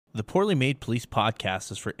The Poorly Made Police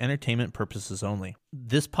podcast is for entertainment purposes only.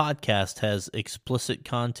 This podcast has explicit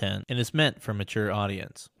content and is meant for a mature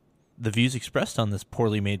audience. The views expressed on this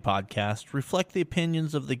Poorly Made podcast reflect the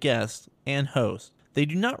opinions of the guest and host. They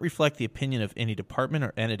do not reflect the opinion of any department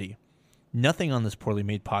or entity. Nothing on this Poorly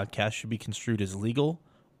Made podcast should be construed as legal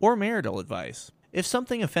or marital advice. If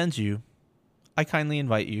something offends you, I kindly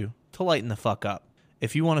invite you to lighten the fuck up.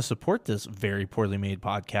 If you want to support this very poorly made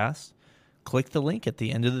podcast, click the link at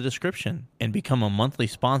the end of the description and become a monthly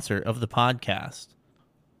sponsor of the podcast.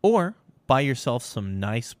 Or buy yourself some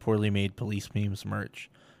nice poorly made police memes merch.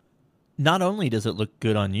 Not only does it look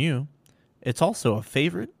good on you, it's also a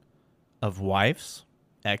favorite of wives,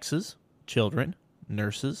 exes, children,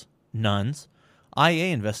 nurses, nuns, IA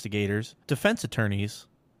investigators, defense attorneys,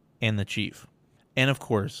 and the chief. And of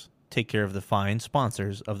course, take care of the fine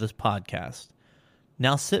sponsors of this podcast.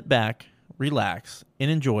 Now sit back, relax, and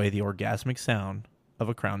enjoy the orgasmic sound of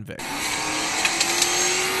a Crown Vic.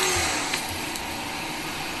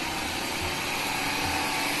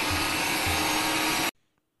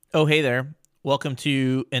 Oh, hey there. Welcome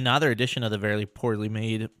to another edition of the Very Poorly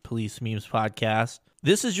Made Police Memes podcast.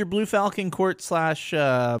 This is your Blue Falcon Court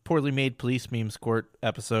 / Poorly Made Police Memes Court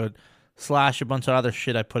episode / a bunch of other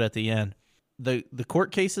shit I put at the end. The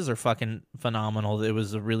court cases are fucking phenomenal. It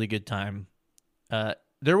was a really good time.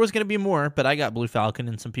 There was going to be more, but I got Blue Falcon,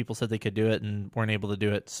 and some people said they could do it and weren't able to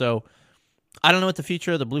do it. So I don't know what the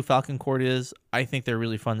future of the Blue Falcon Court is. I think they're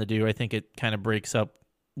really fun to do. I think it kind of breaks up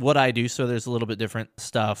what I do, so there's a little bit different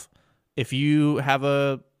stuff. If you have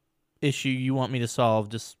a issue you want me to solve,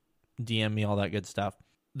 just DM me, all that good stuff.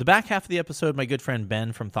 The back half of the episode, my good friend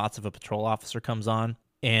Ben from Thoughts of a Patrol Officer comes on,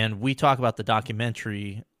 and we talk about the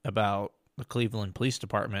documentary about the Cleveland Police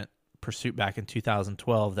Department pursuit back in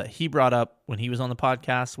 2012 that he brought up when he was on the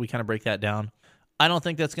podcast. We kind of break that down. I don't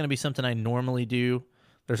think that's going to be something I normally do.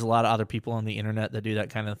 There's a lot of other people on the internet that do that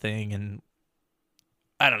kind of thing, and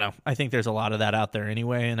I don't know. I think there's a lot of that out there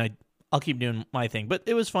anyway, and I'll keep doing my thing. But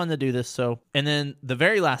it was fun to do this. So, and then the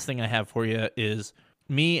very last thing I have for you is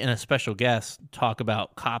me and a special guest talk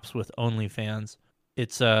about cops with OnlyFans.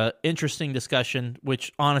 It's a interesting discussion,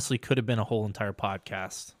 which honestly could have been a whole entire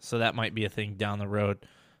podcast. So that might be a thing down the road,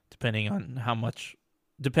 depending on how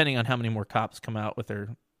many more cops come out with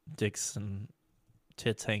their dicks and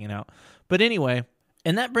tits hanging out. But anyway,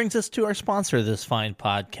 and that brings us to our sponsor of this fine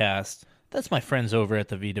podcast. That's my friends over at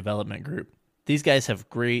the V Development Group. These guys have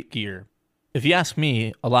great gear. If you ask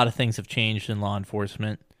me, a lot of things have changed in law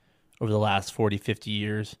enforcement over the last 40, 50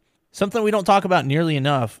 years. Something we don't talk about nearly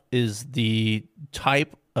enough is the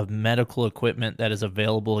type of medical equipment that is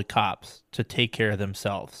available to cops to take care of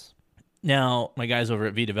themselves. Now, my guys over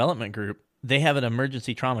at V Development Group, they have an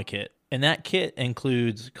emergency trauma kit, and that kit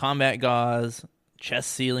includes combat gauze,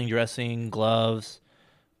 chest sealing dressing, gloves,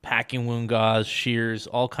 packing wound gauze, shears,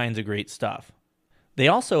 all kinds of great stuff. They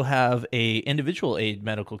also have a individual aid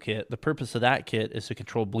medical kit. The purpose of that kit is to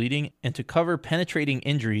control bleeding and to cover penetrating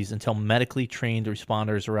injuries until medically trained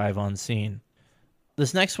responders arrive on scene.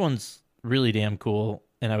 This next one's really damn cool,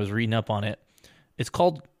 and I was reading up on it. It's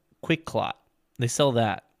called Quick Clot. They sell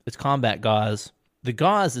that. It's combat gauze. The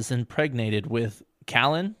gauze is impregnated with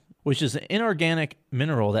kaolin, which is an inorganic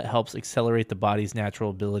mineral that helps accelerate the body's natural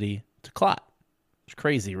ability to clot. It's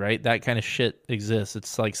crazy, right? That kind of shit exists.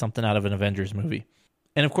 It's like something out of an Avengers movie.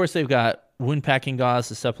 And of course, they've got wound packing gauze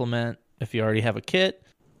to supplement if you already have a kit.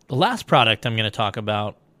 The last product I'm going to talk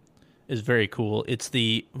about is very cool. It's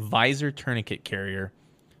the Visor Tourniquet Carrier.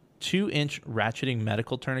 2-inch ratcheting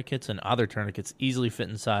medical tourniquets and other tourniquets easily fit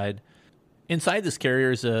inside. Inside this carrier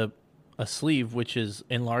is a sleeve, which is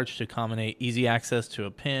enlarged to accommodate easy access to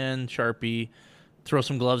a pen, Sharpie, throw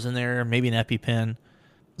some gloves in there, maybe an EpiPen.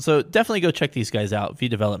 So definitely go check these guys out, V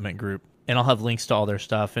Development Group, and I'll have links to all their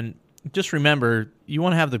stuff. And just remember, you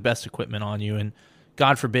want to have the best equipment on you, and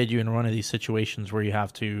God forbid you in one of these situations where you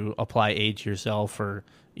have to apply aid to yourself or,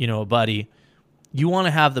 a buddy. You want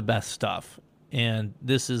to have the best stuff, and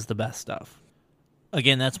this is the best stuff.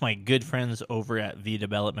 Again, that's my good friends over at V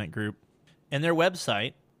Development Group. And their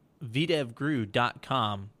website,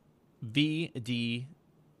 vdevgru.com,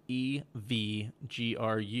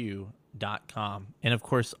 VDEVGRU.com. And of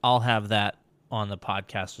course, I'll have that on the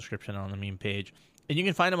podcast description on the meme page. And you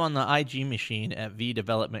can find them on the IG machine at V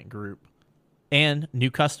Development Group. And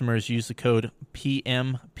new customers use the code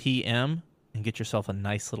PMPM and get yourself a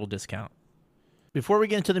nice little discount. Before we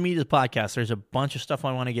get into the meat of the podcast, there's a bunch of stuff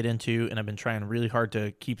I want to get into, and I've been trying really hard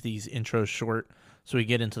to keep these intros short so we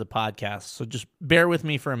get into the podcast. So just bear with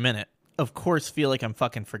me for a minute. Of course, feel like I'm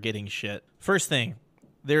fucking forgetting shit. First thing,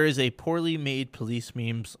 there is a Poorly Made Police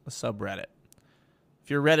Memes subreddit.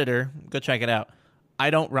 If you're a Redditor, go check it out. I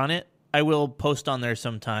don't run it. I will post on there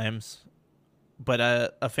sometimes, but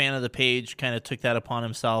a fan of the page kind of took that upon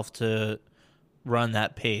himself to run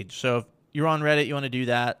that page. So if you're on Reddit, you want to do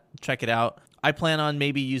that, check it out. I plan on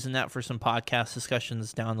maybe using that for some podcast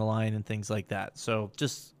discussions down the line and things like that. So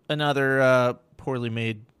just another poorly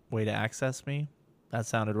made way to access me. That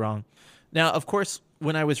sounded wrong. Now, of course,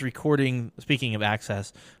 when I was recording, speaking of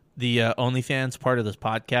access, the OnlyFans part of this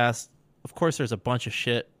podcast, of course, there's a bunch of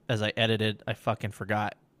shit as I edited I fucking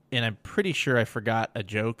forgot. And I'm pretty sure I forgot a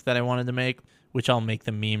joke that I wanted to make, which I'll make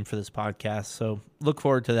the meme for this podcast. So look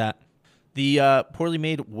forward to that. The poorly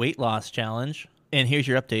made weight loss challenge. And here's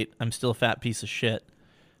your update. I'm still a fat piece of shit.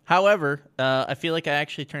 However, I feel like I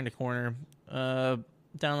actually turned a corner down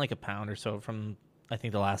like a pound or so from, I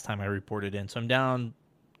think, the last time I reported in. So I'm down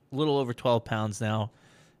a little over 12 pounds now.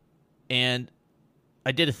 And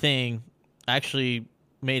I did a thing. I actually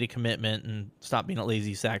made a commitment and stopped being a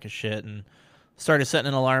lazy sack of shit and started setting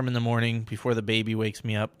an alarm in the morning before the baby wakes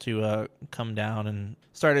me up to come down and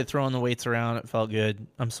started throwing the weights around. It felt good.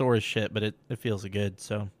 I'm sore as shit, but it feels good.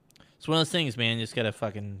 So it's one of those things, man. You just got to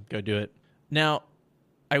fucking go do it. Now,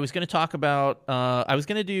 I was going to talk about, I was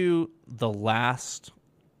going to do the last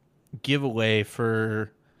giveaway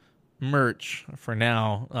for merch for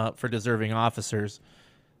now for deserving officers.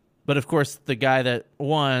 But of course, the guy that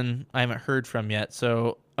won, I haven't heard from yet.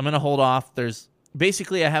 So I'm going to hold off.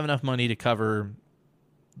 Basically, I have enough money to cover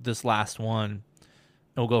this last one. And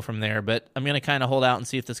we'll go from there. But I'm going to kind of hold out and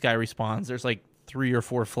see if this guy responds. There's like 3 or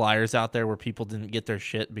 4 flyers out there where people didn't get their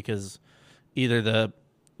shit because either the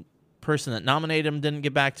person that nominated him didn't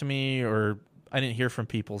get back to me or I didn't hear from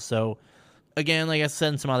people. So again, like I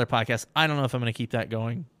said in some other podcasts, I don't know if I'm going to keep that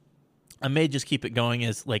going. I may just keep it going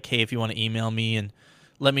as like, hey, if you want to email me and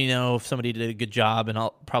let me know if somebody did a good job, and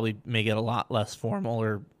I'll probably make it a lot less formal,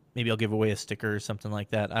 or maybe I'll give away a sticker or something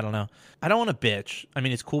like that. I don't know. I don't want to bitch. I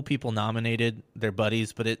mean, it's cool people nominated their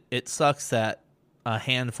buddies, but it sucks that a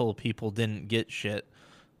handful of people didn't get shit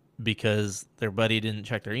because their buddy didn't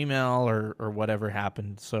check their email or whatever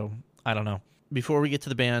happened. So I don't know. Before we get to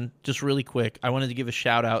the band, just really quick, I wanted to give a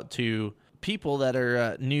shout out to people that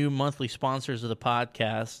are new monthly sponsors of the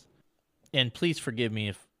podcast. And please forgive me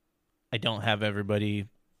if I don't have everybody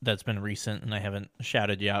that's been recent and I haven't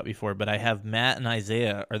shouted you out before, but I have Matt and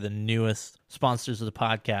Isaiah are the newest sponsors of the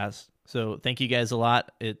podcast. So thank you guys a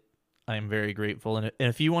lot. I am very grateful. And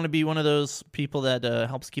if you want to be one of those people that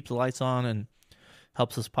helps keep the lights on and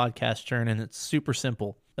helps this podcast churn, and it's super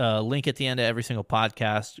simple. Link at the end of every single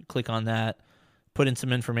podcast. Click on that, put in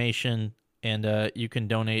some information, and you can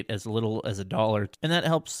donate as little as $1. And that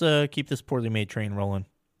helps keep this poorly made train rolling,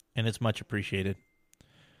 and it's much appreciated.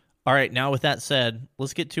 All right, now with that said,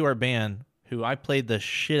 let's get to our band, who I played the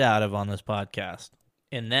shit out of on this podcast,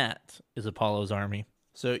 and that is Apollo's Army.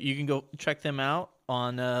 So you can go check them out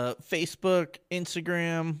on Facebook,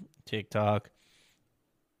 Instagram, TikTok,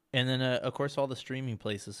 and then, of course, all the streaming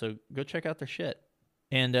places. So go check out their shit.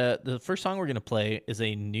 And the first song we're going to play is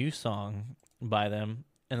a new song by them,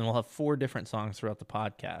 and then we'll have 4 different songs throughout the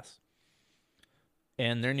podcast.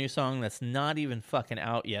 And their new song that's not even fucking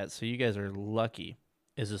out yet, so you guys are lucky,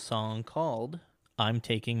 is a song called I'm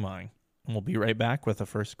Taking Mine. And we'll be right back with the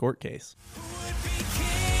first court case. Who would be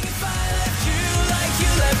king if I left you like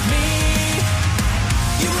you left me?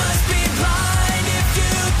 You must be blind if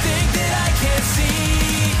you think that I can't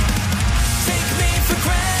see. Take me for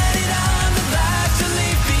granted, I'm the last to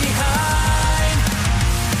leave behind.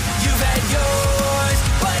 You've had yours,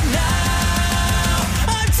 but now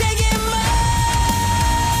I'm taking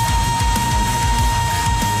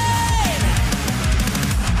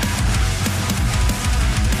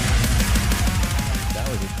That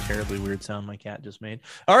was a terribly weird sound my cat just made.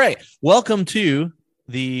 All right, welcome to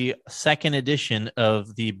the second edition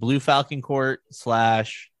of the Blue Falcon Court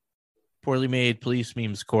 / Poorly Made Police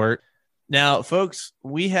Memes Court. Now, folks,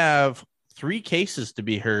 we have 3 cases to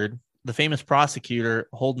be heard. The famous prosecutor,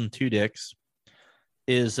 Holden Two Dicks,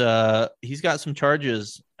 is he's got some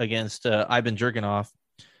charges against Ivan Jurgenoff,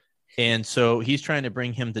 and so he's trying to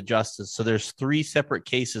bring him to justice. So there's 3 separate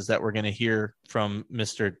cases that we're going to hear from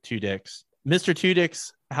Mr. Two Dicks. Mr. Two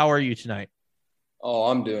Dicks, how are you tonight? Oh,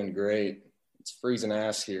 I'm doing great. It's freezing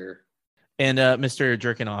ass here. And Mr.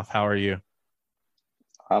 Jurgenoff, how are you?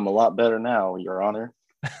 I'm a lot better now, Your Honor.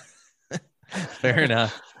 Fair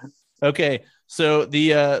enough. Okay, so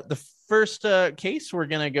the first case we're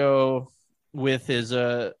gonna go with is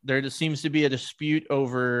there seems to be a dispute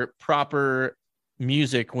over proper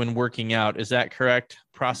music when working out. Is that correct,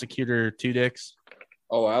 Prosecutor Two Dicks?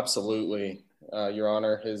 Oh, absolutely, Your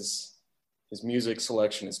Honor. His music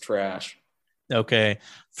selection is trash. Okay.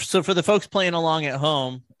 So for the folks playing along at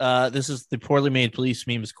home, this is the Poorly Made Police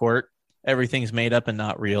Memes Court. Everything's made up and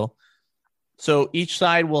not real. So each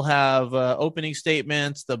side will have opening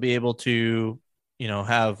statements. They'll be able to,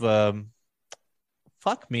 have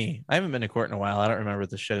fuck me. I haven't been to court in a while. I don't remember what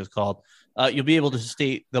this shit is called. They'll be able to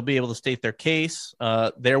state their case.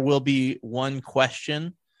 There will be one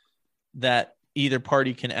question that either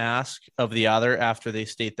party can ask of the other after they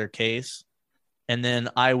state their case. And then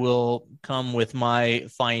I will come with my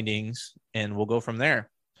findings and we'll go from there.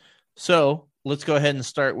 So let's go ahead and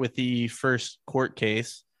start with the first court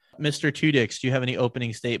case. Mr. Tudix, do you have any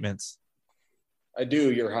opening statements? I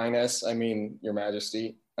do, Your Highness. I mean, Your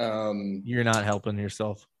Majesty. You're not helping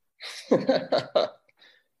yourself.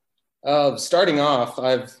 Starting off,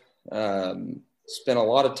 I've spent a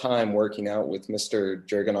lot of time working out with Mr.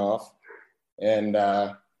 Jurgenoff, and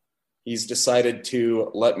he's decided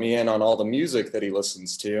to let me in on all the music that he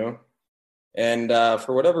listens to. And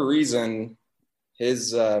for whatever reason,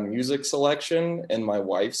 his music selection and my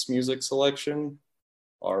wife's music selection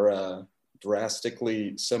are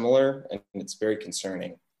drastically similar, and it's very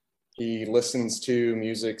concerning. He listens to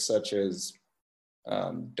music such as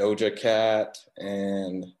Doja Cat,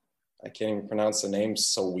 and I can't even pronounce the name,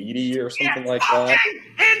 Saweetie or something like that.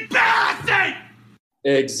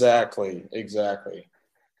 Embarrassing! Exactly.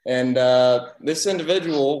 And this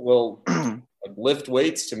individual will lift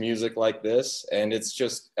weights to music like this, and it's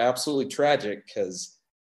just absolutely tragic because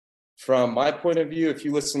from my point of view, if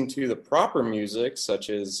you listen to the proper music, such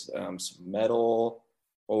as some metal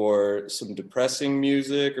or some depressing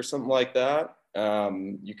music or something like that,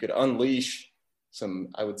 you could unleash some,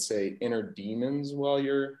 I would say, inner demons while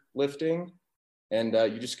you're lifting, and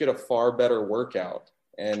you just get a far better workout.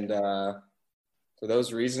 And for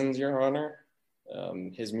those reasons, Your Honor,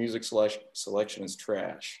 his music selection is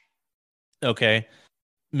trash. Okay.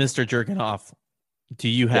 Mr. Jurgenoff, do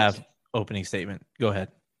you have opening statement? Go ahead.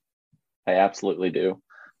 I absolutely do.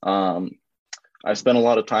 I spent a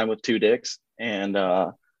lot of time with Two Dicks, and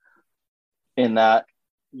in that,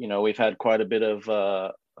 we've had quite a bit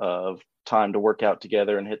of time to work out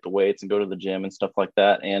together and hit the weights and go to the gym and stuff like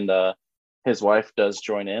that. And his wife does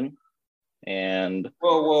join in. And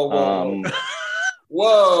whoa.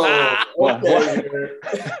 Okay.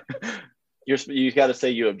 You got to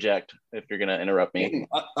say you object if you're going to interrupt me.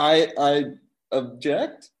 I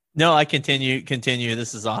object. No, I continue.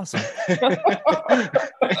 This is awesome.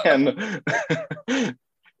 And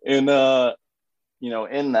in that,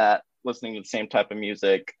 listening to the same type of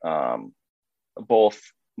music, both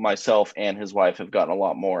myself and his wife have gotten a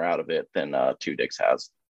lot more out of it than Two Dicks has.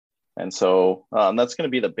 And so that's going to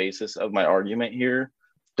be the basis of my argument here.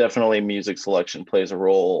 Definitely music selection plays a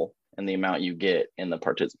role in the amount you get in the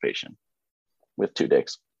participation with Two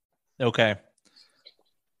Dicks. Okay.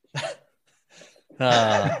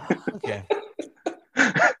 Okay.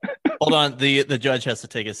 Hold on. The judge has to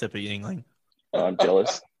take a sip of Yingling. I'm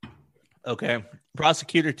jealous. Okay.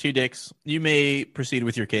 Prosecutor Two Dicks, you may proceed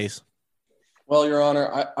with your case. Well, Your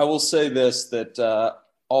Honor, I will say this, that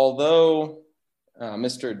although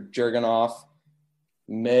Mr. Jurgenoff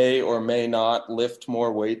may or may not lift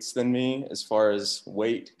more weights than me as far as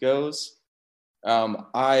weight goes,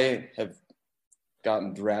 I have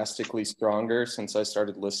gotten drastically stronger since I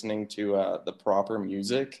started listening to the proper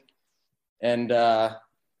music. And I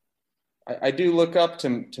do look up to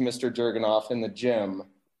Mr. Jurgenoff in the gym.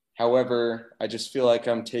 However, I just feel like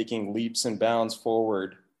I'm taking leaps and bounds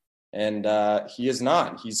forward. And he is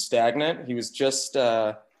not. He's stagnant. He was just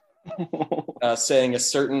saying a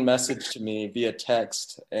certain message to me via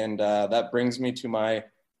text. And that brings me to my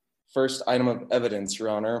first item of evidence, Your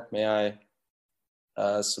Honor. May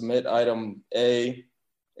I submit item A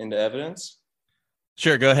into evidence?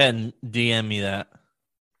 Sure, go ahead and DM me that.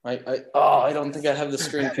 I don't think I have the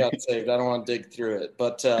screenshot saved. I don't want to dig through it.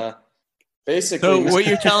 But basically... So what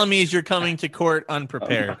you're telling me is you're coming to court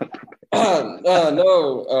unprepared.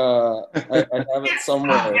 No, I have it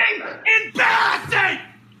somewhere. Embarrassing!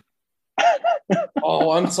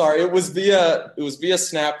 Oh, I'm sorry. It was via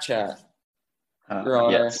Snapchat, Your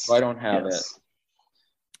Honor. Yes. So I don't have it.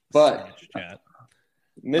 But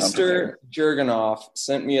Mr. Jurgenoff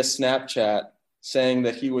sent me a Snapchat saying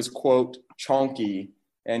that he was, quote, chonky,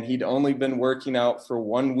 and he'd only been working out for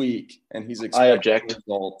 1 week, and he's expecting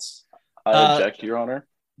results. I object, Your Honor.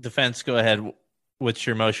 Defense, go ahead. What's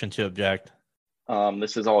your motion to object?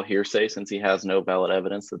 This is all hearsay since he has no valid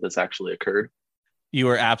evidence that this actually occurred. You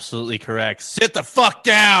are absolutely correct. Sit the fuck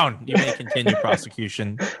down. You may continue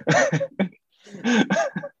prosecution.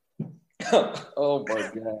 Oh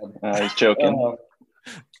my God. He's joking.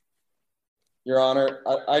 Your Honor,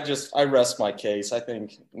 I rest my case. I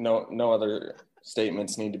think no other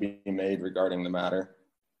statements need to be made regarding the matter.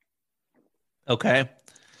 Okay.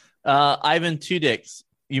 Ivan Two Dicks,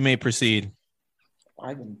 you may proceed.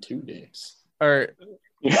 Ivan Two Dicks. Or,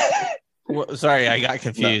 sorry, I got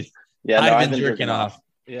confused. Yeah, no, Ivan Ivan jerking off. off.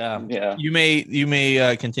 Yeah. Yeah. You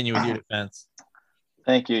may continue with your defense.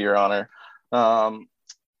 Thank you, Your Honor.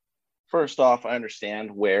 First off, I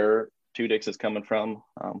understand where Two Dicks is coming from,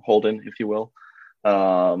 Holden, if you will.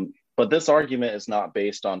 But this argument is not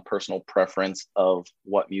based on personal preference of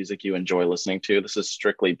what music you enjoy listening to. This is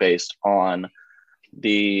strictly based on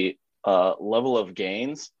the level of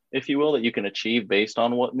gains, if you will, that you can achieve based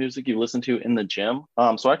on what music you listen to in the gym.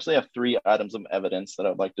 So I actually have 3 items of evidence that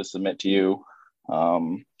I'd like to submit to you.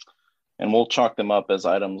 And we'll chalk them up as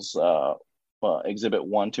items exhibit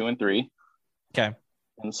 1, 2, and 3. Okay.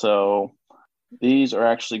 And so these are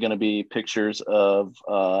actually going to be pictures of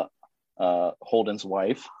Holden's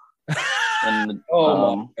wife. And,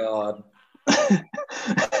 my God.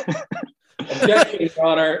 Objection, Your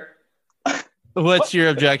Honor. What's your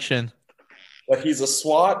objection? That he's a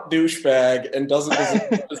SWAT douchebag and doesn't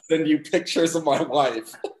deserve to send you pictures of my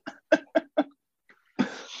wife.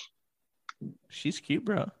 She's cute,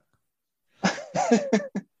 bro.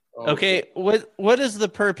 Okay, what is the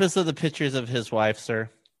purpose of the pictures of his wife, sir?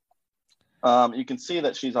 You can see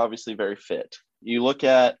that she's obviously very fit. You look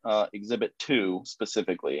at exhibit 2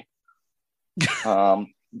 specifically.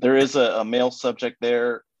 There is a male subject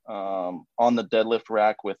there on the deadlift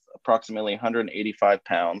rack with approximately 185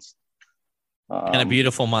 pounds. And a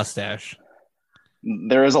beautiful mustache.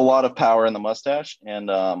 There is a lot of power in the mustache. And,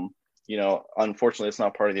 unfortunately, it's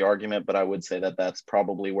not part of the argument, but I would say that that's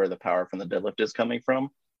probably where the power from the deadlift is coming from.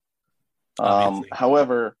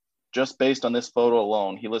 However, just based on this photo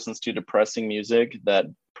alone, he listens to depressing music that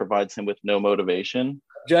provides him with no motivation.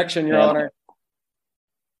 Objection, Your Honor.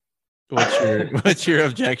 What's your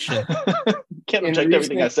objection? Can't object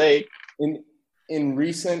everything I say. In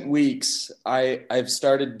recent weeks, I've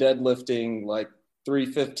started deadlifting like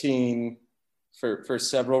 315 for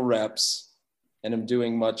several reps, and I'm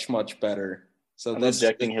doing much better. So I'm this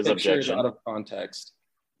objecting his picture is objection. out of context.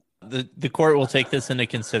 The court will take this into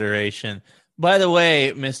consideration. By the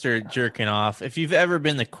way, Mr. Jerkinoff, if you've ever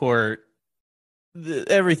been to court,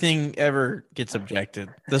 everything ever gets objected.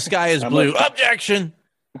 The sky is blue. Objection!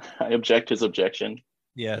 I object his objection.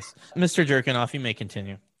 Yes. Mr. Jerkinoff, you may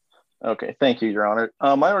continue. Okay, thank you, Your Honor.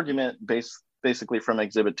 My argument basically from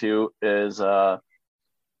Exhibit 2 is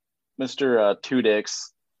Mr. Two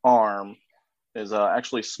Dick's arm is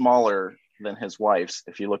actually smaller than his wife's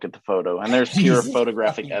if you look at the photo. And there's pure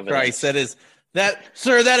photographic evidence. Christ, that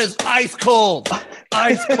is ice cold.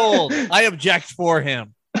 Ice cold. I object for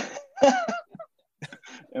him.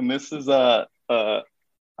 And this is I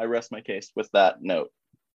rest my case with that note.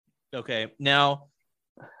 Okay, now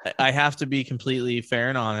I have to be completely fair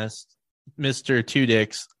and honest. Mr. Two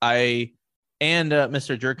Dicks, and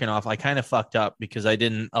Mr. Jerkinoff, I kind of fucked up because I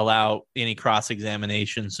didn't allow any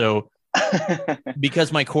cross-examination. So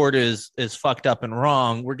because my court is fucked up and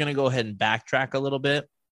wrong, we're going to go ahead and backtrack a little bit.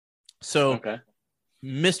 So, Okay.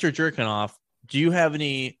 Mr. Jerkinoff, do you have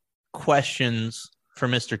any questions for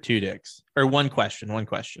Mr. Two Dicks? Or one question.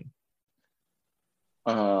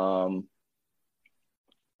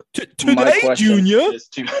 Today, Junior.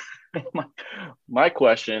 My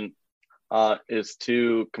question is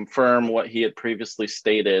to confirm what he had previously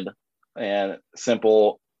stated, and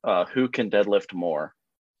simple: who can deadlift more,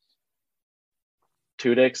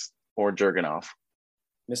 Two Dicks or Jerganoff?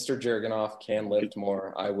 Mr. Jerganoff can lift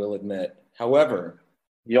more, I will admit. However,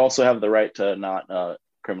 you also have the right to not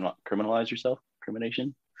criminalize yourself.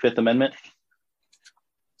 Crimination, Fifth Amendment.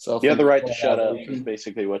 You have the right to shut up. Is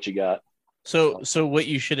basically what you got. So what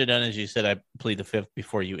you should have done is you said, I plead the fifth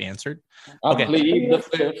before you answered. I plead the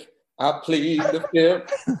fifth.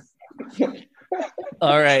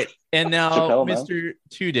 All right. And now, Chappelle, Mr.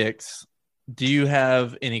 Two Dicks, do you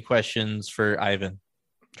have any questions for Ivan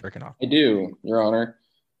Jerkinoff? I do, Your Honor.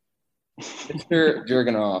 Mr.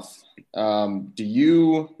 Jerganoff, do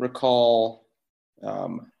you recall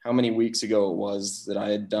how many weeks ago it was that I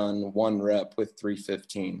had done one rep with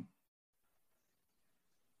 315?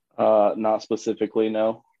 Not specifically,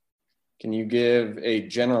 no. Can you give a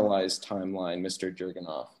generalized timeline, Mr.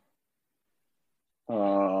 Jerganoff?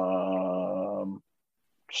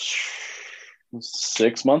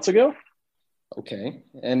 6 months ago. Okay.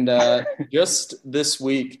 And just this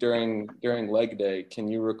week during leg day, can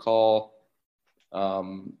you recall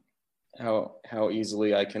how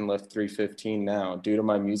easily I can lift 315 now due to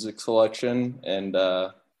my music selection and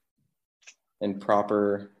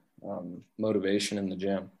proper motivation in the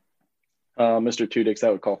gym? Mr. Tudix,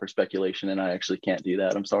 that would call for speculation, and I actually can't do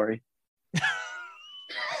that. I'm sorry.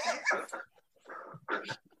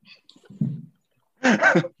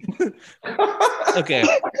 Okay,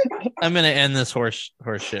 I'm gonna end this horse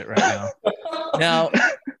shit right now. Now,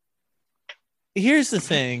 here's the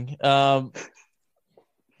thing.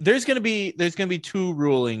 There's gonna be two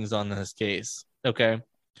rulings on this case. Okay,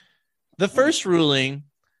 the first ruling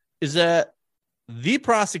is that the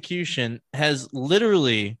prosecution has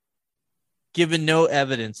literally given no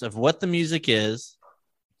evidence of what the music is.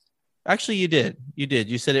 Actually, you did.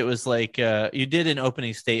 You said it was like you did in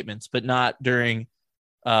opening statements, but not during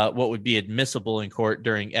what would be admissible in court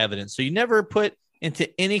during evidence. So you never put into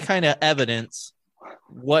any kind of evidence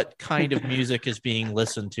what kind of music is being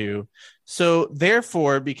listened to. So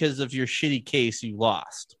therefore, because of your shitty case, you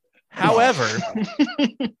lost. However,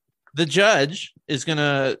 the judge is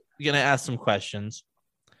gonna ask some questions.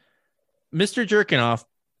 Mr. Jerkinoff,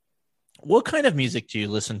 what kind of music do you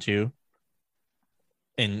listen to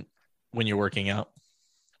when you're working out?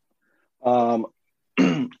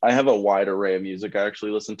 I have a wide array of music I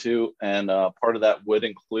actually listen to, and part of that would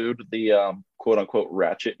include the quote unquote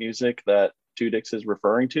ratchet music that Tudix is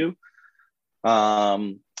referring to.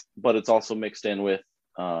 But it's also mixed in with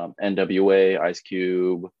NWA, Ice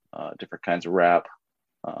Cube, different kinds of rap.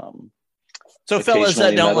 So fellas that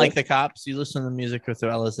occasionally don't metal. like the cops, you listen to music with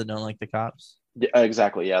fellas that don't like the cops? Yeah,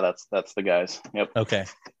 exactly. Yeah, that's the guys. Yep. Okay,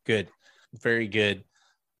 good. Very good.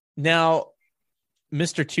 Now,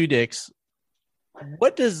 Mr. Tudix,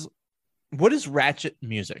 what is ratchet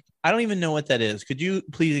music? I don't even know what that is. Could you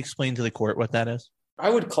please explain to the court what that is? I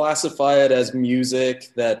would classify it as music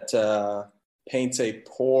that paints a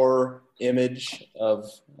poor image of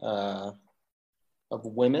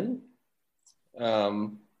women.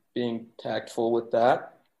 Being tactful with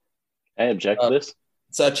that, I object to this.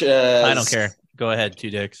 such as I don't care. Go ahead,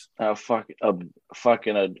 Tudix.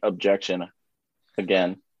 Fucking objection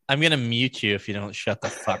again. I'm going to mute you if you don't shut the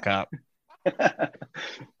fuck up.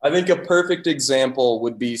 I think a perfect example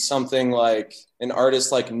would be something like an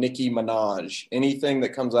artist like Nicki Minaj. Anything that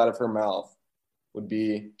comes out of her mouth would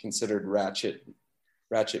be considered ratchet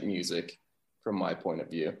music from my point of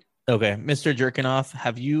view. Okay, Mr. Jerkinoff,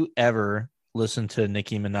 have you ever listened to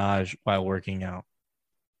Nicki Minaj while working out?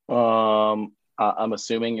 I'm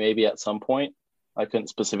assuming maybe at some point. I couldn't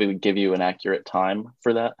specifically give you an accurate time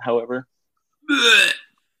for that, however.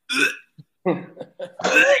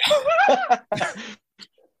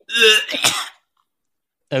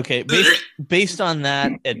 Okay, based on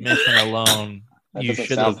that admission alone, That you doesn't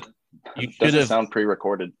should sound- have. You should Doesn't have. sound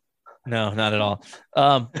pre-recorded. No, not at all.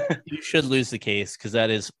 You should lose the case because that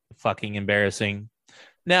is fucking embarrassing.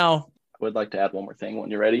 Now, I would like to add one more thing when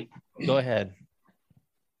you're ready. go ahead.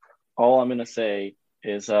 All I'm gonna say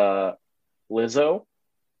is Lizzo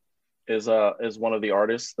is one of the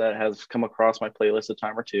artists that has come across my playlist a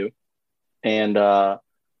time or two, and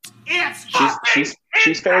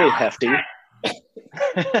she's fairly hefty.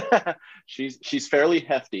 she's fairly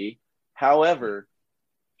hefty. However,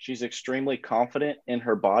 she's extremely confident in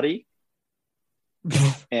her body,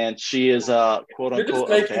 and she is quote You're just unquote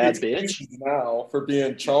a making bad bitch. excuses now for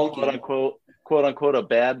being chunky. Quote unquote a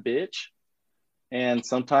bad bitch. And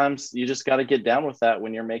sometimes you just got to get down with that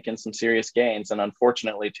when you're making some serious gains. And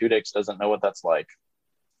unfortunately, Tudix doesn't know what that's like.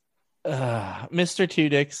 Mr.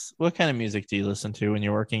 Tudix, what kind of music do you listen to when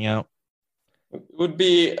you're working out? It would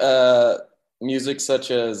be music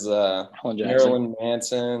such as Alan Jackson. Marilyn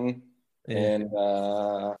Manson Yeah.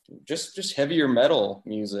 and just heavier metal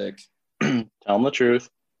music. Tell them the truth.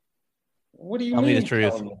 What do you Tell me mean? the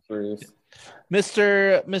truth. tell me the truth?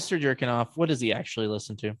 Mr. Jerkinoff, what does he actually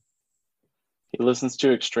listen to? He listens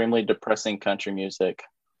to extremely depressing country music.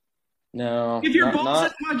 No. If you're not-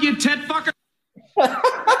 bullshit, mug, you tit fucker.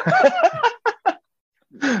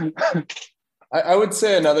 I would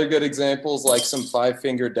say another good example is like some Five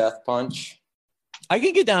Finger Death Punch. I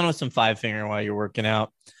can get down with some Five Finger while you're working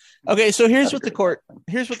out. Okay, so here's what the court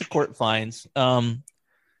finds. Mr.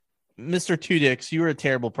 Tudix, you were a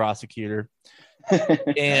terrible prosecutor,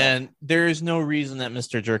 and there is no reason that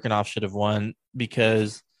Mr. Jerkinoff should have won,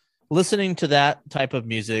 because listening to that type of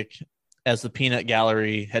music, as the Peanut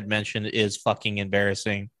Gallery had mentioned, is fucking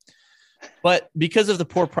embarrassing. But because of the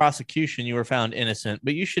poor prosecution, you were found innocent,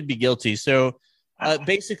 but you should be guilty. So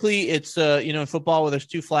basically, it's in football where there's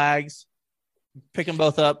two flags, pick them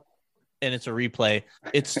both up, and it's a replay.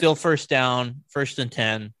 It's still first down, 1st and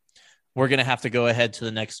 10. We're going to have to go ahead to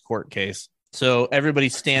the next court case. So everybody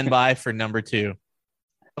stand by for number 2.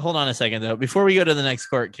 Hold on a second, though. Before we go to the next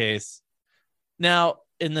court case, now,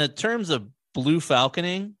 in the terms of blue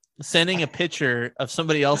falconing, sending a picture of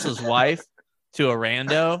somebody else's wife to a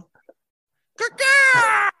rando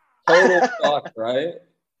Total fuck, right?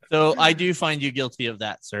 So I do find you guilty of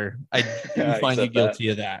that, sir. I do Yeah, I find you accept that. guilty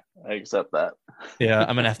of that. I accept that. Yeah,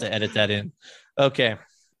 I'm gonna have to edit that in. Okay.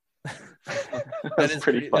 That's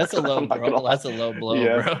pretty That's a fucked. low I'm not gonna blow. lie. That's a low blow,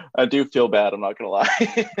 Yeah. bro. I do feel bad. I'm not gonna lie.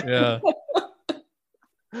 Yeah.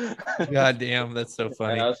 God damn, that's so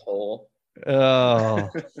funny. Asshole. Oh,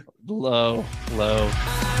 low. I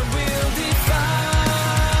will defy.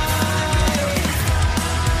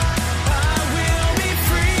 I will be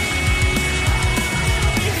free.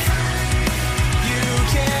 You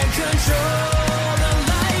can't control the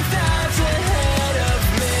life that's ahead of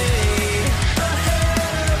me.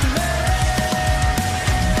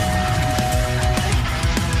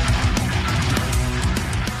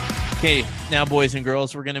 Okay, now, boys and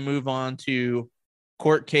girls, we're going to move on to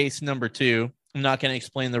court case number 2. I'm not going to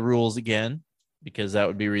explain the rules again because that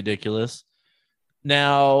would be ridiculous.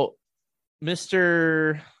 Now,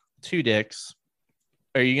 Mr. Two Dicks,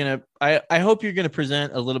 are you going to, I hope you're going to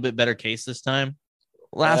present a little bit better case this time.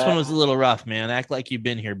 Last one was a little rough, man. Act like you've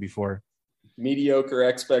been here before. Mediocre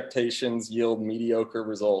expectations yield mediocre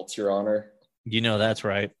results, Your Honor. You know that's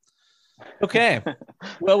right. Okay.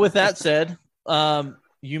 Well, with that said,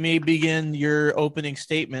 you may begin your opening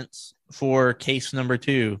statements for case number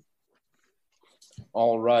 2.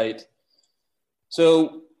 All right.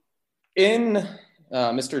 So, in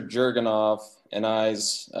Mr. Jurgenov and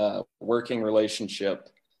I's working relationship,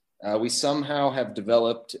 we somehow have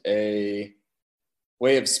developed a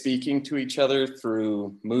way of speaking to each other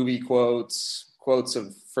through movie quotes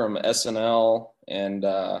from SNL, and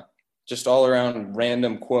just all around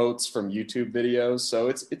random quotes from YouTube videos. So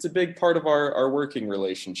it's a big part of our working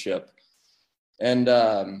relationship. And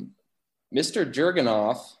Mr.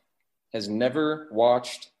 Jurgenov has never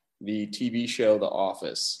watched the TV show The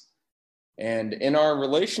Office. And in our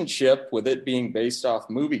relationship, with it being based off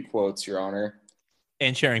movie quotes, Your Honor.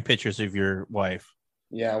 And sharing pictures of your wife.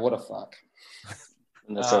 Yeah, what a fuck.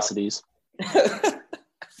 Necessities.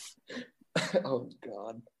 Oh,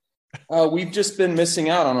 God. We've just been missing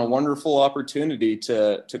out on a wonderful opportunity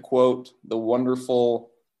to quote the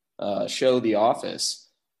wonderful show The Office.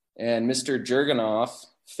 And Mr. Jurgenov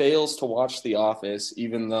fails to watch The Office,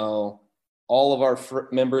 even though all of our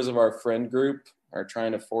members of our friend group are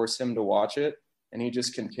trying to force him to watch it, and he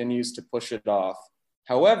just continues to push it off.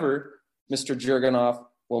 However, Mr. Jurgenov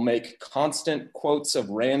will make constant quotes of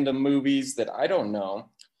random movies that I don't know,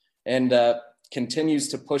 and continues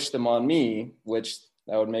to push them on me, which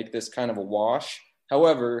that would make this kind of a wash.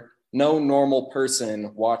 However, no normal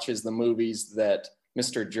person watches the movies that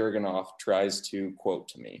Mr. Jurgenov tries to quote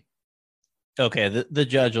to me. Okay, the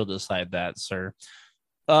judge will decide that, sir.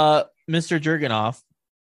 Mr. Jurgenov,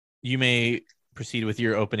 you may proceed with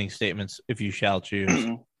your opening statements if you shall choose.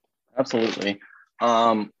 Absolutely.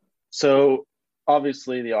 So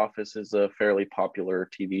obviously The Office is a fairly popular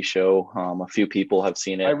TV show. A few people have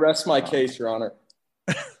seen it. I rest my case, Your Honor.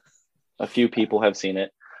 A few people have seen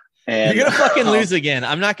it. And You're going to fucking lose again.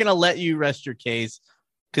 I'm not going to let you rest your case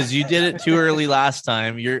because you did it too early last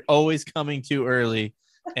time. You're always coming too early,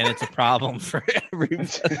 and it's a problem for everybody.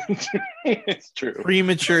 It's true.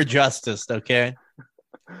 Premature justice, okay?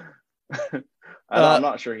 I'm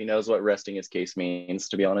not sure he knows what resting his case means,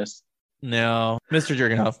 to be honest. No. Mr.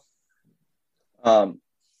 Jurgenov.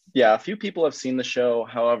 Yeah, a few people have seen the show.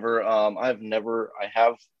 However, I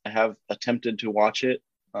have attempted to watch it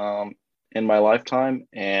in my lifetime,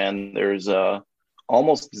 and there's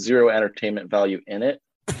almost zero entertainment value in it.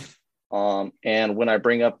 And when I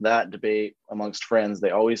bring up that debate amongst friends,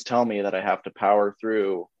 they always tell me that I have to power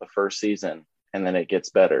through the first season and then it gets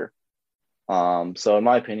better. So in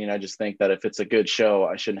my opinion, I just think that if it's a good show,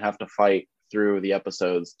 I shouldn't have to fight through the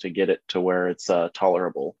episodes to get it to where it's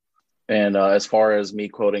tolerable. And as far as me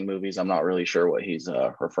quoting movies, I'm not really sure what he's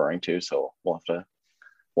referring to. So we'll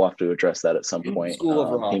have to address that at some point.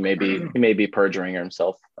 He may be perjuring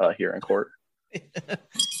himself here in court.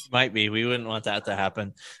 Might be. We wouldn't want that to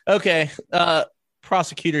happen. Okay.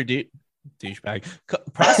 Prosecutor douchebag.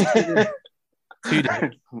 Prosecutor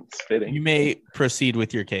It's fitting. you may proceed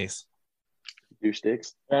with your case. Douche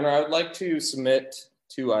sticks. Your Honor, I would like to submit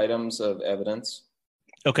 2 items of evidence.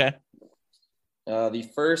 Okay. The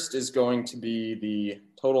first is going to be the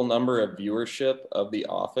total number of viewership of The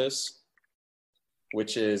Office,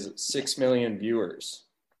 which is 6 million viewers,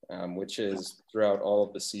 which is throughout all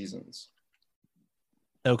of the seasons.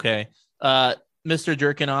 Okay. Mr.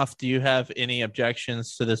 Jurgenov, do you have any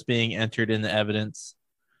objections to this being entered in the evidence?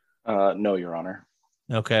 No, Your Honor.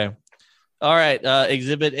 Okay. All right.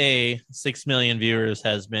 Exhibit A, 6 million viewers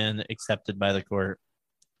has been accepted by the court.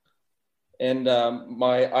 And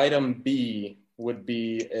my item B would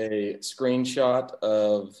be a screenshot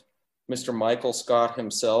of Mr. Michael Scott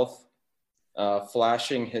himself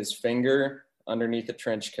flashing his finger underneath a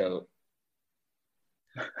trench coat.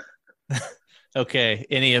 Okay.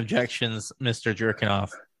 Any objections, Mr.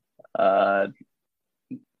 Jerkinoff?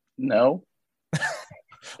 No.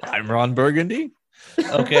 I'm Ron Burgundy.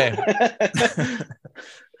 Okay.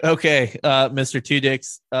 Okay. Mr. Two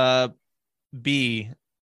Dicks. B.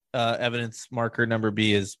 Evidence marker number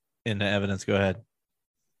B is in the evidence. Go ahead.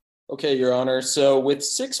 Okay, Your Honor. So with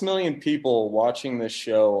 6 million people watching this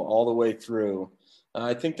show all the way through,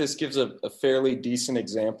 I think this gives a fairly decent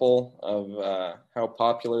example of how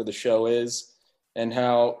popular the show is and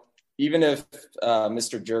how even if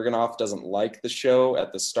Mr. Jurgenoff doesn't like the show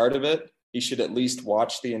at the start of it, he should at least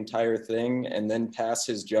watch the entire thing and then pass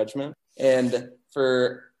his judgment. And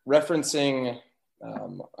for referencing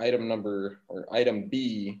item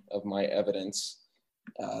B of my evidence,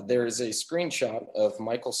 there is a screenshot of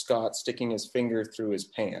Michael Scott sticking his finger through his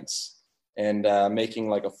pants and making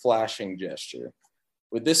like a flashing gesture.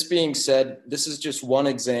 With this being said, this is just one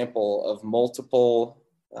example of multiple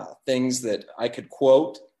things that I could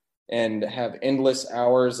quote and have endless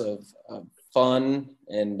hours of fun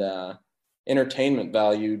and entertainment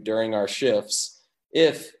value during our shifts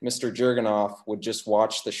if Mr. Jurgenoff would just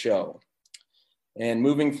watch the show. And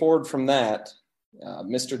moving forward from that,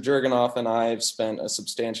 Mr. Jurgenoff and I have spent a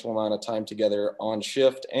substantial amount of time together on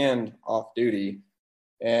shift and off duty,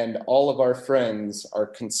 and all of our friends are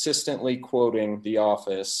consistently quoting The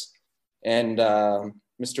Office, and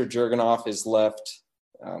Mr. Jurgenoff is left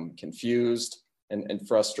confused and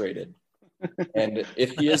frustrated. And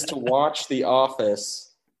if he is to watch The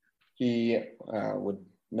Office, he would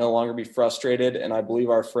no longer be frustrated, and I believe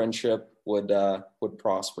our friendship would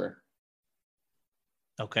prosper.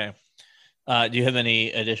 Okay. Do you have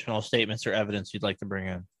any additional statements or evidence you'd like to bring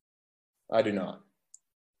in? I do not.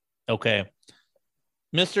 Okay.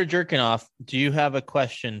 Mr. Jerkinoff, do you have a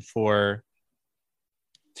question for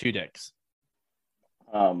Two Dicks?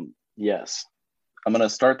 Yes. I'm going to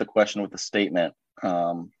start the question with a statement.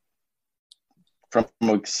 From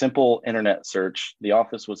a simple internet search, The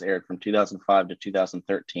Office was aired from 2005 to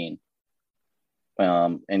 2013.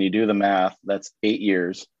 And you do the math, that's 8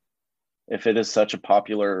 years. If it is such a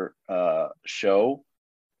popular show,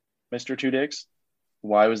 Mr. Two Dicks,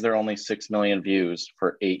 why was there only 6 million views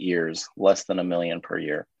for 8 years, less than 1 million per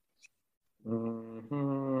year?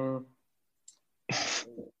 Mm-hmm.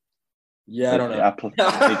 Yeah, I don't know.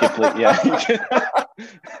 Yeah.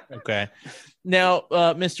 Okay. Now,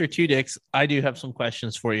 Mr. Two Dicks, I do have some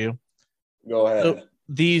questions for you. Go ahead. So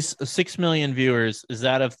these 6 million viewers, is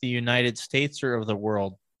that of the United States or of the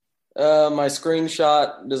world? My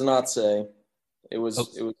screenshot does not say. It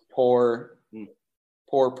was poor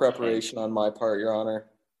preparation on my part, Your Honor.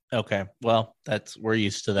 Okay. Well, we're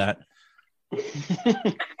used to that.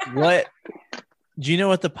 What do you know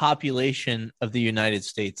what the population of the United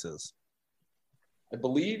States is? I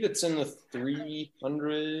believe it's in the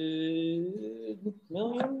 300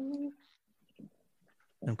 million.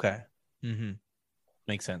 Okay. Mm-hmm.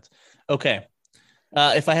 Makes sense. Okay.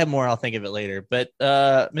 If I have more, I'll think of it later. But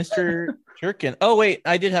Mr. Jerkin. Oh, wait,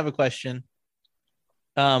 I did have a question.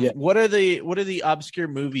 Yeah. What are the obscure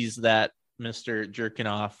movies that Mr.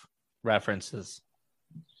 Jerkinoff references?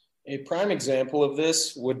 A prime example of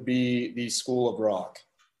this would be the School of Rock.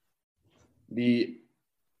 Mr.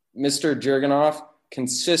 Jurgenoff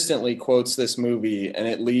consistently quotes this movie, and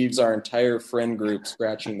it leaves our entire friend group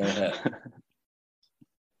scratching their head.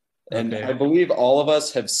 And Okay. I believe all of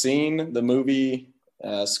us have seen the movie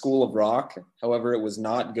School of Rock. However, it was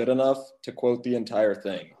not good enough to quote the entire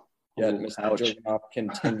thing. Yet Mr. Ouch. Jurgenoff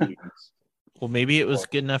continues. Well, maybe it was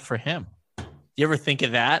good enough for him. You ever think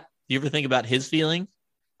of that? Do you ever think about his feelings?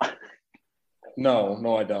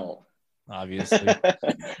 No, I don't. Obviously.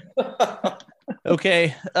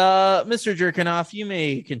 Okay. Mr. Jerkinoff, you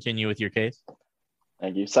may continue with your case.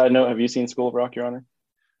 Thank you. Side note, have you seen School of Rock, Your Honor?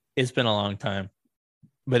 It's been a long time,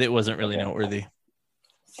 but it wasn't really noteworthy.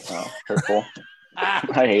 Oh, hurtful.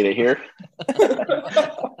 I hate it here.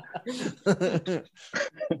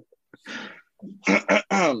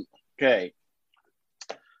 Okay.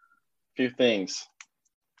 A few things.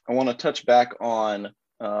 I want to touch back on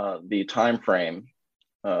the time frame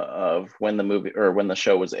of when the movie or when the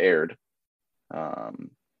show was aired.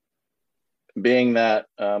 Being that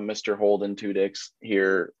Mr. Holden Two Dicks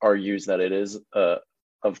here argues that it is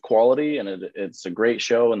of quality and it's a great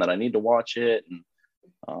show and that I need to watch it, and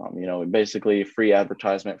basically free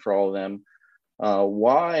advertisement for all of them.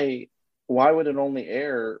 Why would it only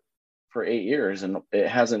air for 8 years and it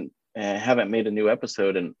haven't made a new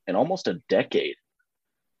episode in almost a decade?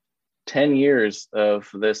 10 years of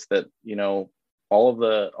this, that, all of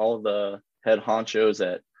the head honchos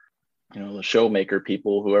at, the showmaker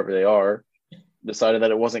people, whoever they are, decided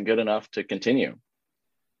that it wasn't good enough to continue.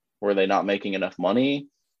 Were they not making enough money?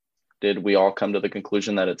 Did we all come to the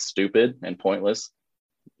conclusion that it's stupid and pointless?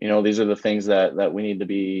 These are the things that we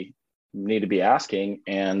need to be asking.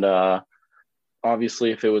 And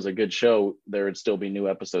obviously, if it was a good show, there would still be new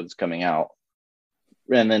episodes coming out.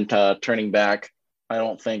 And then turning back, I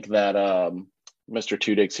don't think that Mr.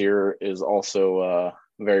 Tudix here is also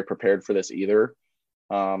very prepared for this either,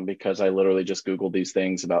 because I literally just Googled these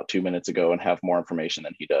things about 2 minutes ago and have more information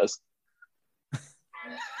than he does.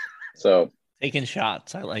 So taking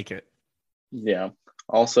shots. I like it. Yeah.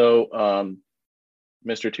 Also,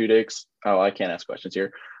 Mr. Tudix. Oh, I can't ask questions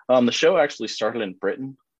here. The show actually started in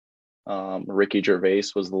Britain. Ricky Gervais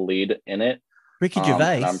was the lead in it. Ricky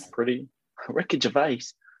Gervais. Ricky Gervais.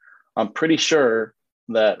 I'm pretty sure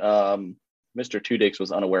that Mr. Tudix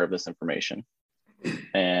was unaware of this information.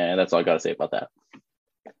 And that's all I got to say about that.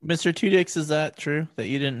 Mr. Tudix, is that true that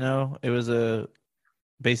you didn't know it was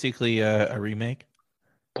basically a remake?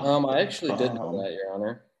 I actually did know that, Your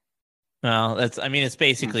Honor. Well, it's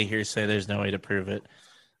basically hearsay. There's no way to prove it.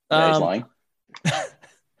 Yeah, he's lying.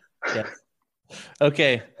 Yeah.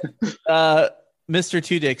 Okay. Mr.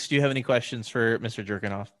 Tudix, do you have any questions for Mr.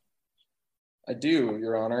 Jerkinoff? I do,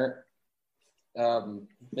 Your Honor.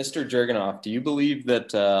 Mr. Jerganoff, do you believe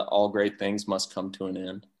that all great things must come to an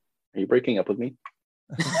end? Are you breaking up with me?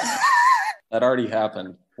 That already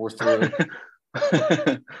happened. We're through.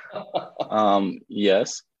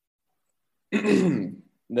 Yes.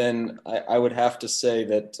 Then I would have to say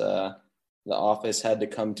that The Office had to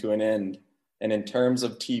come to an end. And in terms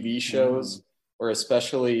of TV shows, or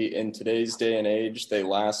especially in today's day and age, they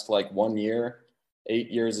last like 1 year.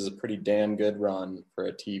 8 years is a pretty damn good run for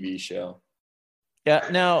a TV show. Yeah.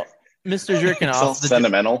 Now, Mr. Jerkinoff. So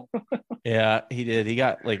sentimental. Yeah, he did. He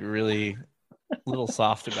got like really a little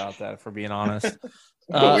soft about that, if we're being honest.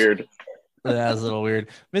 Weird. That was a little weird.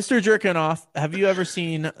 Mr. Jerkinoff, have you ever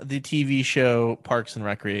seen the TV show Parks and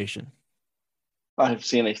Recreation? I've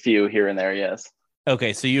seen a few here and there, yes.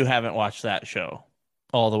 Okay, so you haven't watched that show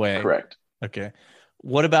all the way. Correct. Okay.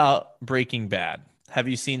 What about Breaking Bad? Have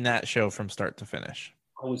you seen that show from start to finish?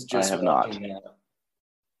 I have not.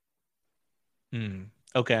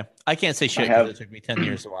 Okay. I can't say shit because it took me 10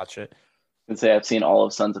 years to watch it. I'd say I've seen all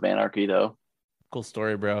of Sons of Anarchy, though. Cool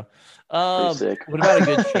story, bro. Pretty sick. What about a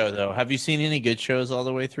good show, though? Have you seen any good shows all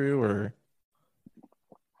the way through, or?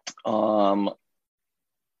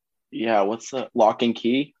 Yeah. What's the Lock and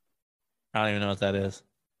Key? I don't even know what that is.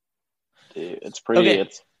 Dude, it's pretty. Okay.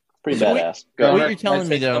 It's pretty So badass. what you're telling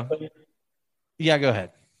me, though? Yeah, go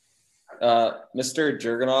ahead. Mr.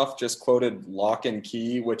 Jerganoff just quoted Lock and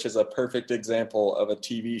Key, which is a perfect example of a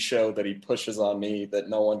TV show that he pushes on me that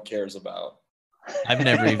no one cares about. I've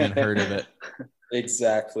never even heard of it.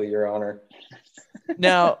 Exactly, Your Honor.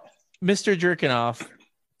 Now, Mr. Jerkinoff,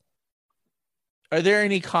 are there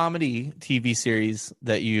any comedy TV series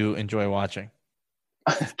that you enjoy watching?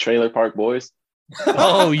 Trailer Park Boys.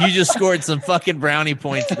 Oh, you just scored some fucking brownie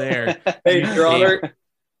points there. Hey, Your Honor,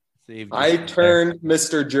 Saved I us. turned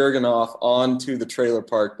Mr. Jerganoff onto the Trailer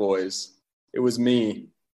Park Boys. It was me.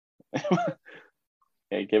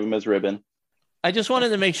 Okay, give him his ribbon. I just wanted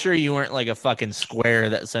to make sure you weren't like a fucking square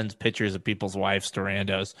that sends pictures of people's wives to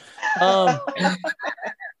randos.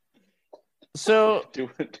 So Do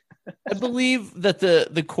it. I believe that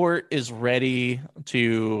the court is ready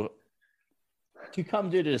to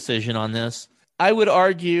come to a decision on this. I would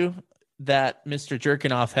argue that Mr.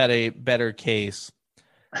 Jerkinoff had a better case.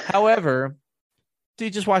 However,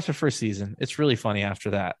 dude, just watch the first season. It's really funny after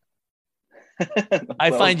that. I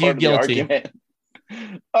Well, find you part of the guilty. argument.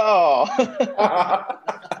 Oh.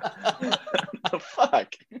 The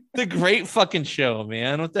fuck? It's a great fucking show,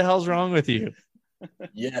 man. What the hell's wrong with you?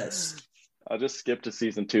 Yes. I'll just skip to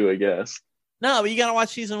season 2, I guess. No, but you gotta watch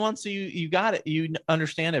season 1 so you got it. You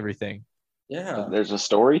understand everything. Yeah. There's a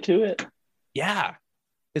story to it. Yeah.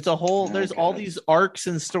 It's a whole there's all Okay. these arcs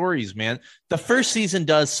and stories, man. The first season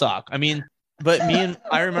does suck. I mean, but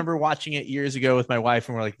I remember watching it years ago with my wife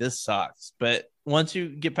and we're like, this sucks. But once you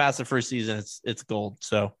get past the first season, it's gold.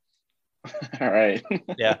 So All right.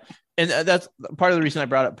 yeah. And that's part of the reason I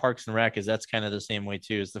brought up Parks and Rec is that's kind of the same way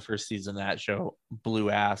too. Is the first season of that show blew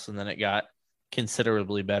ass and then it got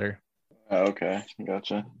considerably better. Okay,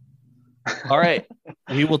 gotcha. All right.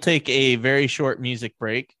 We will take a very short music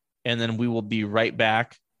break and then we will be right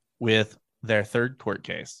back with their third court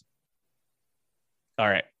case. All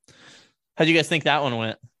right. How'd you guys think that one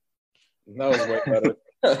went? That was way better.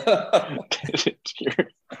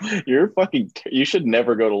 You're fucking. You should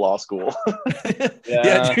never go to law school.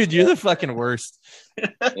 Yeah, dude, you're the fucking worst.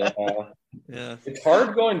 Yeah. Yeah, It's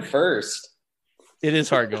hard going first. it is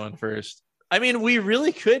hard going first. I mean, we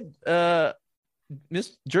really could.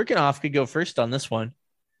 Miss Jerkinoff could go first on this one.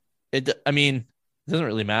 It doesn't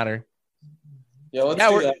really matter. Yeah, let's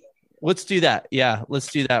do that. Let's do that. Yeah,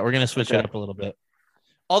 let's do that. We're gonna switch it Okay. up a little bit.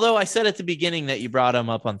 Although I said at the beginning that you brought him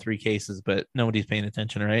up on 3 cases, but nobody's paying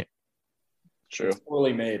attention, right? True. It's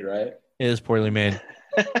poorly made, right? It is poorly made.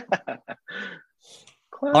 Classic.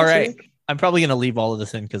 All right. I'm probably gonna leave all of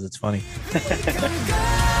this in because it's funny.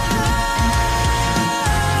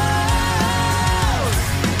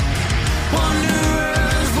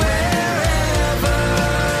 Wanderers wherever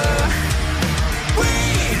we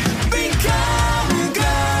become ghosts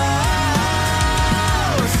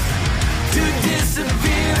to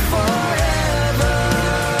disappear forever.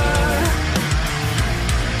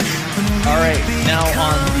 All right. Now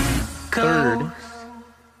on the third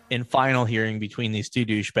and final hearing between these two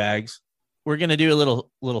douchebags, we're gonna do a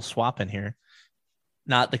little swapping here.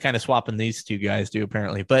 Not the kind of swapping these two guys do,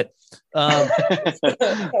 apparently, but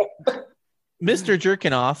Mr.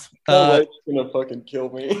 Jerkinoff. My wife's gonna fucking kill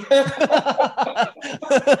me.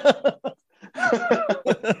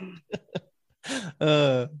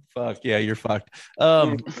 Fuck yeah, you're fucked.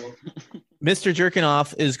 Mr.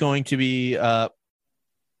 Jerkinoff is going to be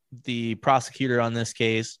the prosecutor on this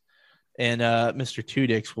case, and Mr.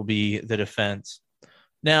 Tudix will be the defense.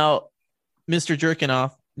 Now, Mr.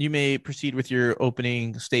 Jerkinoff, you may proceed with your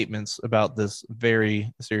opening statements about this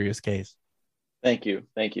very serious case. Thank you.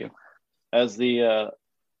 As the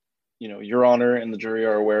Your Honor and the jury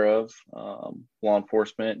are aware of, law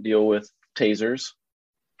enforcement deal with tasers,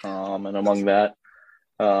 and among that,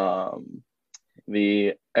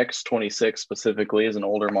 the X26 specifically is an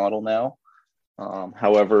older model now.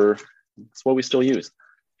 However, it's what we still use.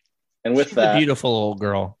 And with She's that, a beautiful old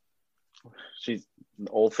girl. she's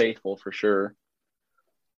Old Faithful for sure.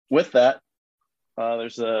 With that,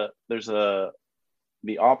 there's the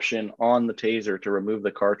option on the taser to remove the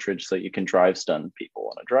cartridge so that you can drive stun people.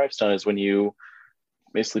 And a drive stun is when you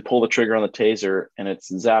basically pull the trigger on the taser and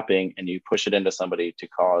it's zapping and you push it into somebody to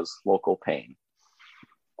cause local pain.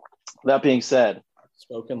 That being said,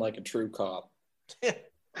 Spoken like a true cop.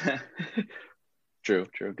 True.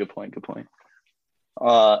 Good point.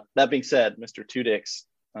 That being said, Mr. Tudix,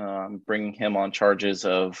 bringing him on charges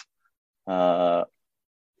of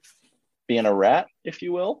being a rat, if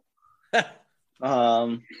you will.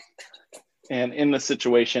 And in the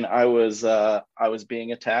situation, I was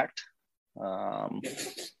being attacked.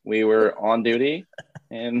 We were on duty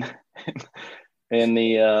in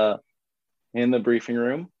the briefing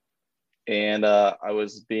room, and I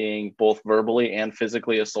was being both verbally and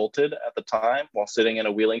physically assaulted at the time while sitting in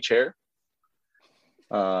a wheeling chair.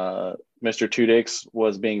 Mr. Tudix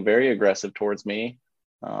was being very aggressive towards me.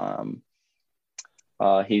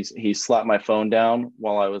 He slapped my phone down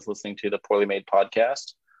while I was listening to the Poorly Made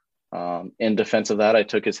podcast. In defense of that, I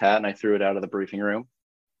took his hat and I threw it out of the briefing room.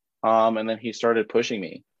 And then he started pushing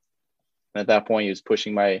me. And at that point, he was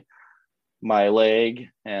pushing my leg,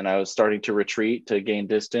 and I was starting to retreat to gain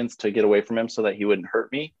distance to get away from him so that he wouldn't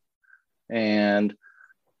hurt me. And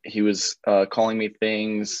he was calling me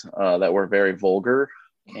things that were very vulgar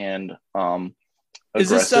and Is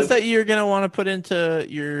this stuff aggressive. that you're going to want to put into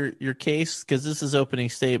your case? Because this is opening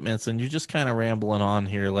statements, and you're just kind of rambling on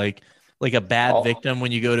here like a bad Oh. victim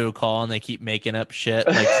when you go to a call and they keep making up shit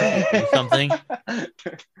like something.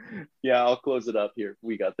 Yeah, I'll close it up here.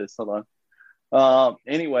 We got this. Hold on.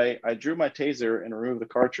 Anyway, I drew my taser and removed the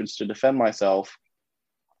cartridge to defend myself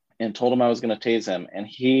and told him I was going to tase him. And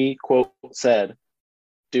he, quote, said,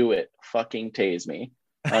 "Do it. Fucking tase me,"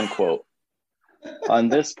 unquote. On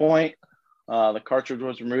this point, the cartridge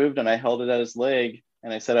was removed and I held it at his leg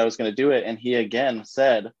and I said I was going to do it. And he again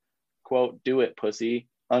said, quote, "Do it, pussy,"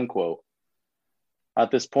 unquote. At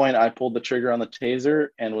this point, I pulled the trigger on the taser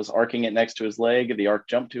and was arcing it next to his leg. The arc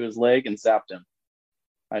jumped to his leg and zapped him.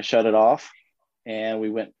 I shut it off and we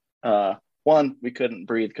went, one, we couldn't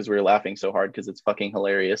breathe because we were laughing so hard because it's fucking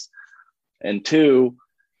hilarious. And two,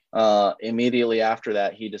 immediately after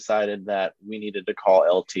that, he decided that we needed to call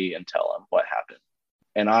LT and tell him what happened.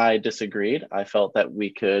 And I disagreed. I felt that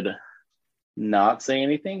we could not say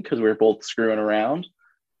anything because we were both screwing around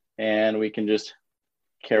and we can just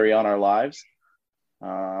carry on our lives.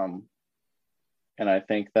 And I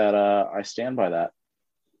think that I stand by that.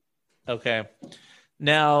 Okay.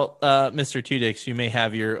 Now, Mr. Tudix, you may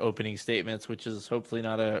have your opening statements, which is hopefully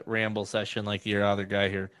not a ramble session like your other guy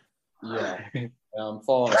here. Yeah, I'm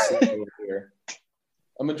falling asleep over here.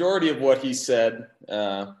 A majority of what he said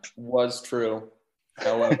was true.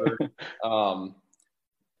 However,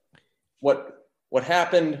 what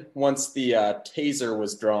happened once the taser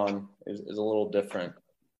was drawn is a little different.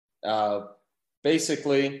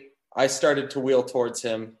 Basically, I started to wheel towards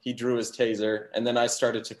him. He drew his taser, and then I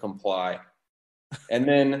started to comply. And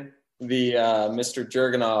then the Mr.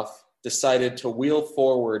 Jurgenoff decided to wheel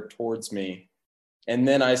forward towards me. And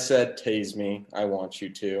then I said, "Tase me. I want you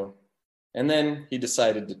to." And then he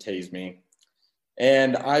decided to tase me.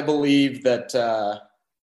 And I believe that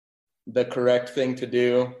the correct thing to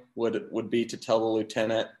do would be to tell the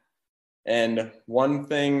lieutenant. And one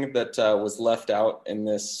thing that was left out in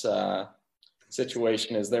this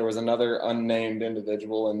situation is there was another unnamed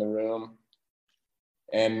individual in the room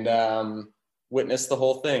and witnessed the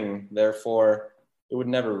whole thing. Therefore, it would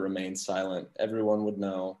never remain silent. Everyone would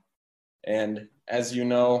know. And as you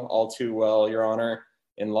know all too well, Your Honor,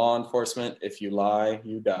 in law enforcement, if you lie,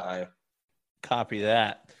 you die. Copy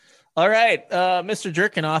that. All right, Mr.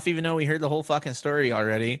 Jerkinoff, even though we heard the whole fucking story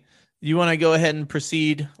already, you want to go ahead and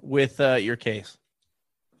proceed with your case?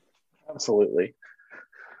 Absolutely.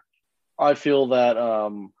 I feel that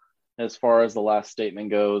as far as the last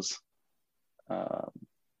statement goes, I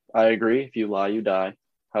agree. If you lie, you die.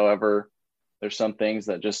 However, there's some things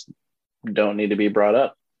that just don't need to be brought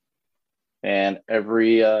up. And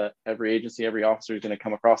every agency, every officer is going to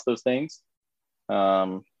come across those things.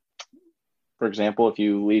 For example, if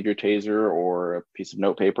you leave your taser or a piece of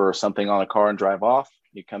notepaper or something on a car and drive off,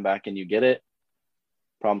 you come back and you get it.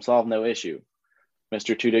 Problem solved, no issue.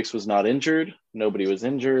 Mr. Tudix was not injured. Nobody was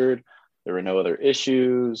injured. There were no other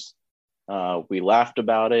issues. We laughed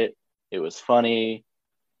about it. It was funny.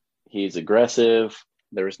 He's aggressive.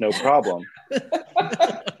 There was no problem.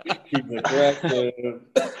 He's aggressive.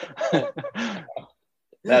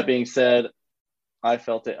 That being said, I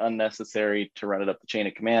felt it unnecessary to run it up the chain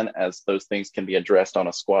of command, as those things can be addressed on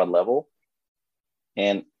a squad level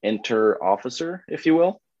and inter-officer, if you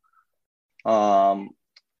will.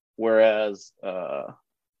 Whereas Mr.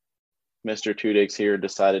 Tudix here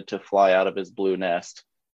decided to fly out of his blue nest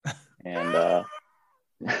and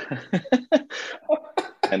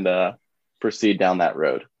and proceed down that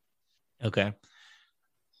road. Okay.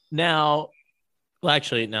 Now, well,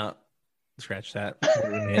 actually, no, scratch that.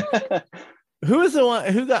 Who is the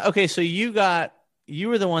one who got? Okay, so you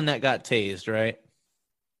were the one that got tased, right?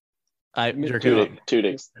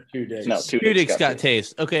 Tudix. No, Tudix got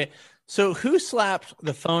tased. Okay, so who slapped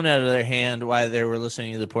the phone out of their hand while they were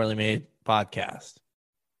listening to the Poorly Made podcast?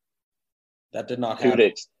 That did not happen.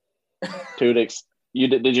 Tudix. Tudix.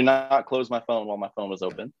 Did you not close my phone while my phone was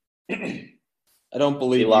open? I don't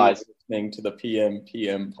believe he you lies. were listening to the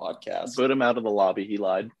PM podcast. Put him out of the lobby. He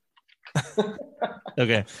lied.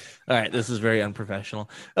 Okay. All right. This is very unprofessional.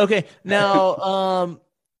 Okay. Now,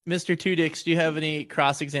 Mr. Tudix, do you have any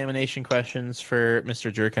cross-examination questions for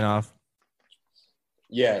Mr. Jerkinoff?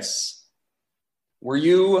 Yes. Were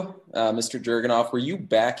you, Mr. Jurgenoff, were you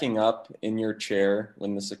backing up in your chair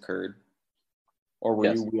when this occurred? Or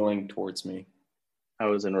were you wheeling towards me? I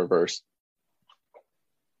was in reverse.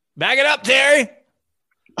 Back it up, Terry.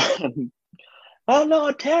 Oh,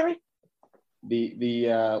 no, Terry.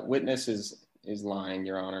 The witness is lying,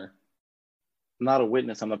 Your Honor. I'm not a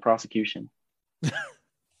witness. I'm the prosecution. The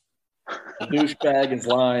douchebag is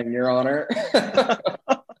lying, Your Honor.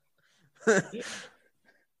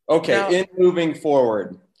 Okay, now, in moving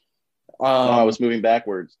forward. No, I was moving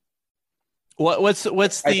backwards. What's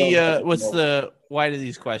why do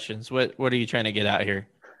these questions? What are you trying to get out here?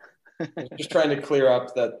 Just trying to clear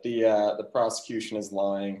up that the prosecution is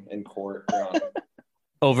lying in court, Your Honor.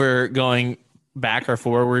 Over going back or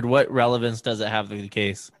forward, what relevance does it have to the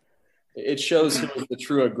case? It shows who was the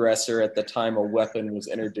true aggressor at the time a weapon was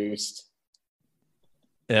introduced.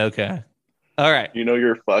 Okay. All right. You know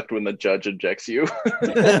you're fucked when the judge objects you.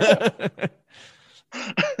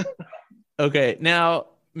 Okay. Now,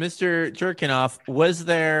 Mr. Jerkinoff, was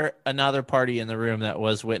there another party in the room that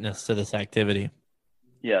was witness to this activity?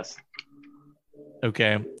 Yes.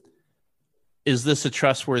 Okay. Is this a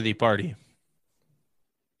trustworthy party?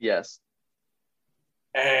 Yes.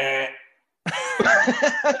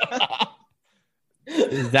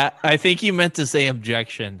 Is that? I think you meant to say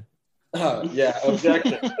objection. Yeah,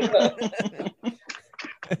 objection.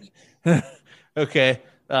 Okay.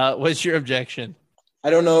 What's your objection? I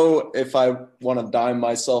don't know if I want to dime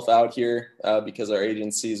myself out here because our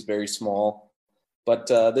agency is very small, but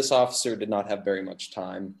this officer did not have very much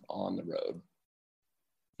time on the road.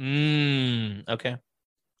 Okay.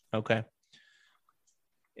 Okay.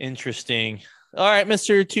 Interesting. All right,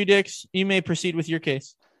 Mr. Tudix, you may proceed with your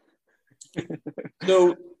case.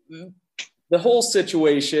 So the whole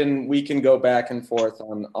situation, we can go back and forth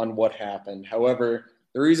on what happened. However,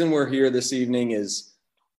 the reason we're here this evening is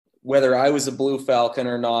whether I was a Blue Falcon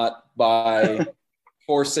or not by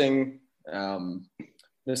forcing Mr.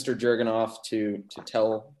 Jurgenoff to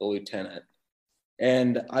tell the lieutenant.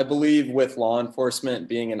 And I believe with law enforcement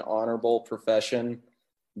being an honorable profession,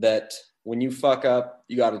 that when you fuck up,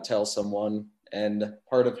 you got to tell someone. And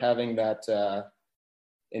part of having that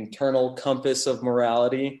internal compass of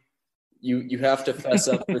morality, you have to fess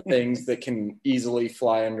up for things that can easily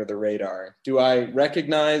fly under the radar. Do I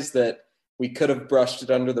recognize that we could have brushed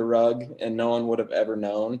it under the rug and no one would have ever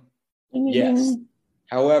known? Yes.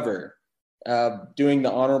 However, doing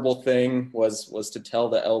the honorable thing was to tell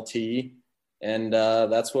the LT, and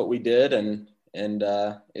that's what we did, and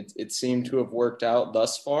it seemed to have worked out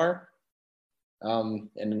thus far.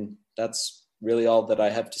 And that's really all that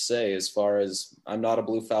I have to say, as far as I'm not a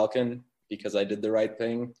Blue Falcon because I did the right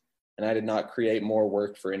thing. And I did not create more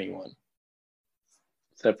work for anyone.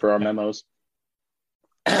 Except for our memos.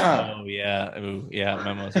 Oh, yeah. Ooh, yeah,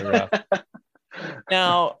 memos are rough.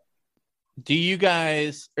 Now, do you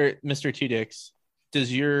guys, or Mr. Two Dicks,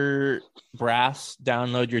 does your brass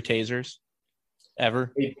download your tasers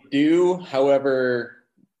ever? They do. However,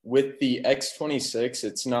 with the X26,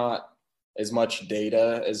 it's not as much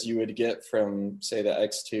data as you would get from, say, the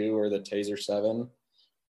X2 or the Taser 7.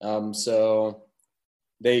 So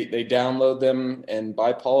they download them, and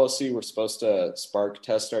by policy, we're supposed to spark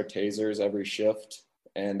test our tasers every shift,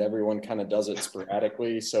 and everyone kind of does it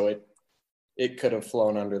sporadically. So it could have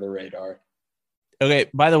flown under the radar. Okay,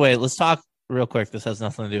 by the way, let's talk real quick. This has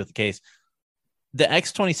nothing to do with the case. The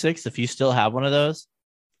X26, if you still have one of those,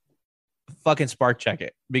 fucking spark check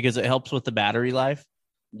it, because it helps with the battery life.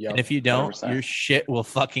 Yep. And if you don't, 100%. your shit will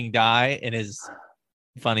fucking die and is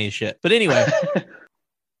funny as shit. But anyway,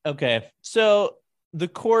 okay. So the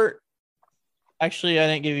court, actually, I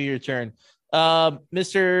didn't give you your turn.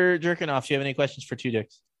 Mr. Jerkinoff, do you have any questions for Two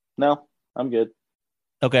Dicks? No, I'm good.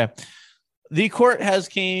 Okay. The court has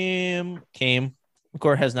came. The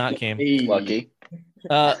court has not came. Lucky.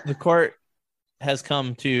 The court has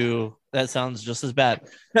come to, that sounds just as bad,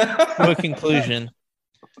 to a conclusion.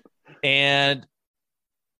 And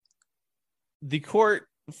the court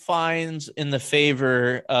finds in the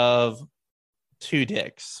favor of Two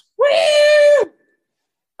Dicks.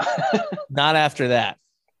 Not after that.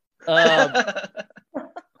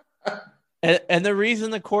 And the reason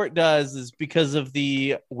the court does is because of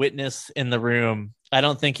the witness in the room. I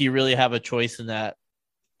don't think you really have a choice in that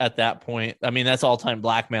at that point. I mean, that's all-time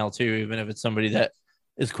blackmail too, even if it's somebody that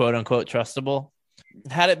is quote unquote trustable.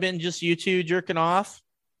 Had it been just you two jerking off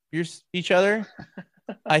each other,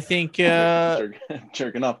 I think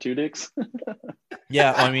Jerking off Two Dicks.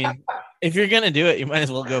 yeah, I mean, if you're gonna do it, you might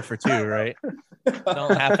as well go for two, right?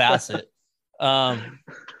 Don't half-ass it. Man,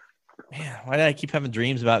 why did I keep having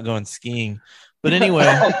dreams about going skiing? But anyway,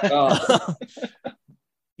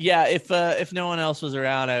 yeah, if no one else was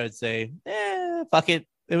around, I would say, fuck it.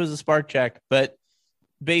 It was a spark check. But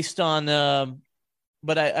based on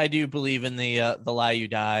but I do believe in the lie you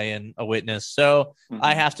die and a witness. So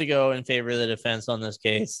I have to go in favor of the defense on this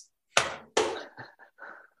case.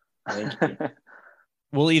 Thank you.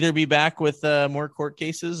 We'll either be back with more court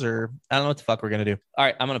cases, or I don't know what the fuck we're going to do. All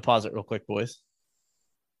right, I'm going to pause it real quick, boys.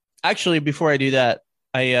 Actually, before I do that,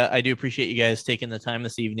 I do appreciate you guys taking the time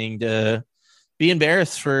this evening to be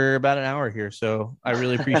embarrassed for about an hour here. So I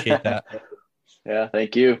really appreciate that. Yeah,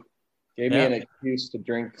 thank you. Gave me an excuse to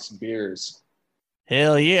drink some beers.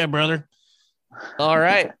 Hell yeah, brother. All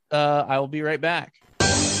right. I will be right back.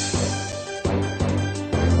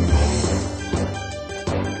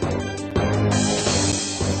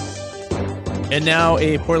 And now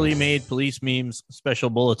a poorly made police memes special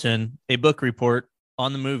bulletin, a book report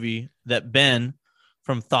on the movie that Ben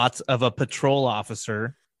from Thoughts of a Patrol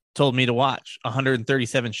Officer told me to watch,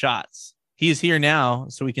 137 Shots. He is here now,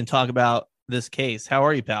 so we can talk about this case. How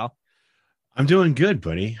are you, pal? I'm doing good,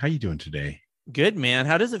 buddy. How you doing today? Good, man.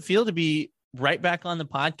 How does it feel to be right back on the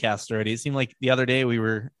podcast already? It seemed like the other day we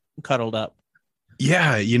were cuddled up.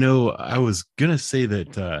 Yeah, I was gonna say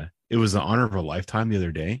that it was the honor of a lifetime the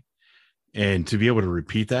other day, and to be able to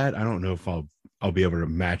repeat that, I don't know if I'll be able to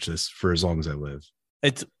match this for as long as I live.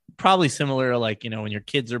 It's probably similar to like, when your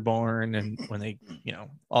kids are born and when they,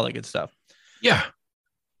 all that good stuff. Yeah,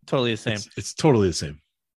 Totally the same. It's totally the same.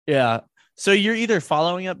 Yeah. So you're either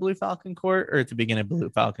following up Blue Falcon Court or at the beginning of Blue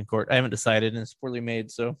Falcon Court. I haven't decided, and it's poorly made.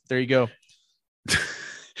 So there you go.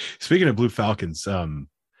 Speaking of Blue Falcons, I know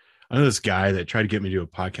this guy that tried to get me to do a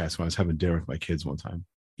podcast when I was having dinner with my kids one time.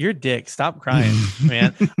 You're a dick. Stop crying,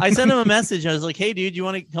 man. I sent him a message. I was like, hey, dude, you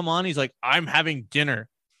want to come on? He's like, I'm having dinner.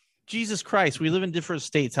 Jesus Christ, we live in different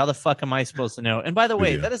states. How the fuck am I supposed to know? And by the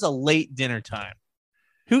way, Yeah. that is a late dinner time.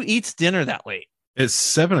 Who eats dinner that late? It's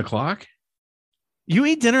 7:00. You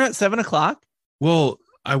eat dinner at 7:00? Well,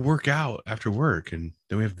 I work out after work and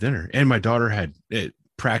then we have dinner. And my daughter had it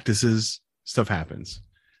practices, stuff happens.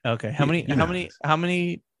 Okay. How many, You how know. many, how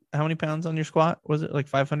many, how many pounds on your squat? Was it like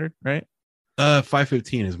 500, right?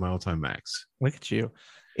 515 is my all-time max. Look at you.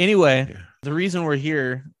 Anyway, Yeah. the reason we're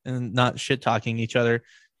here and not shit talking each other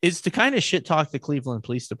is to kind of shit talk the Cleveland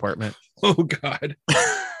Police Department. Oh God.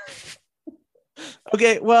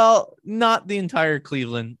 Okay, well, not the entire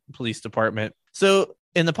Cleveland Police Department. So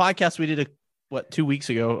in the podcast we did a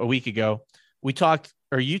week ago,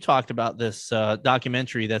 you talked about this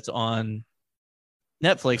documentary that's on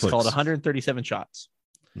Netflix called 137 Shots.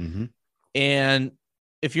 Mm-hmm. And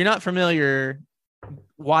if you're not familiar,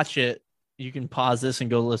 watch it. You can pause this and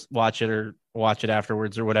go watch it or watch it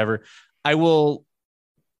afterwards or whatever.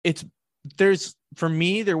 For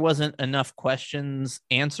me, there wasn't enough questions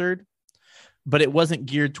answered, but it wasn't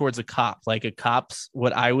geared towards a cop. Like a cop's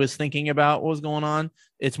what I was thinking about what was going on.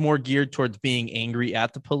 It's more geared towards being angry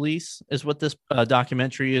at the police is what this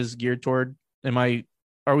documentary is geared toward.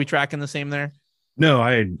 Are we tracking the same there? No,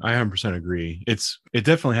 I 100% agree. It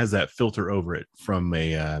definitely has that filter over it from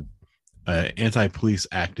a anti-police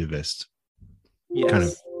activist kind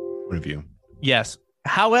of point of view. Yes.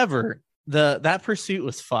 However, that pursuit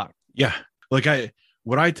was fucked. Yeah. Like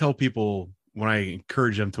what I tell people when I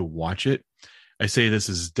encourage them to watch it, I say this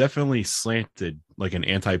is definitely slanted like an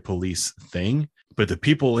anti-police thing, but the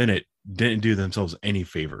people in it didn't do themselves any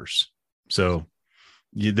favors. So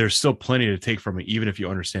there's still plenty to take from it, even if you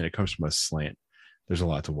understand it comes from a slant. There's a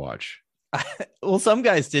lot to watch. Well, some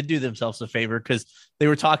guys did do themselves a favor because they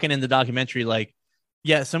were talking in the documentary, like,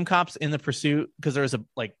 yeah, some cops in the pursuit, because there was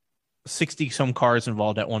 60 some cars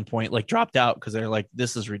involved at one point, like dropped out because they're like,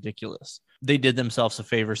 this is ridiculous. They did themselves a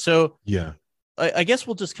favor. So Yeah. I guess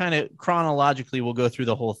we'll just kind of chronologically, we'll go through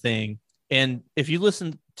the whole thing. And if you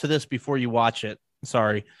listen to this before you watch it,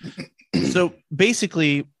 sorry. So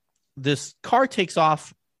basically this car takes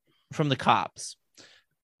off from the cops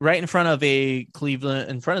right in front of the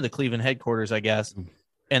Cleveland headquarters, I guess.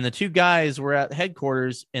 And the two guys were at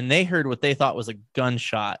headquarters and they heard what they thought was a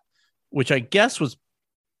gunshot, which I guess was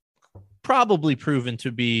probably proven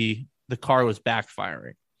to be the car was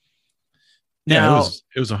backfiring. Now, Yeah,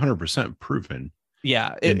 it was 100% proven.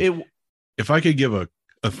 yeah, If I could give a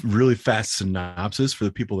really fast synopsis for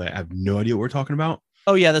the people that have no idea what we're talking about,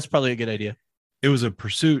 oh yeah, that's probably a good idea. it was a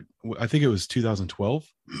pursuit. I think it was 2012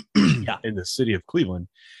 Yeah. in the city of Cleveland.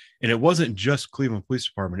 And it wasn't just Cleveland Police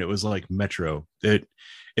Department. It was like Metro. It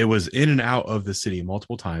was in and out of the city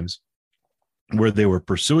multiple times where they were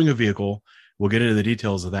pursuing a vehicle. We'll get into the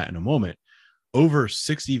details of that in a moment. Over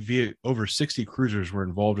 60 cruisers were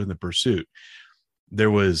involved in the pursuit.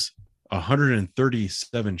 There was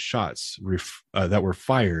 137 shots that were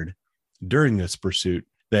fired during this pursuit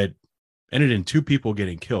that ended in 2 people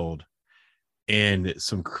getting killed and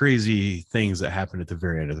some crazy things that happened at the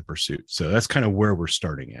very end of the pursuit. So that's kind of where we're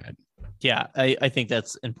starting at. Yeah, I think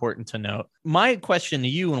that's important to note. My question to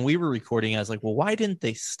you when we were recording, I was like, well, why didn't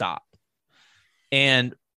they stop?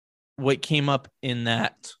 And what came up in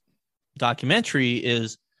that documentary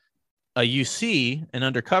is a UC, an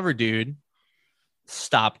undercover dude,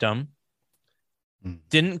 stopped him,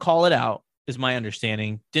 didn't call it out, is my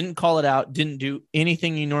understanding, didn't call it out, didn't do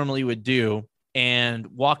anything you normally would do, and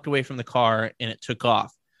walked away from the car and it took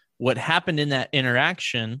off. What happened in that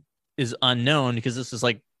interaction is unknown because this is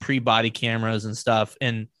like pre-body cameras and stuff.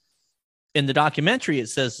 And in the documentary, it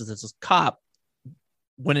says that this cop,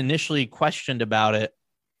 when initially questioned about it,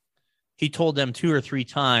 he told them 2 or 3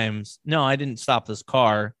 times, no, I didn't stop this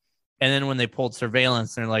car. And then when they pulled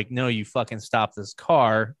surveillance, they're like, no, you fucking stopped this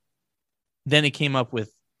car. Then he came up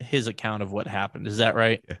with his account of what happened. Is that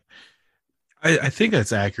right? Yeah. I think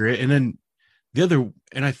that's accurate. And then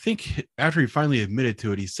I think after he finally admitted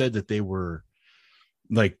to it, he said that they were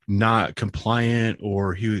like not compliant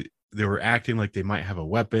or they were acting like they might have a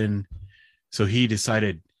weapon. So he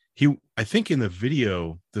decided I think in the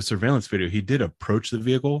video, the surveillance video, he did approach the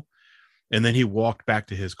vehicle and then he walked back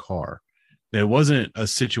to his car. It wasn't a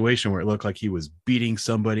situation where it looked like he was beating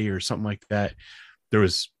somebody or something like that. There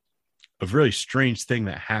was a really strange thing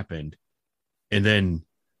that happened. And then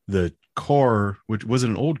the car, which was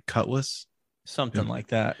an old Cutlass, Something like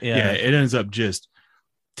that. yeah, it ends up just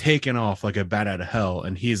taking off like a bat out of hell.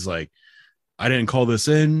 And he's like, I didn't call this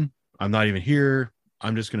in. I'm not even here.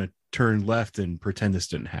 I'm just going to turn left and pretend this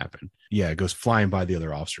didn't happen. Yeah, it goes flying by the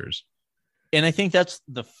other officers. And I think that's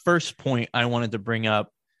the first point I wanted to bring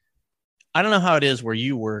up. I don't know how it is where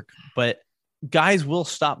you work, but guys will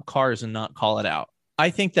stop cars and not call it out. I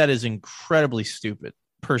think that is incredibly stupid.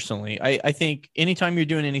 Personally, I think anytime you're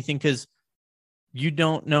doing anything, because you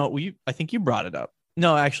don't know, I think you brought it up.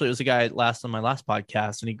 No, actually, it was a guy on my last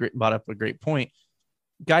podcast, and he brought up a great point.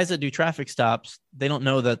 Guys that do traffic stops, they don't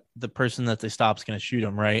know that the person that they stop is going to shoot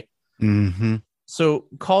them, right? Mm-hmm. So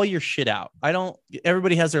call your shit out.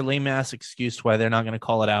 Everybody has their lame ass excuse why they're not going to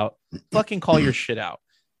call it out. Fucking call your shit out.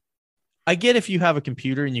 I get if you have a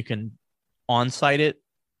computer and you can on-site it,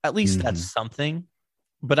 at least that's something.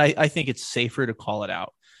 But I think it's safer to call it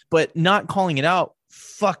out. But not calling it out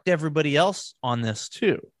fucked everybody else on this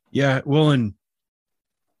too. Yeah, well, and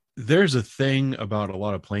there's a thing about a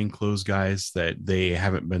lot of plainclothes guys that they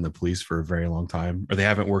haven't been the police for a very long time, or they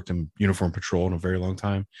haven't worked in uniform patrol in a very long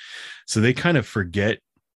time. So they kind of forget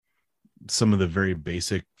some of the very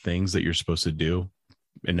basic things that you're supposed to do.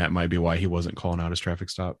 And that might be why he wasn't calling out his traffic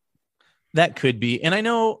stop. That could be. And I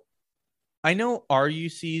know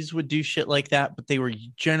RUCs would do shit like that, but they were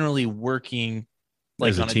generally working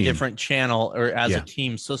like on a different channel or as a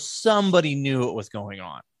team. So somebody knew what was going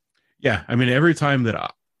on. Yeah. I mean, every time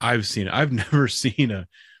that I've seen it, I've never seen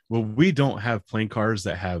we don't have plane cars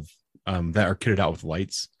that have, that are kitted out with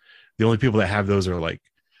lights. The only people that have those are like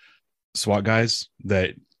SWAT guys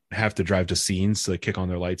that have to drive to scenes to kick on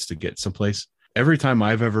their lights to get someplace. Every time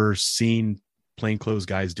I've ever seen plainclothes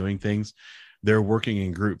guys doing things, they're working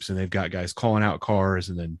in groups, and they've got guys calling out cars,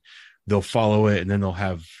 and then they'll follow it, and then they'll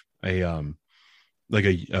have a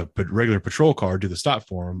regular patrol car do the stop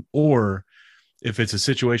for them. Or if it's a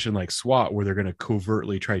situation like SWAT where they're going to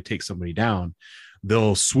covertly try to take somebody down,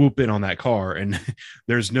 they'll swoop in on that car, and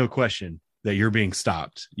there's no question that you're being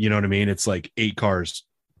stopped. You know what I mean? It's like 8 cars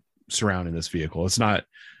surrounding this vehicle. It's not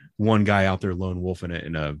one guy out there lone wolfing it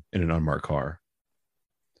in an unmarked car.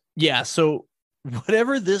 Yeah. So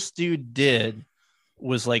whatever this dude did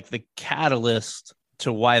was like the catalyst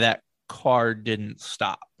to why that car didn't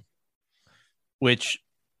stop, which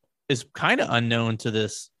is kind of unknown to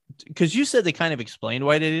this, because you said they kind of explained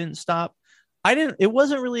why they didn't stop. It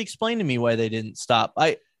wasn't really explained to me why they didn't stop.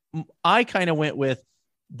 I kind of went with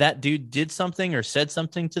that dude did something or said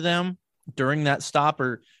something to them during that stop,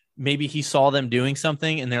 or maybe he saw them doing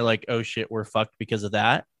something and they're like, oh shit, we're fucked because of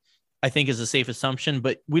that. I think is a safe assumption,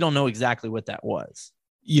 but we don't know exactly what that was.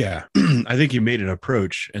 Yeah. I think he made an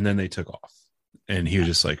approach and then they took off, and he was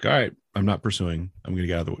just like, all right, I'm not pursuing. I'm going to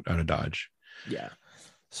get out of Dodge. Yeah.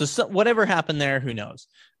 So whatever happened there, who knows?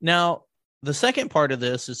 Now, the second part of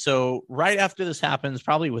this is, so right after this happens,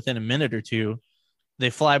 probably within a minute or two, they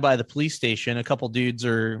fly by the police station. A couple dudes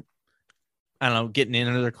are, I don't know, getting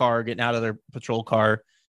into their car, getting out of their patrol car,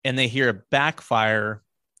 and they hear a backfire,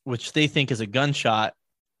 which they think is a gunshot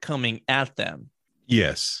coming at them.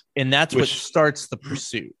 Yes. And that's what starts the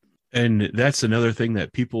pursuit. And that's another thing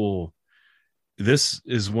that this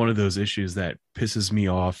is one of those issues that pisses me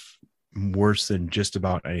off worse than just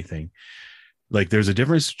about anything. Like, there's a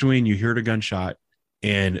difference between you heard a gunshot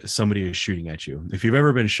and somebody is shooting at you. If you've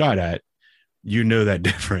ever been shot at, you know that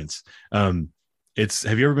difference. Have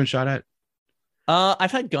you ever been shot at?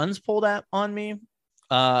 I've had guns pulled on me.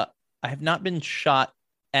 I have not been shot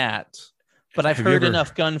at, but I've heard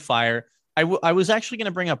enough gunfire. I was actually going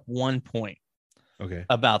to bring up one point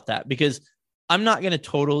about that, because I'm not going to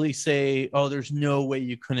totally say, oh, there's no way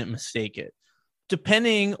you couldn't mistake it.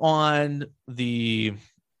 Depending on the,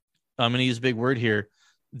 I'm going to use a big word here,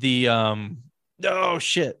 the,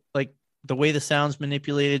 like the way the sound's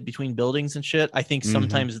manipulated between buildings and shit, I think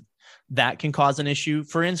sometimes that can cause an issue.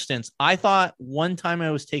 For instance, I thought one time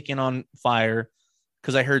I was taken on fire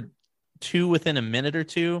because I heard 2 within a minute or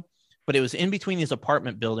two, but it was in between these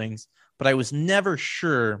apartment buildings, but I was never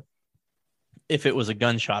sure if it was a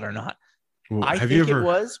gunshot or not. Well, I think it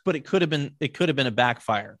was, but it could have been a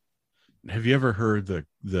backfire. Have you ever heard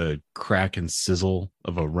the crack and sizzle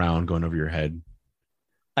of a round going over your head?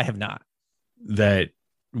 I have not. That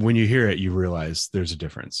when you hear it, you realize there's a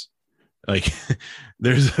difference. Like,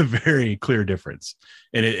 there's a very clear difference.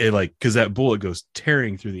 And it like, because that bullet goes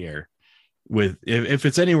tearing through the air. If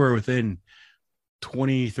it's anywhere within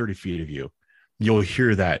 20, 30 feet of you, you'll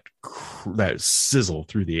hear that sizzle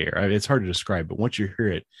through the air. I mean, it's hard to describe, but once you hear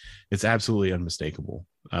it, it's absolutely unmistakable.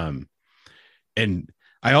 And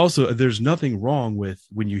I also, there's nothing wrong with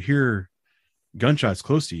when you hear gunshots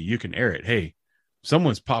close to you, you can air it. Hey,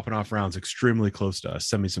 someone's popping off rounds extremely close to us.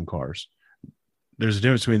 Send me some cars. There's a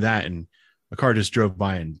difference between that and a car just drove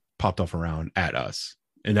by and popped off a round at us.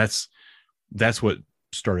 And that's what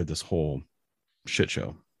started this whole shit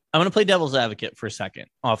show. I'm going to play devil's advocate for a second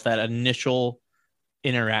off that initial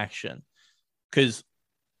interaction. And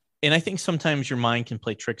I think sometimes your mind can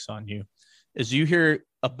play tricks on you. As you hear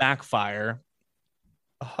a backfire,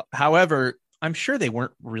 However, I'm sure they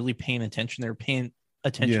weren't really paying attention. They were paying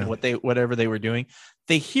attention Yeah. to whatever they were doing.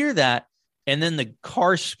 They hear that, and then the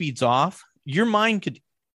car speeds off. Your mind could,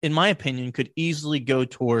 in my opinion, could easily go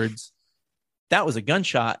towards that was a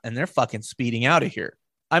gunshot, and they're fucking speeding out of here.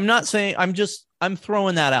 I'm not saying. I'm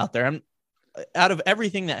throwing that out there. I'm out of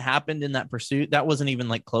everything that happened in that pursuit, that wasn't even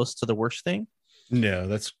like close to the worst thing. No,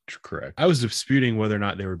 that's correct. I was disputing whether or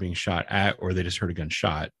not they were being shot at or they just heard a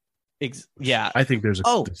gunshot. Yeah. I think there's a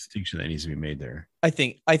Oh. distinction that needs to be made there. I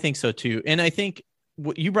think so too. And I think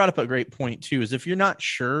what you brought up a great point too, is if you're not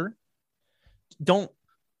sure, don't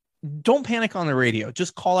panic on the radio.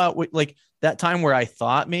 Just call out like that time where I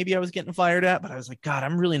thought maybe I was getting fired at, but I was like, God,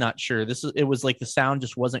 I'm really not sure. It was like the sound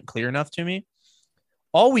just wasn't clear enough to me.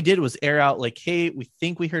 All we did was air out like, hey, we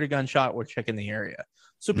think we heard a gunshot. We're checking the area.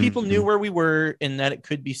 So people knew where we were and that it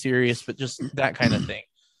could be serious, but just that kind of thing.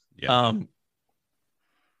 Yeah.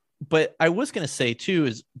 But I was going to say too,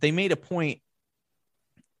 is they made a point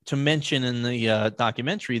to mention in the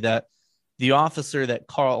documentary that the officer that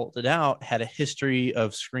called it out had a history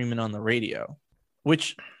of screaming on the radio,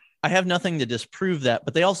 which I have nothing to disprove that,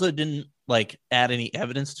 but they also didn't like add any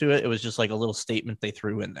evidence to it. It was just like a little statement they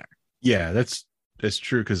threw in there. Yeah, that's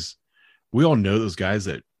true, because we all know those guys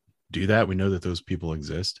that do that. We know that those people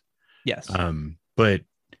exist. Yes. But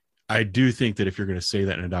I do think that if you're going to say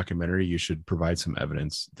that in a documentary, you should provide some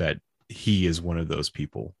evidence that he is one of those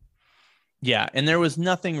people. Yeah. And there was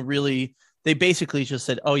nothing really, they basically just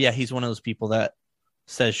said, oh yeah, he's one of those people that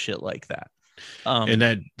says shit like that. And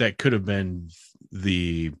that could have been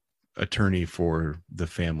the attorney for the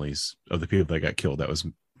families of the people that got killed that was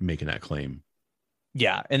making that claim.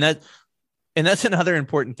 Yeah. And that's another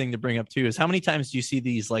important thing to bring up too, is how many times do you see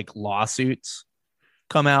these like lawsuits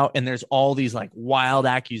come out and there's all these like wild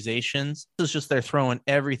accusations? It's just they're throwing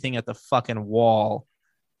everything at the fucking wall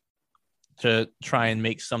to try and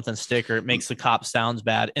make something stick, or it makes the cop sounds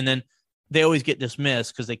bad. And then they always get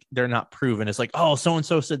dismissed because they're not proven. It's like, oh,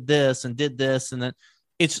 so-and-so said this and did this. And then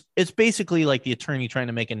it's basically like the attorney trying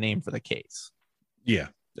to make a name for the case. Yeah,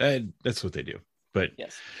 that's what they do. But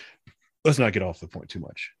yes, let's not get off the point too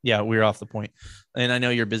much. Yeah, we're off the point. And I know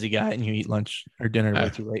you're a busy guy and you eat lunch or dinner way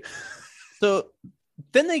too late. So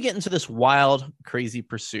then they get into this wild, crazy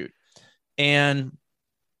pursuit. And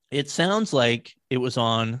it sounds like it was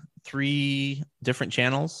on 3 different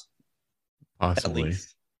channels. Possibly. At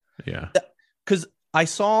least. Yeah. Because I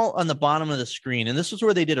saw on the bottom of the screen, and this is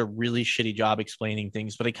where they did a really shitty job explaining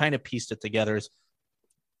things, but I kind of pieced it together. Is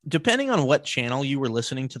depending on what channel you were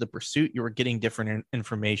listening to the pursuit, you were getting different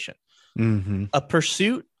information. Mm-hmm. A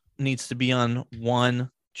pursuit needs to be on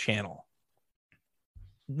one channel.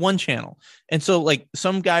 And so like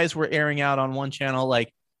some guys were airing out on one channel,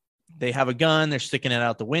 like they have a gun, they're sticking it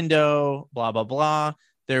out the window, blah, blah, blah.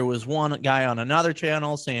 There was one guy on another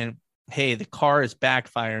channel saying, hey, the car is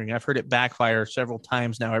backfiring. I've heard it backfire several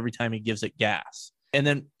times now, every time he gives it gas. And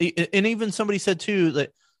then, and even somebody said too,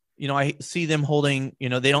 that, you know, I see them holding, you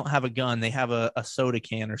know, they don't have a gun. They have a soda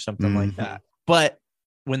can or something like that. But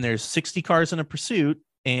when there's 60 cars in a pursuit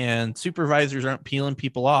and supervisors aren't peeling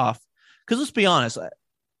people off, because let's be honest,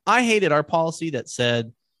 I hated our policy that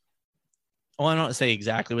said, well, I don't say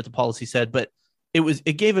exactly what the policy said, but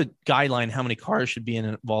it gave a guideline how many cars should be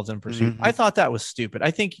involved in a pursuit. I thought that was stupid.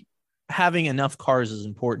 I think having enough cars is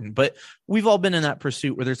important, but we've all been in that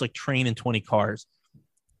pursuit where there's like train and 20 cars.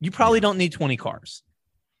 You probably don't need 20 cars.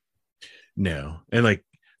 No. And like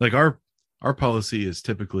our policy is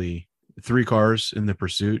typically 3 cars in the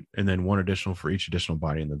pursuit and then 1 additional for each additional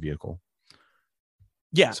body in the vehicle.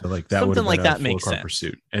 Yeah. So like that would something like that a makes 4-car sense.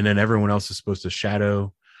 pursuit. And then everyone else is supposed to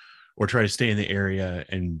shadow or try to stay in the area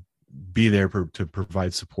and be there to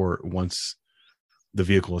provide support once the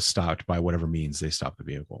vehicle is stopped by whatever means they stop the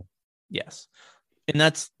vehicle. Yes. And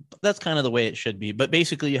that's kind of the way it should be. But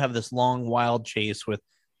basically you have this long, wild chase with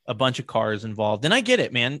a bunch of cars involved. And I get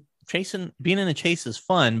it, man. Being in a chase is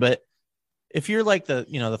fun, but if you're like the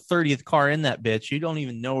 30th car in that bitch, you don't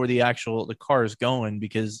even know where the car is going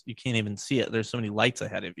because you can't even see it. There's so many lights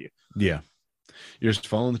ahead of you. Yeah. You're just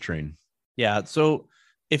following the train. Yeah. So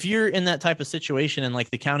if you're in that type of situation and like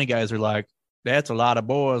the county guys are like, that's a lot of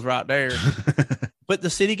boys right there. But the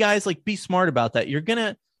city guys, like, be smart about that.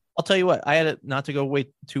 I'll tell you what, I had it not to go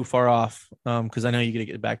way too far off because I know you're going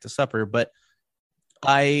to get back to supper, but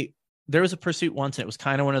there was a pursuit once and it was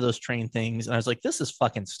kind of one of those train things. And I was like, this is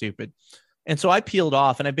fucking stupid. And so I peeled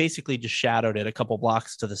off and I basically just shadowed it a couple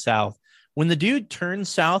blocks to the south. When the dude turned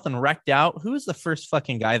south and wrecked out, who was the first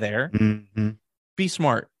fucking guy there? Mm-hmm. Be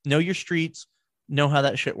smart. Know your streets. Know how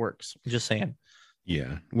that shit works. Just saying.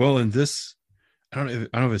 Yeah. Well, in this, I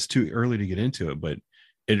don't know if it's too early to get into it, but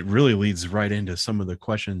it really leads right into some of the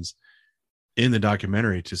questions in the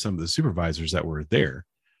documentary to some of the supervisors that were there.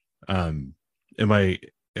 Am I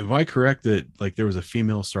correct that like there was a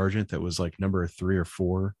female sergeant that was like number 3 or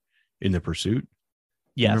 4 in the pursuit?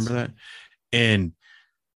 You Yes. remember that? And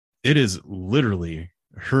it is literally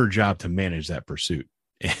her job to manage that pursuit.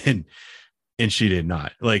 And she did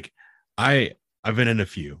not. Like I've been in a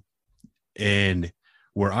few, and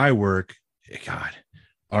where I work, God,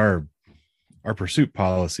 our pursuit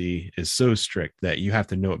policy is so strict that you have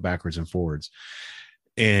to know it backwards and forwards.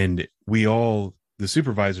 And the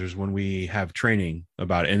supervisors, when we have training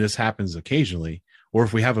about it, and this happens occasionally, or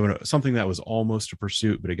if we have something that was almost a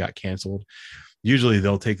pursuit, but it got canceled, usually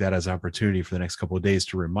they'll take that as an opportunity for the next couple of days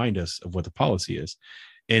to remind us of what the policy is.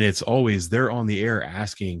 And it's always, they're on the air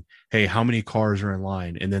asking, hey, how many cars are in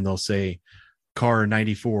line? And then they'll say, car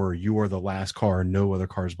 94, you are the last car, no other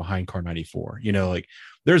cars behind car 94. You know, like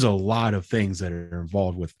there's a lot of things that are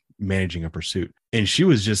involved with managing a pursuit. And she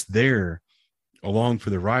was just there along for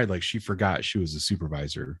the ride. Like she forgot she was a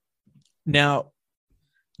supervisor. Now,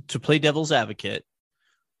 to play devil's advocate,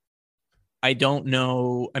 I don't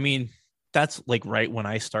know. I mean, that's like right when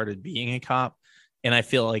I started being a cop. And I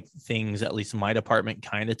feel like things, at least in my department,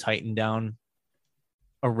 kind of tightened down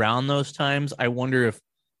around those times. I wonder if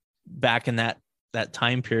back in that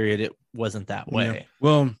time period, it wasn't that way. Yeah.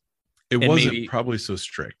 Well, it And wasn't probably so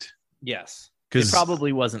strict. Yes. It Because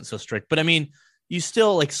probably wasn't so strict. But I mean, you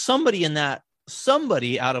still like somebody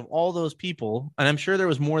out of all those people, and I'm sure there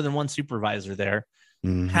was more than one supervisor there,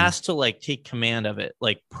 has to like take command of it.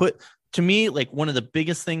 Like to me, like one of the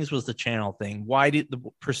biggest things was the channel thing. Why did the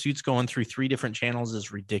pursuits going through 3 different channels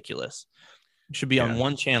is ridiculous. It should be on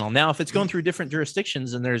one channel. Now, if it's going through different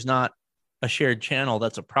jurisdictions and there's not a shared channel,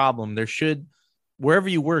 that's a problem. There should, wherever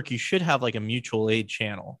you work, you should have like a mutual aid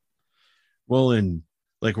channel. Well, in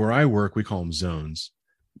like where I work, we call them zones.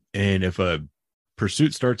 And if a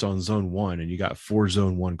pursuit starts on zone 1 and you got 4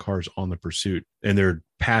 zone 1 cars on the pursuit and they're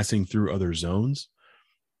passing through other zones,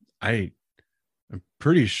 I'm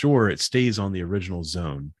pretty sure it stays on the original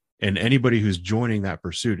zone. And anybody who's joining that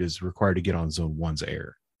pursuit is required to get on zone 1's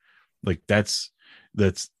air. Like that's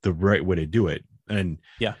the right way to do it. And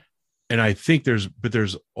yeah. And I think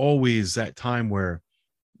there's always that time where,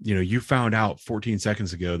 you know, you found out 14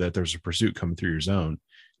 seconds ago that there's a pursuit coming through your zone.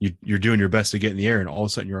 You're doing your best to get in the air, and all of a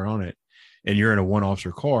sudden you're on it, and you're in a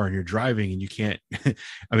 1-officer car and you're driving and you can't.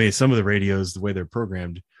 I mean, some of the radios, the way they're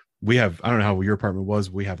programmed, we have, I don't know how your apartment was.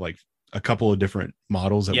 We have like a couple of different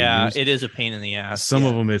models that we use. It is a pain in the ass. Some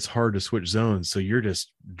of them, it's hard to switch zones. So you're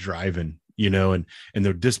just driving, you know, and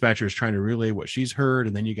the dispatcher is trying to relay what she's heard.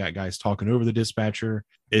 And then you got guys talking over the dispatcher.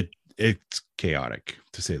 It's chaotic,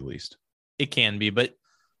 to say the least. It can be, but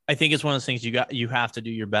I think it's one of those things you have to do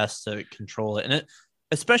your best to control it. And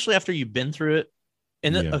especially after you've been through it.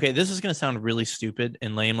 And okay, this is going to sound really stupid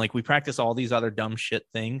and lame. Like we practice all these other dumb shit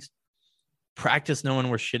things. Practice knowing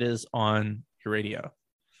where shit is on your radio.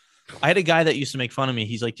 I had a guy that used to make fun of me.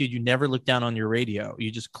 He's like, dude, you never look down on your radio.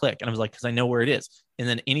 You just click. And I was like, because I know where it is. And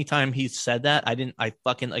then anytime he said that, I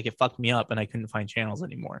fucking like it fucked me up and I couldn't find channels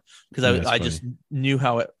anymore because I just knew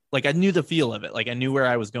how it, like I knew the feel of it. Like I knew where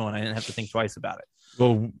I was going. I didn't have to think twice about it.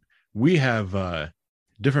 Well, we have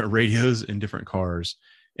different radios in different cars.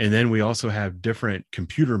 And then we also have different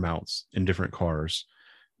computer mounts in different cars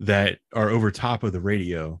that are over top of the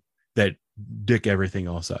radio that dick everything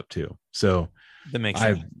else up too. So that makes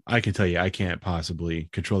sense. I can tell you, I can't possibly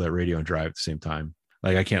control that radio and drive at the same time.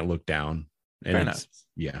 Like I can't look down. And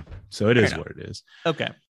yeah. So it is what it is. Okay.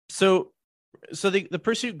 So the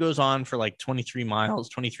pursuit goes on for like 23 miles,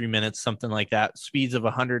 23 minutes, something like that. Speeds of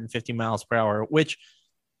 150 miles per hour, which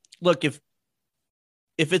look, if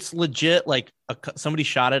it's legit, like somebody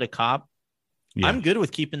shot at a cop, I'm good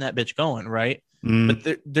with keeping that bitch going. Right.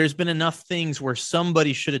 But there's been enough things where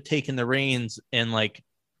somebody should have taken the reins and like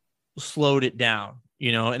slowed it down,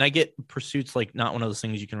 you know, and I get pursuits like not one of those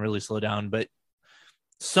things you can really slow down, but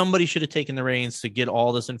somebody should have taken the reins to get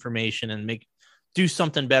all this information and do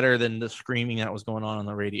something better than the screaming that was going on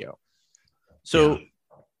the radio. So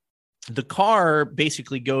the car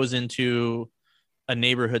basically goes into a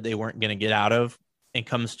neighborhood they weren't going to get out of and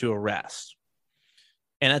comes to a rest.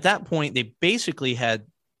 And at that point, they basically had,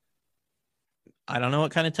 I don't know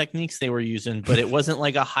what kind of techniques they were using, but it wasn't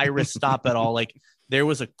like a high risk stop at all. Like there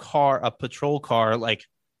was a patrol car, like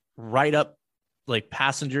right up, like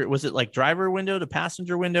passenger. Was it like driver window to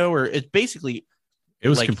passenger window, or it's basically? It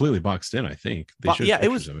was like, completely boxed in. I think. It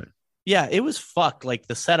was. Yeah, it was fucked. Like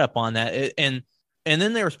the setup on that, and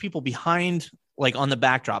then there was people behind, like on the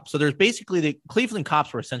backdrop. So there's basically the Cleveland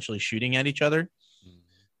cops were essentially shooting at each other.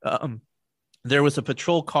 There was a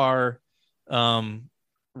patrol car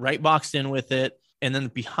right boxed in with it. And then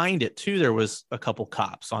behind it too, there was a couple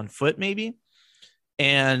cops on foot maybe.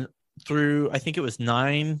 And through, I think it was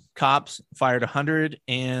 9 cops fired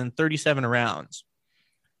 137 rounds.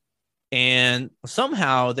 And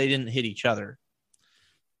somehow they didn't hit each other.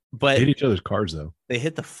 But They hit each other's cars, though. they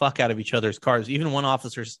hit the fuck out of each other's cars. Even one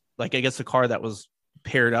officer's, like, I guess the car that was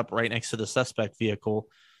paired up right next to the suspect vehicle,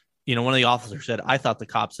 you know, one of the officers said, I thought the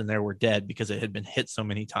cops in there were dead because it had been hit so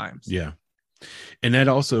many times. Yeah. And that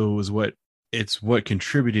also was what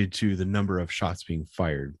contributed to the number of shots being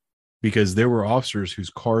fired, because there were officers whose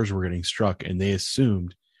cars were getting struck and they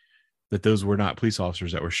assumed that those were not police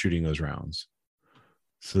officers that were shooting those rounds.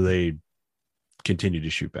 So they continued to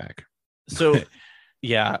shoot back. So,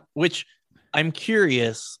 yeah, which I'm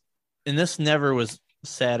curious, and this never was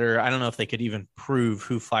said, or I don't know if they could even prove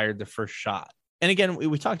who fired the first shot. And again,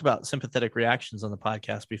 we talked about sympathetic reactions on the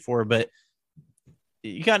podcast before, but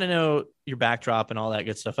you got to know your backdrop and all that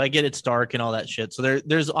good stuff. I get it's dark and all that shit. So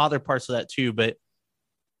there's other parts of that too. But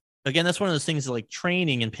again, that's one of those things like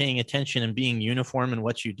training and paying attention and being uniform in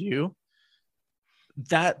what you do.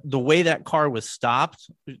 That the way that car was stopped,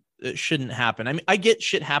 it shouldn't happen. I mean, I get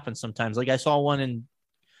shit happens sometimes. Like I saw one in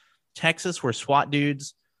Texas where SWAT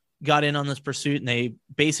dudes got in on this pursuit and they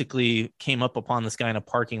basically came up upon this guy in a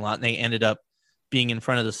parking lot and they ended up being in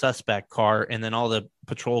front of the suspect car. And then all the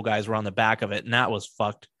patrol guys were on the back of it. And that was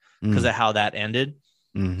fucked because of how that ended.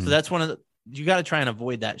 Mhm. So that's one of the, you got to try and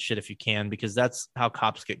avoid that shit if you can, because that's how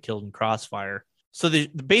cops get killed in crossfire. So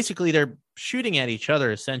basically they're shooting at each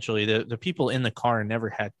other. Essentially the people in the car never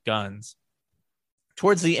had guns.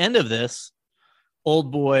 Towards the end of this,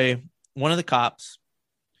 old boy, one of the cops,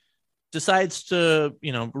 decides to,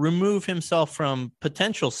 you know, remove himself from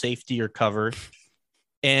potential safety or cover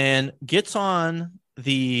and gets on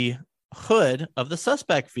the hood of the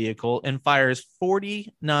suspect vehicle and fires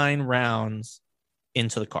 49 rounds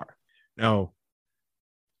into the car. Now,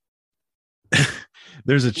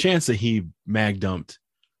 there's a chance that he mag dumped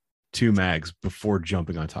 2 mags before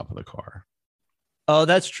jumping on top of the car. Oh,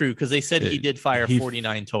 that's true, because they said he did fire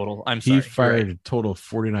 49 total. I'm sorry. He fired a total of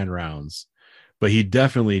 49 rounds, but he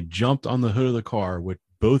definitely jumped on the hood of the car with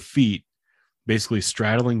both feet basically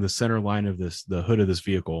straddling the center line of the hood of this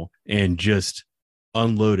vehicle, and just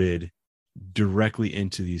unloaded directly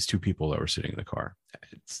into these 2 people that were sitting in the car.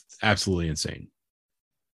 It's absolutely insane.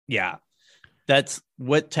 Yeah. That's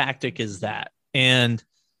what tactic is that? And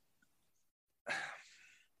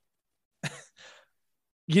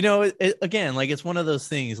you know, again, like it's one of those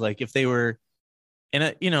things, like if they were,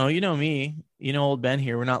 and you know me, you know, old Ben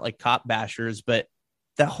here, we're not like cop bashers, but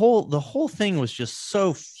the whole thing was just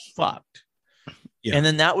so fucked. Yeah. And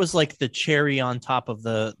then that was like the cherry on top of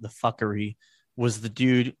the fuckery, was the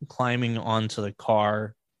dude climbing onto the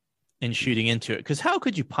car and shooting into it. Because how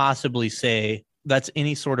could you possibly say that's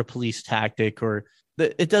any sort of police tactic, or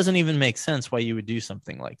it doesn't even make sense why you would do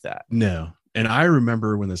something like that? No. And I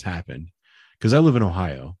remember when this happened, because I live in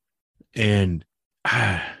Ohio, and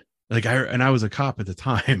I was a cop at the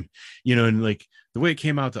time, you know, and like the way it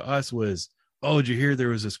came out to us was, oh, did you hear there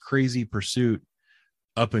was this crazy pursuit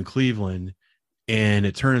up in Cleveland, and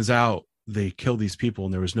it turns out they killed these people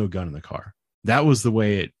and there was no gun in the car. That was the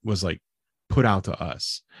way it was like put out to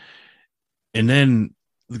us. And then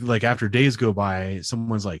like after days go by,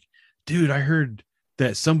 someone's like, dude, I heard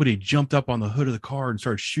that somebody jumped up on the hood of the car and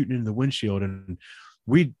started shooting in the windshield. And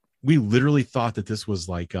we literally thought that this was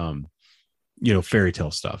like, you know, fairy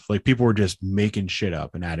tale stuff. Like people were just making shit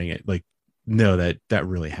up and adding it. Like, no, that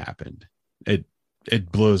really happened. It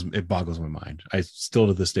boggles my mind. I still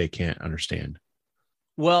to this day can't understand.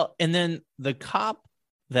 Well, and then the cop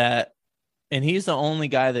and he's the only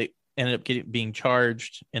guy that ended up being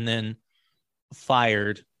charged and then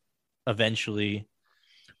fired eventually.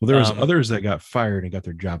 Well, there was others that got fired and got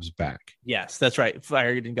their jobs back. Yes, that's right.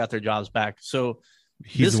 Fired and got their jobs back. So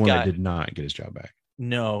he's the one that did not get his job back.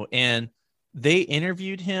 No. And they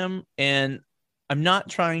interviewed him, and I'm not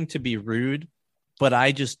trying to be rude, but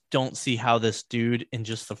I just don't see how this dude, in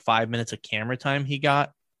just the 5 minutes of camera time he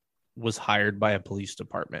got, was hired by a police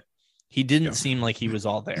department. He didn't seem like he was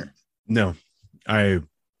all there. No, I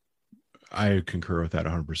concur with that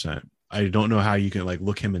 100%. I don't know how you can like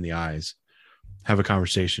look him in the eyes, have a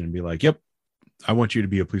conversation and be like, yep, I want you to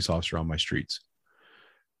be a police officer on my streets.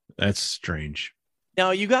 That's strange.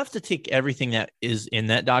 Now you have to take everything that is in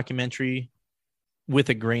that documentary with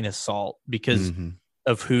a grain of salt, because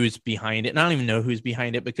of who's behind it. And I don't even know who's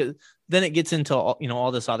behind it, because then it gets into all, you know,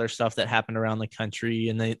 all this other stuff that happened around the country.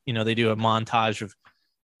 And they, you know, they do a montage of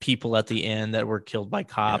people at the end that were killed by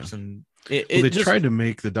cops. And they tried to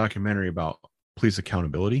make the documentary about police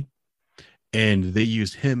accountability, and they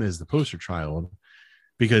used him as the poster child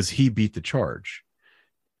because he beat the charge.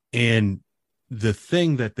 And the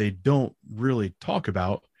thing that they don't really talk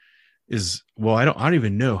about is, well, I don't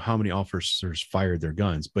even know how many officers fired their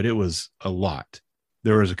guns, but it was a lot.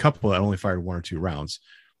 There was a couple that only fired 1 or 2 rounds.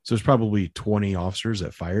 So it's probably 20 officers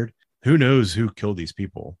that fired. Who knows who killed these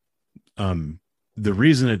people? The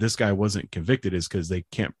reason that this guy wasn't convicted is because they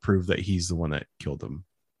can't prove that he's the one that killed them.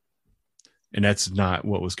 And that's not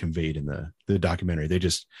what was conveyed in the documentary.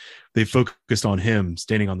 They focused on him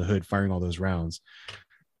standing on the hood, firing all those rounds.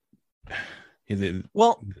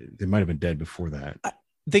 Well, they might have been dead before that.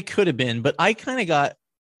 They could have been, but I kind of got,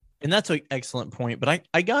 and that's an excellent point, but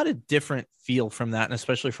I got a different feel from that, and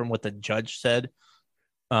especially from what the judge said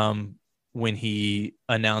when he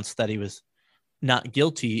announced that he was not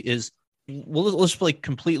guilty is, well, let's play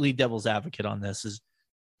completely devil's advocate on this. Is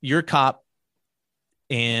you're a cop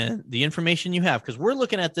and the information you have, because we're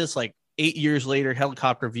looking at this like 8 years later,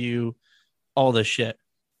 helicopter view, all this shit.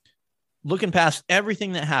 Looking past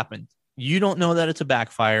everything that happened, you don't know that it's a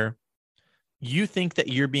backfire. You think that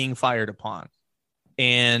you're being fired upon,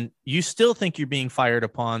 and you still think you're being fired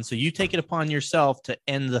upon. So you take it upon yourself to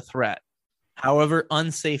end the threat, however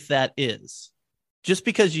unsafe that is. Just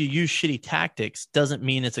because you use shitty tactics doesn't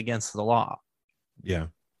mean it's against the law. Yeah.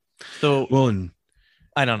 So, well, and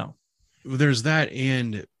I don't know. There's that.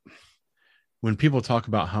 And when people talk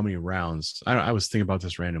about how many rounds, I was thinking about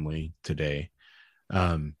this randomly today.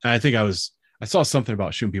 I think I saw something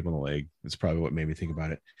about shooting people in the leg. That's probably what made me think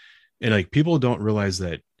about it. And like, people don't realize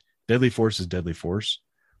that deadly force is deadly force.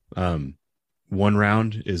 1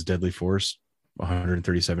 round is deadly force.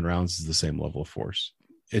 137 rounds is the same level of force.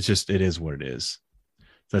 It is what it is.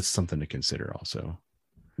 That's something to consider also.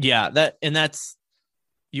 Yeah, that's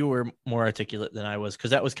you were more articulate than I was,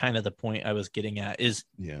 because that was kind of the point I was getting at is,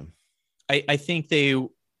 yeah, I think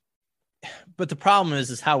but the problem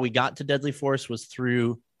is how we got to deadly force was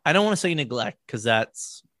through, I don't want to say neglect, because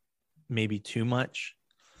that's maybe too much,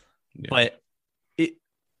 but it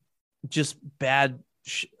just bad.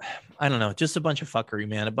 I don't know, just a bunch of fuckery,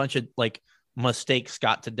 man. A bunch of like mistakes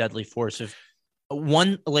got to deadly force. If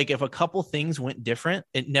a couple things went different,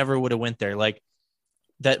 it never would have went there. Like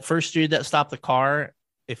that first dude that stopped the car,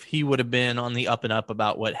 if he would have been on the up and up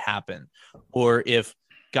about what happened, or if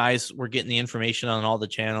guys were getting the information on all the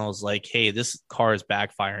channels, like, hey, this car is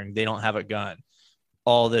backfiring, they don't have a gun,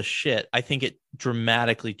 all this shit, I think it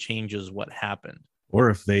dramatically changes what happened. Or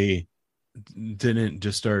if they didn't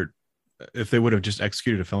just if they would have just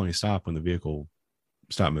executed a felony stop when the vehicle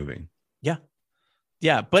stopped moving.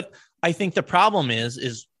 Yeah. But I think the problem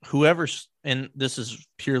is whoever, and this is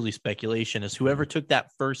purely speculation, is whoever took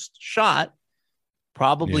that first shot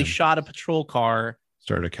probably shot a patrol car,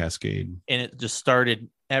 started a cascade, and it just started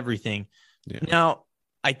everything. Yeah. Now,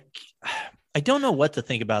 I don't know what to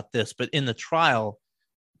think about this, but in the trial,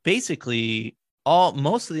 basically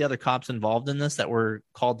most of the other cops involved in this that were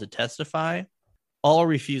called to testify all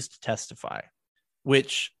refused to testify,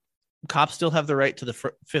 which cops still have the right to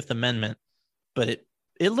the Fifth Amendment, but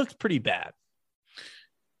it looked pretty bad.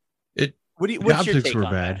 What's your take on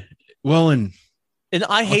bad? That? Well, and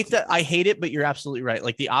I hate that. I hate it, but you're absolutely right.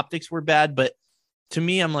 Like the optics were bad, but to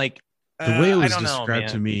me, I'm like, the way it was described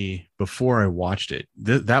to me before I watched it,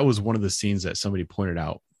 that was one of the scenes that somebody pointed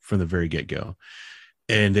out from the very get-go.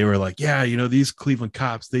 And they were like, yeah, these Cleveland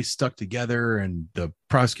cops, they stuck together and the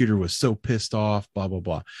prosecutor was so pissed off, blah, blah,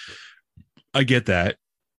 blah. I get that.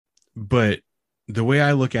 But the way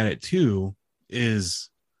I look at it too is,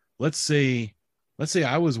 let's say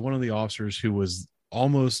I was one of the officers who was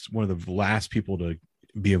almost one of the last people to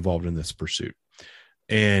be involved in this pursuit.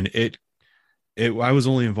 And I was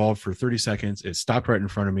only involved for 30 seconds. It stopped right in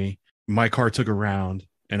front of me. My car took a round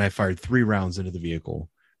and I fired 3 rounds into the vehicle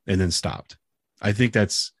and then stopped. I think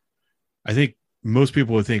most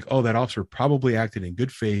people would think, oh, that officer probably acted in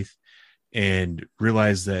good faith and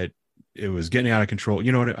realized that it was getting out of control.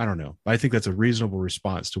 You know what? I don't know. I think that's a reasonable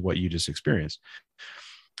response to what you just experienced.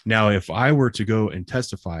 Now, if I were to go and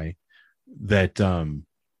testify that,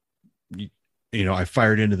 I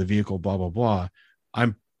fired into the vehicle, blah, blah, blah,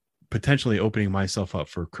 I'm potentially opening myself up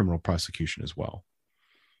for criminal prosecution as well,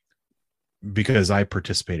 because I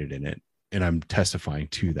participated in it and I'm testifying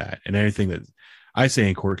to that. And anything that I say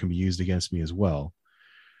in court can be used against me as well.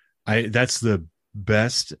 That's the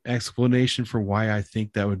best explanation for why I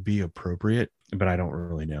think that would be appropriate, but I don't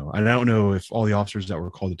really know. And I don't know if all the officers that were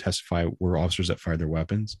called to testify were officers that fired their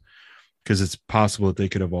weapons, because it's possible that they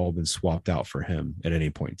could have all been swapped out for him at any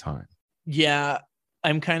point in time. Yeah,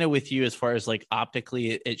 I'm kind of with you as far as like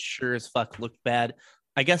optically, it sure as fuck looked bad.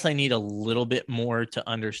 I guess I need a little bit more to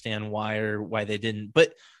understand why they didn't.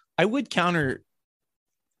 But I would counter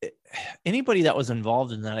anybody that was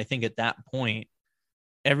involved in that, I think at that point,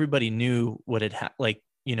 everybody knew what had like,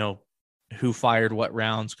 you know, who fired what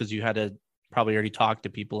rounds, because you had to probably already talk to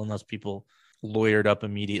people, and those people lawyered up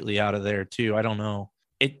immediately out of there too. I don't know.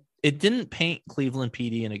 It didn't paint Cleveland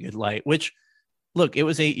PD in a good light, which, look, it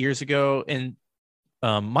was 8 years ago, and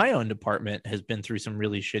my own department has been through some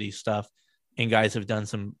really shitty stuff, and guys have done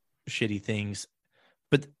some shitty things,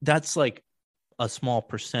 but that's like a small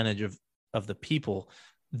percentage of the people.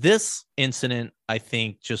 This incident, I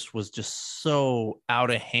think, was just so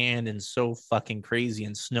out of hand and so fucking crazy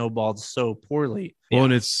and snowballed so poorly. Well,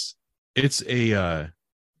 and it's it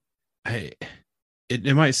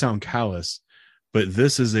might sound callous, but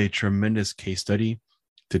this is a tremendous case study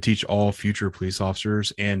to teach all future police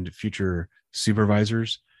officers and future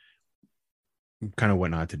supervisors kind of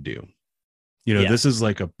what not to do. You know, this is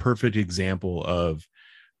like a perfect example of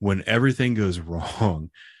when everything goes wrong,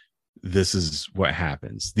 this is what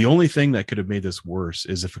happens. The only thing that could have made this worse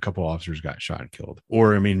is if a couple officers got shot and killed,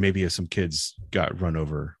 or I mean, maybe if some kids got run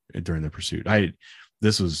over during the pursuit.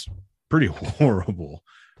 This was pretty horrible,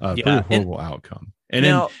 pretty horrible outcome. And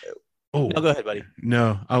now, no, go ahead, buddy.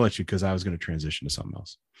 No, I'll let you, because I was going to transition to something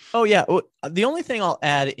else. Oh yeah, the only thing I'll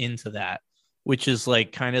add into that, which is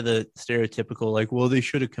like kind of the stereotypical, like, well, they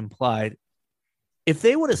should have complied. If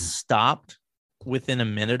they would have stopped within a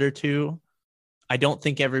minute or two, I don't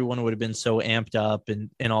think everyone would have been so amped up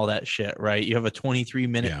and all that shit, right? You have a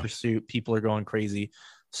 23-minute pursuit. People are going crazy.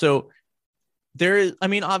 So there is, I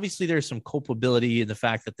mean, obviously there's some culpability in the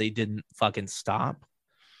fact that they didn't fucking stop,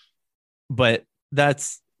 but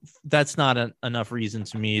that's not enough reason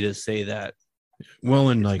to me to say that. Well,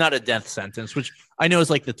 and it's not a death sentence, which I know is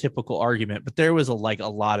like the typical argument, but there was a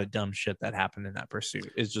lot of dumb shit that happened in that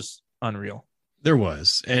pursuit. It's just unreal. There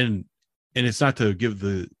was, and it's not to give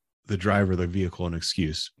the driver of the vehicle an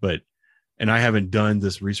excuse, and I haven't done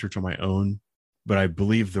this research on my own, but I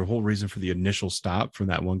believe the whole reason for the initial stop from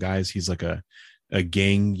that one guy is he's like a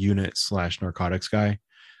gang unit / narcotics guy,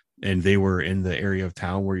 and they were in the area of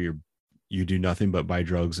town where you do nothing but buy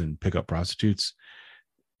drugs and pick up prostitutes,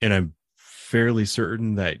 and I'm fairly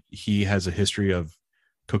certain that he has a history of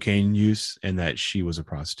cocaine use and that she was a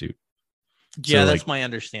prostitute. Yeah, so that's my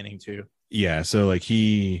understanding too. Yeah, so like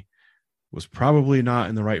he was probably not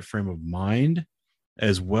in the right frame of mind,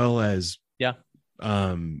 as well as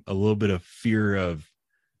a little bit of fear of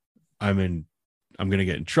I'm going to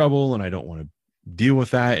get in trouble and I don't want to deal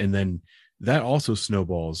with that. And then that also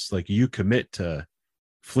snowballs. Like, you commit to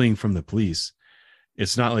fleeing from the police,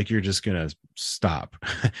 it's not like you're just going to stop,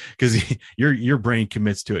 because your brain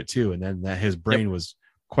commits to it too. And then that his brain was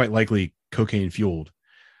quite likely cocaine fueled.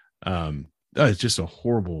 It's just a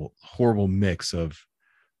horrible, horrible mix of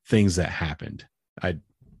things that happened. I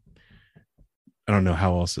don't know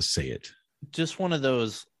how else to say it. Just one of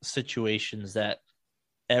those situations that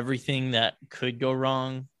everything that could go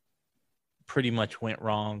wrong pretty much went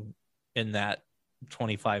wrong in that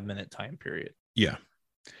 25-minute time period. Yeah.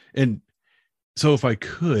 And so if I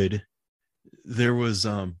could, there was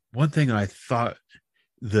one thing I thought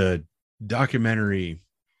the documentary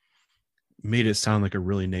made it sound like a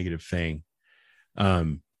really negative thing.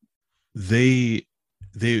 The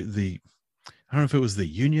I don't know if it was the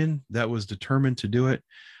union that was determined to do it,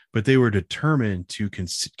 but they were determined to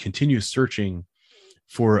continue searching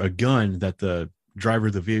for a gun that the driver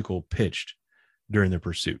of the vehicle pitched during the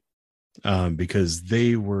pursuit, because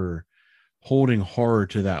they were holding hard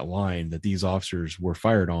to that line that these officers were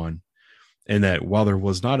fired on, and that while there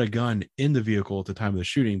was not a gun in the vehicle at the time of the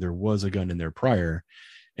shooting, there was a gun in there prior.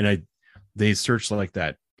 And they searched like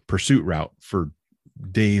that pursuit route for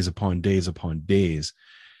days upon days upon days,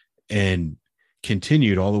 and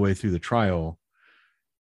continued all the way through the trial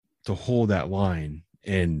to hold that line.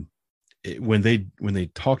 And when they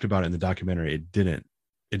talked about it in the documentary, it didn't,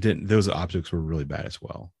 those optics were really bad as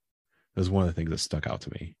well. That was one of the things that stuck out to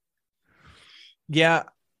me. Yeah.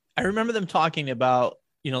 I remember them talking about,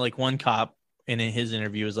 like one cop in his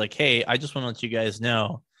interview was like, hey, I just want to let you guys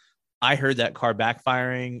know, I heard that car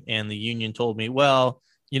backfiring and the union told me, well,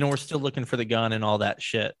 we're still looking for the gun and all that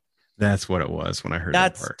shit. That's what it was when I heard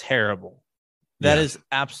that part. That's terrible. That is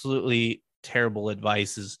absolutely terrible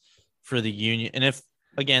advice is for the union. And if,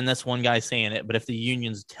 again, that's one guy saying it, but if the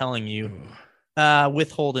union's telling you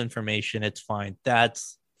withhold information, it's fine.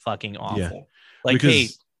 That's fucking awful. Yeah. Like, hey,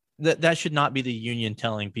 that should not be the union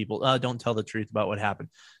telling people, don't tell the truth about what happened.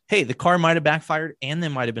 Hey, the car might have backfired and they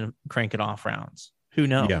might have been cranking off rounds. Who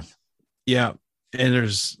knows? Yeah. Yeah. And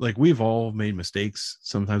there's like, we've all made mistakes.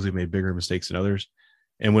 Sometimes we've made bigger mistakes than others.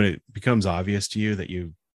 And when it becomes obvious to you that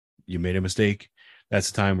you made a mistake,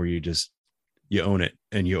 that's the time where you own it,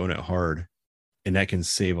 and you own it hard. and that can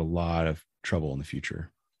save a lot of trouble in the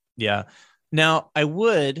future. Yeah. Now, I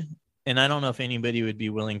would, and I don't know if anybody would be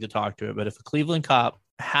willing to talk to it, but if a Cleveland cop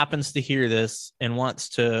happens to hear this and wants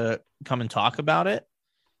to come and talk about it,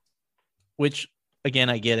 which, again,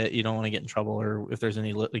 I get it. You don't want to get in trouble or if there's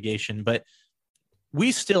any litigation, but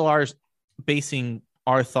we still are basing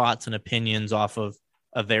our thoughts and opinions off of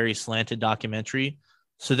a very slanted documentary.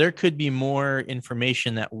 So there could be more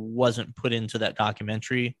information that wasn't put into that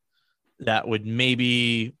documentary that would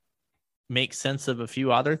maybe make sense of a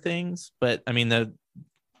few other things. But I mean,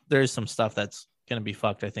 there's some stuff that's going to be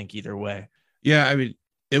fucked, I think, either way. Yeah. I mean,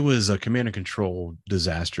 it was a command and control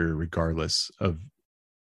disaster, regardless of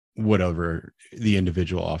whatever the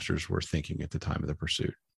individual officers were thinking at the time of the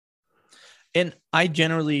pursuit. And I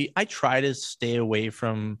try to stay away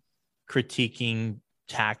from critiquing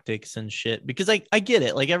tactics and shit because I get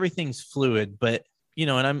it. Like everything's fluid, but you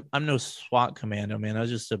know, and I'm no SWAT commando, man. I was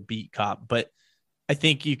just a beat cop, but I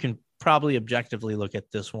think you can probably objectively look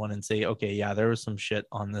at this one and say, okay, yeah, there was some shit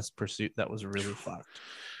on this pursuit that was really fucked.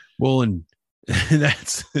 Well, and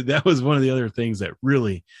that was one of the other things that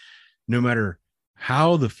really, no matter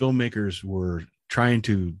how the filmmakers were trying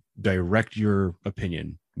to direct your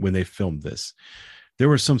opinion when they filmed this, there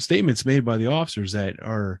were some statements made by the officers that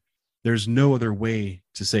there's no other way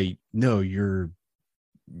to say, no, I'm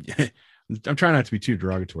trying not to be too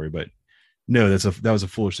derogatory, but no, that was a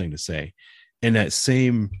foolish thing to say. And that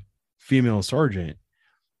same female sergeant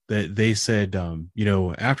that they said, you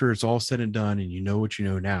know, after it's all said and done and you know what you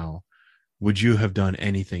know now, would you have done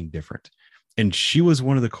anything different? And she was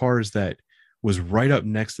one of the cars that was right up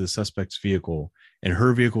next to the suspect's vehicle, and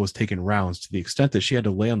her vehicle was taking rounds to the extent that she had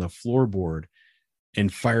to lay on the floorboard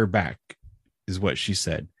and fire back, is what she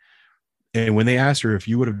said. And when they asked her if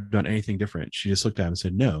you would have done anything different, she just looked at him and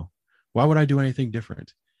said, no. Why would I do anything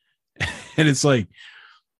different? And it's like,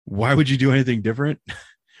 why would you do anything different?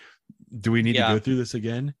 Do we need to go through this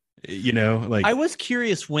again? You know, like I was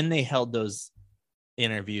curious when they held those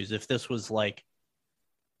interviews, if this was like,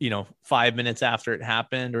 you know, 5 minutes after it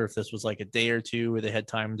happened, or if this was like a day or two where they had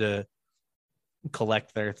time to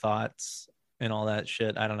collect their thoughts and all that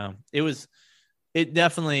shit. I don't know. It was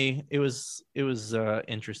interesting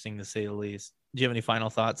to say the least. Do you have any final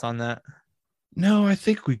thoughts on that? No, I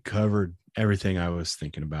think we covered everything I was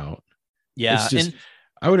thinking about. Yeah. It's just,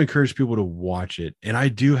 I would encourage people to watch it. And I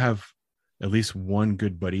do have at least one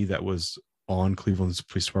good buddy that was on Cleveland's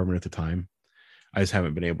police department at the time. I just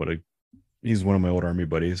haven't been able to. He's one of my old Army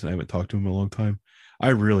buddies, and I haven't talked to him in a long time. I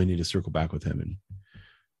really need to circle back with him and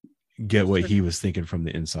get what he was thinking from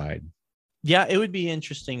the inside. Yeah, it would be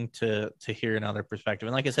interesting to hear another perspective.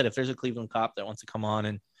 And like I said, if there's a Cleveland cop that wants to come on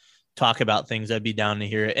and talk about things, I'd be down to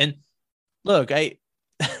hear it. And look, I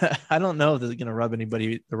don't know if this is going to rub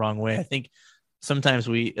anybody the wrong way. I think sometimes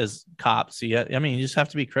we as cops, you just have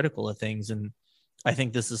to be critical of things. And I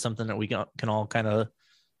think this is something that we can all kind of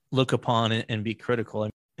look upon and be critical.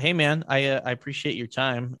 And hey, man, I appreciate your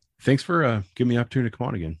time. Thanks for giving me the opportunity to come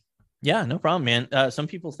on again. Yeah, no problem, man. Some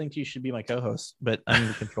people think you should be my co-host, but I'm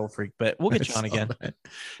the control freak. But we'll get you on again.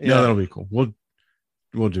 Yeah. No, that'll be cool.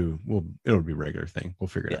 It'll be a regular thing. We'll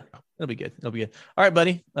figure it out. It'll be good. All right,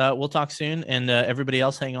 buddy. We'll talk soon, and everybody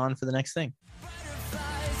else, hang on for the next thing.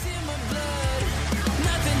 Butterflies in my blood.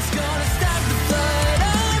 Nothing's gonna stop the flood.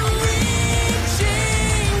 I'm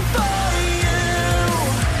reaching for you.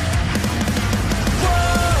 Whoa,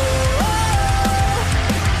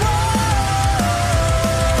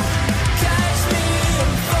 catch me,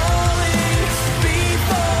 I'm falling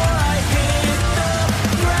before I hit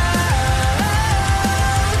the ground.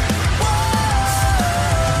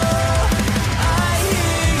 I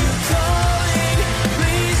hear you calling.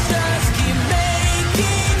 Please just keep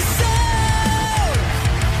making sound.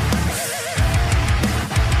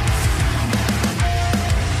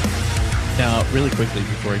 Now, really quickly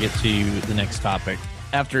before I get to the next topic,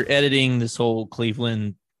 after editing this whole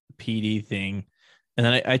Cleveland PD thing, and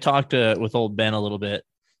then I talked with old Ben a little bit,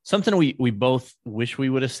 something we both wish we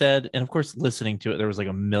would have said. And of course, listening to it, there was like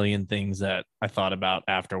a million things that I thought about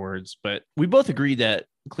afterwards, but we both agreed that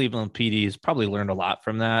Cleveland PD has probably learned a lot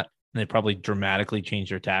from that. And they probably dramatically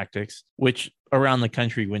changed their tactics, which around the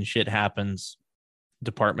country, when shit happens,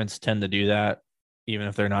 departments tend to do that, even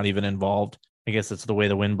if they're not even involved. I guess that's the way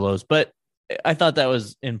the wind blows. But I thought that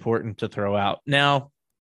was important to throw out. Now,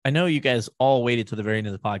 I know you guys all waited to the very end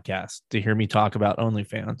of the podcast to hear me talk about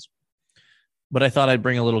OnlyFans, but I thought I'd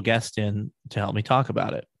bring a little guest in to help me talk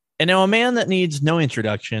about it. And now a man that needs no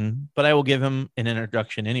introduction, but I will give him an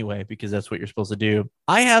introduction anyway, because that's what you're supposed to do.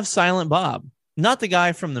 I have Silent Bob, not the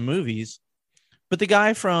guy from the movies, but the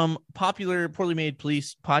guy from popular Poorly Made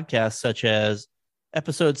Police podcasts such as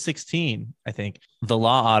episode 16, I think, The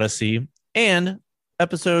Law Odyssey, and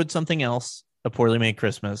episode something else, A Poorly Made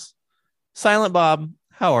Christmas. Silent Bob,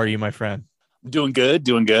 how are you, my friend? Doing good.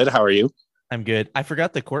 How are you? I'm good. I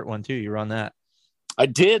forgot the court one too. You were on that. I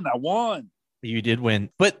did. I won. You did win.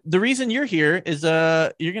 But the reason you're here is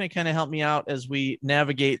you're going to kind of help me out as we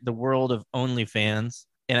navigate the world of OnlyFans.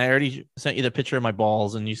 And I already sent you the picture of my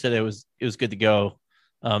balls, and you said it was good to go.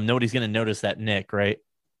 Nobody's going to notice that nick, right?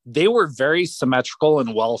 They were very symmetrical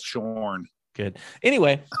and well shorn. Good.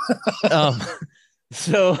 Anyway,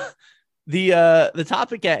 so the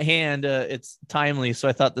topic at hand, it's timely, so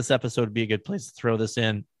I thought this episode would be a good place to throw this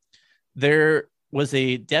in. There was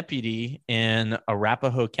a deputy in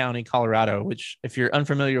Arapahoe County, Colorado, which, if you're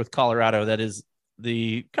unfamiliar with Colorado, that is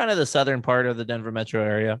the kind of the southern part of the Denver metro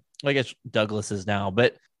area. I guess Douglas is now,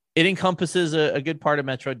 but it encompasses a good part of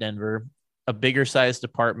Metro Denver, a bigger sized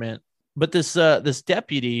department. But this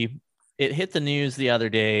deputy, it hit the news the other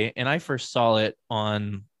day, and I first saw it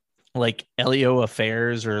on like LEO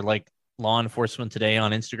Affairs or like Law Enforcement Today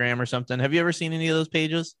on Instagram or something. Have you ever seen any of those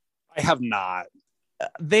pages? I have not.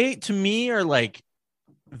 They, to me, are like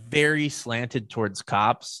very slanted towards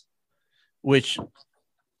cops, which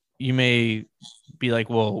you may be like,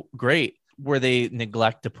 well, great, where they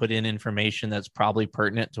neglect to put in information that's probably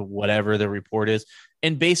pertinent to whatever the report is.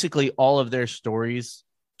 And basically all of their stories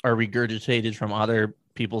are regurgitated from other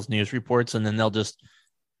people's news reports, and then they'll just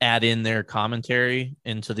add in their commentary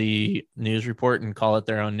into the news report and call it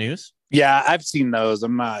their own news. Yeah, I've seen those.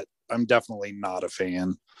 I'm definitely not a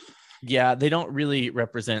fan. Yeah, they don't really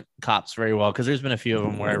represent cops very well, because there's been a few of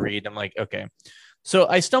them where I read, I'm like, okay. So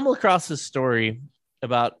I stumbled across this story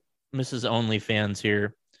about Mrs. OnlyFans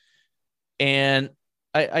here, and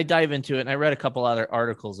I dive into it, and I read a couple other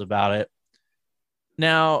articles about it.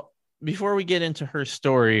 Now, before we get into her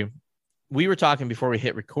story, we were talking before we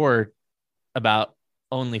hit record about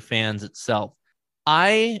OnlyFans itself.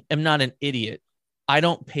 I am not an idiot. I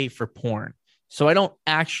don't pay for porn, so I don't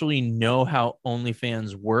actually know how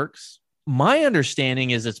OnlyFans works. My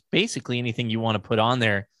understanding is it's basically anything you want to put on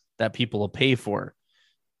there that people will pay for,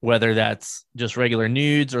 whether that's just regular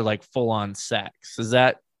nudes or like full on sex. Is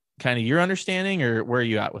that kind of your understanding, or where are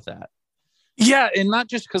you at with that? Yeah, and not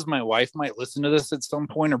just because my wife might listen to this at some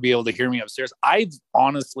point or be able to hear me upstairs. I've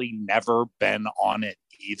honestly never been on it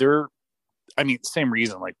either. I mean, same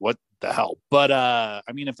reason, like, what the hell? But I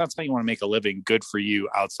mean, if that's how you want to make a living, good for you,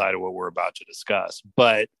 outside of what we're about to discuss.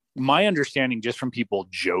 But my understanding, just from people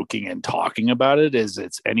joking and talking about it, is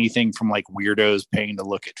it's anything from like weirdos paying to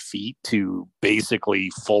look at feet to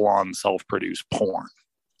basically full-on self-produced porn.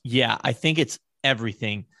 Yeah, I think it's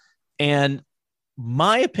everything. And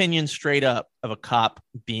my opinion, straight up, of a cop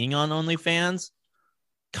being on OnlyFans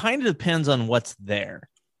kind of depends on what's there,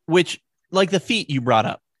 which, like the feet you brought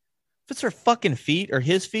up, if it's her fucking feet or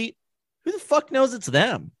his feet, who the fuck knows it's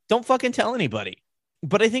them? Don't fucking tell anybody.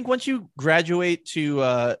 But I think once you graduate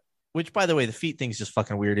to, which, by the way, the feet thing's just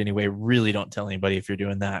fucking weird anyway. Really don't tell anybody if you're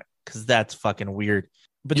doing that, because that's fucking weird.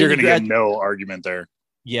 But you're going to get no argument there.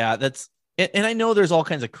 Yeah, that's, and I know there's all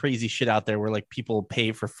kinds of crazy shit out there where like people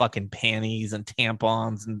pay for fucking panties and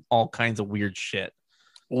tampons and all kinds of weird shit.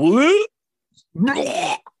 But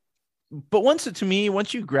once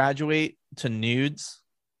you graduate to nudes,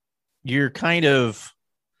 you're kind of,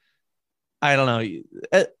 I don't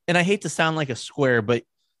know. And I hate to sound like a square, but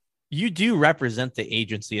you do represent the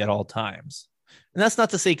agency at all times. And that's not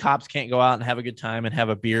to say cops can't go out and have a good time and have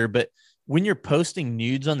a beer, but when you're posting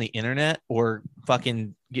nudes on the internet or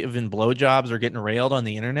fucking giving blowjobs or getting railed on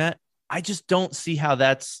the internet, I just don't see how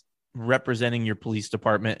that's representing your police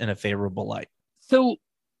department in a favorable light. So,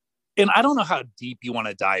 and I don't know how deep you want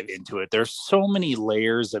to dive into it. There's so many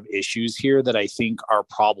layers of issues here that I think are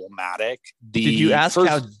problematic. Did you ask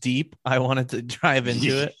how deep I wanted to dive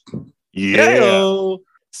into it? Yeah. Hello.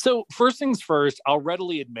 So first things first, I'll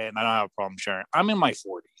readily admit, and I don't have a problem sharing, I'm in my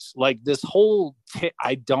 40s. Like this whole,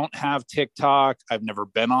 I don't have TikTok. I've never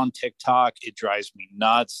been on TikTok. It drives me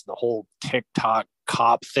nuts. The whole TikTok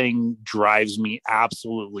cop thing drives me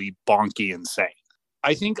absolutely bonky insane.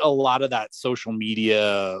 I think a lot of that social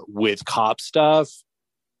media with cop stuff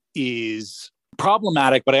is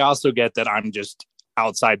problematic, but I also get that I'm just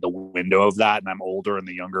outside the window of that and I'm older, and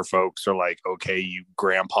the younger folks are like, okay, you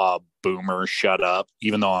grandpa boomer, shut up,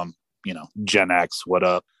 even though I'm, Gen X, what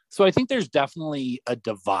up? So I think there's definitely a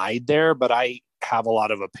divide there, but I have a lot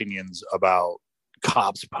of opinions about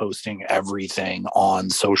cops posting everything on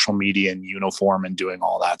social media in uniform and doing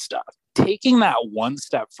all that stuff. Taking that one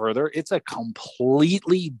step further, it's a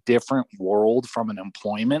completely different world from an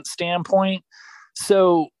employment standpoint.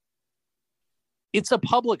 So it's a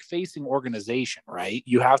public facing organization, right?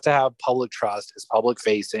 You have to have public trust. It's public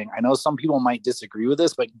facing. I know some people might disagree with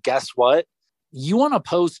this, but guess what? You want to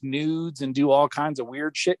post nudes and do all kinds of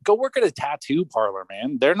weird shit, go work at a tattoo parlor,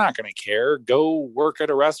 man. They're not going to care. Go work at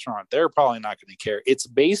a restaurant. They're probably not going to care. It's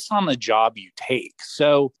based on the job you take.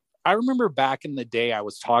 So I remember back in the day, I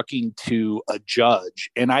was talking to a judge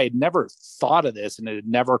and I had never thought of this and it had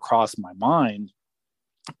never crossed my mind.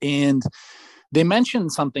 And they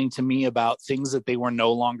mentioned something to me about things that they were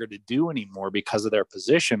no longer to do anymore because of their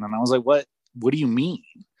position. And I was like, what do you mean?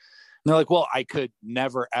 And they're like, well, I could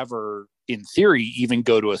never, ever, in theory, even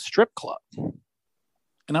go to a strip club.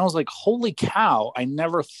 And I was like, holy cow, I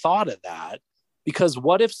never thought of that. Because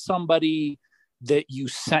what if somebody that you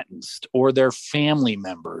sentenced or their family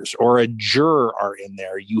members or a juror are in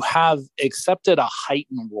there, you have accepted a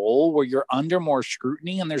heightened role where you're under more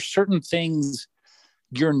scrutiny and there's certain things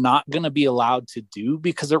you're not going to be allowed to do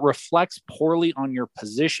because it reflects poorly on your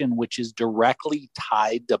position, which is directly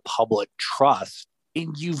tied to public trust.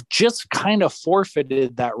 And you've just kind of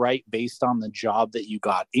forfeited that right based on the job that you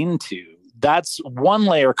got into. That's one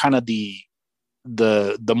layer, kind of the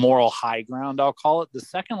moral high ground, I'll call it. The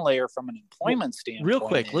second layer from an employment standpoint. Real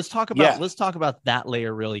quick, let's talk about that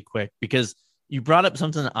layer really quick, because you brought up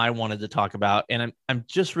something that I wanted to talk about, and I'm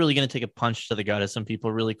just really going to take a punch to the gut of some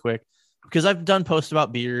people really quick, because I've done posts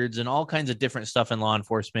about beards and all kinds of different stuff in law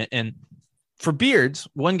enforcement. And for beards,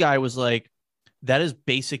 one guy was like, that is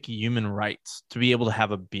basic human rights to be able to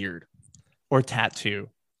have a beard or tattoo.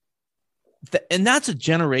 And that's a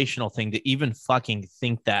generational thing to even fucking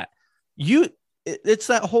think that. It's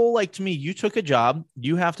that whole, like, to me, you took a job,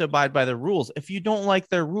 you have to abide by the rules. If you don't like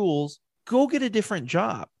their rules, go get a different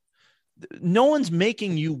job. No one's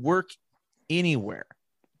making you work anywhere.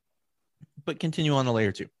 But continue on to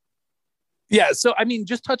layer 2. Yeah. So, I mean,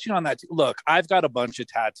 just touching on that. Look, I've got a bunch of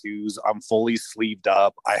tattoos. I'm fully sleeved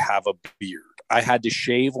up. I have a beard. I had to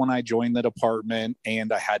shave when I joined the department,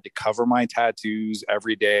 and I had to cover my tattoos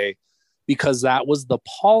every day because that was the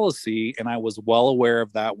policy. And I was well aware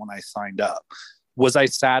of that when I signed up. Was I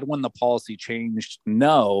sad when the policy changed?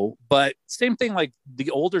 No. But same thing, like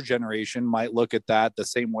the older generation might look at that the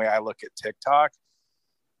same way I look at TikTok.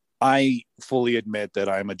 I fully admit that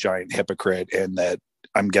I'm a giant hypocrite and that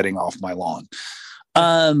I'm getting off my lawn.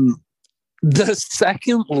 The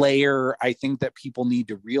second layer I think that people need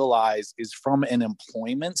to realize is from an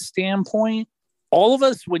employment standpoint. All of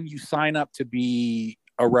us, when you sign up to be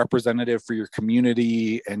a representative for your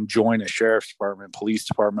community and join a sheriff's department, police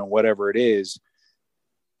department, whatever it is,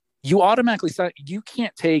 you automatically sign. You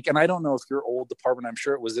can't take, and I don't know if your old department, I'm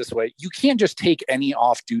sure it was this way, you can't just take any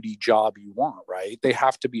off-duty job you want, right? They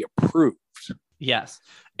have to be approved. Yes.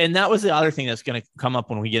 And that was the other thing that's going to come up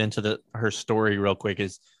when we get into her story real quick,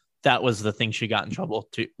 is that was the thing she got in trouble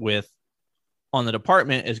with on the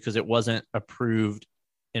department, is because it wasn't approved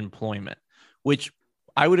employment, which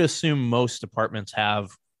I would assume most departments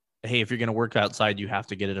have. Hey, if you're going to work outside, you have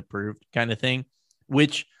to get it approved kind of thing,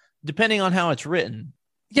 which depending on how it's written.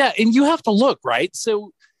 Yeah. And you have to look, right?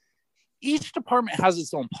 So each department has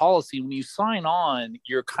its own policy. When you sign on,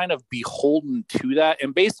 you're kind of beholden to that.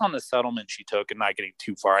 And based on the settlement she took, and not getting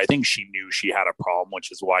too far, I think she knew she had a problem,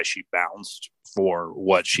 which is why she bounced for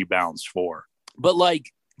what she bounced for. But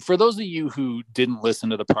like, for those of you who didn't listen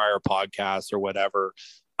to the prior podcast or whatever,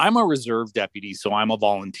 I'm a reserve deputy, so I'm a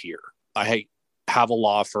volunteer. I have a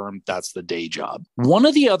law firm. That's the day job. One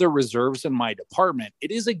of the other reserves in my department,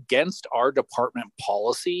 it is against our department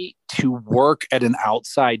policy to work at an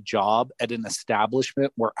outside job at an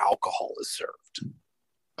establishment where alcohol is served.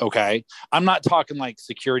 Okay. I'm not talking like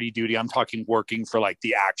security duty. I'm talking working for like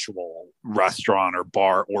the actual restaurant or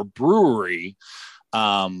bar or brewery,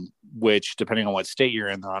 which depending on what state you're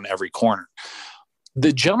in, they're on every corner.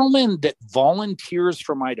 The gentleman that volunteers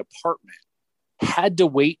for my department had to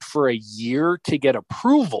wait for a year to get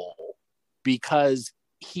approval because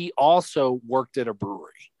he also worked at a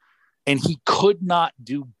brewery, and he could not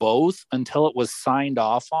do both until it was signed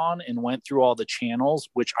off on and went through all the channels,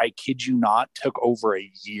 which I kid you not took over a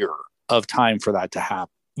year of time for that to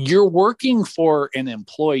happen. You're working for an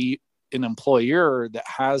employer that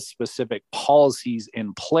has specific policies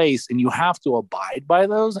in place, and you have to abide by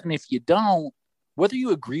those. And if you don't, whether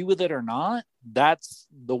you agree with it or not, that's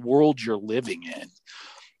the world you're living in.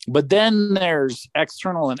 But then there's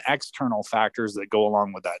external and external factors that go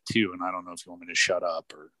along with that too. And I don't know if you want me to shut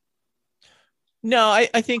up or. No,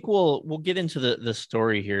 I think we'll get into the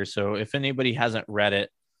story here. So if anybody hasn't read it,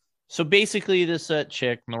 so basically this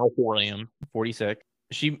chick, Melissa Williams, 46,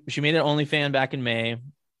 she made an OnlyFans back in May,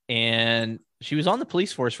 and she was on the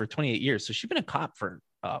police force for 28 years. So she's been a cop for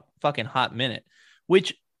a fucking hot minute,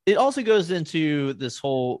 which it also goes into this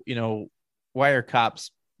whole, why are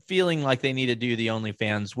cops feeling like they need to do the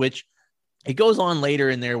OnlyFans, which it goes on later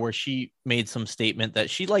in there where she made some statement that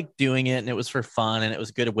she liked doing it and it was for fun and it was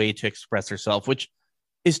a good way to express herself, which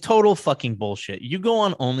is total fucking bullshit. You go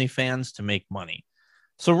on OnlyFans to make money.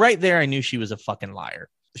 So right there, I knew she was a fucking liar.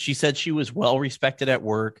 She said she was well respected at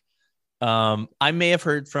work. I may have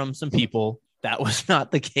heard from some people that was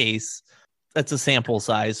not the case. That's a sample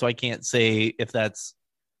size, so I can't say if that's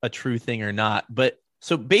a true thing or not. But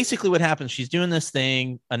so basically what happens, she's doing this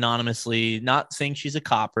thing anonymously, not saying she's a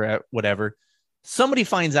cop or whatever. Somebody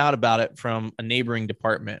finds out about it from a neighboring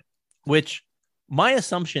department, which my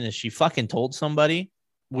assumption is she fucking told somebody,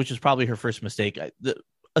 which is probably her first mistake. The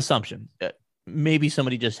assumption. Maybe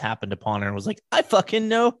somebody just happened upon her and was like, I fucking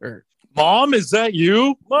know her. Mom, is that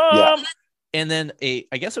you? Mom. Yeah. And then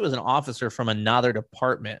I guess it was an officer from another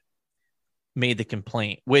department made the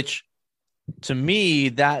complaint, which to me,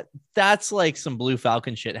 that's like some Blue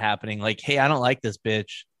Falcon shit happening. Like, hey, I don't like this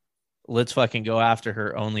bitch. Let's fucking go after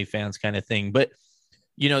her OnlyFans kind of thing. But,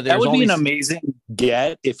 that would be an amazing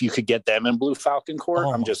get if you could get them in Blue Falcon court.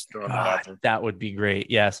 I'm just throwing that out there. That would be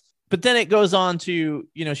great. Yes. But then it goes on to,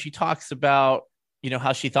 she talks about,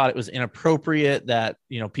 how she thought it was inappropriate that,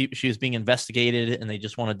 she was being investigated and they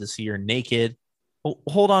just wanted to see her naked. Well,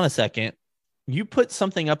 hold on a second. You put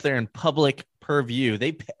something up there in public purview.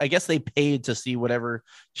 I guess they paid to see whatever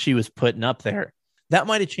she was putting up there. That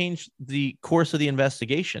might have changed the course of the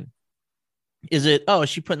investigation. Is it, is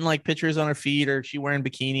she putting like pictures on her feet, or is she wearing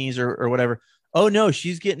bikinis or whatever? Oh no,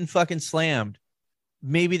 she's getting fucking slammed.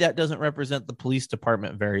 Maybe that doesn't represent the police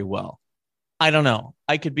department very well. I don't know.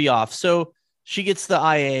 I could be off. So she gets the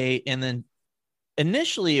IA, and then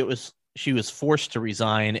initially she was forced to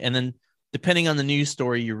resign. And then depending on the news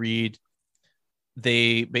story you read,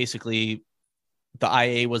 they basically, the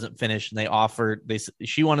IA wasn't finished and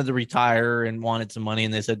she wanted to retire and wanted some money.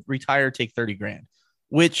 And they said, retire, take 30 grand,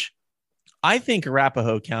 which I think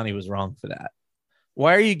Arapahoe County was wrong for that.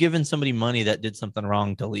 Why are you giving somebody money that did something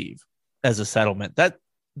wrong to leave as a settlement? That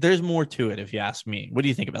there's more to it, if you ask me. What do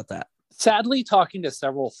you think about that? Sadly, talking to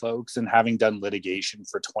several folks and having done litigation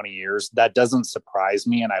for 20 years, that doesn't surprise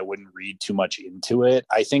me, and I wouldn't read too much into it.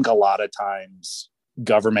 I think a lot of times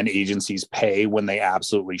government agencies pay when they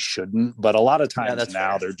absolutely shouldn't, but a lot of times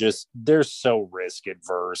now fair. They're so risk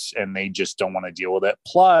adverse and they just don't want to deal with it.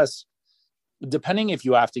 Plus, depending if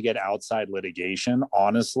you have to get outside litigation,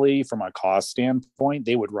 honestly, from a cost standpoint,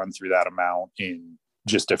 they would run through that amount in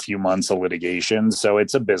just a few months of litigation. So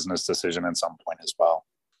it's a business decision at some point as well.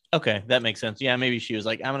 Okay, that makes sense. Yeah, maybe she was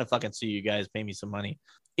like, I'm going to fucking sue you guys, pay me some money.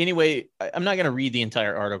 Anyway, I'm not going to read the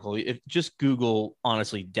entire article. Just Google,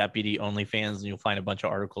 honestly, Deputy OnlyFans, and you'll find a bunch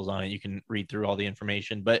of articles on it. You can read through all the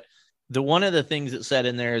information. But one of the things it said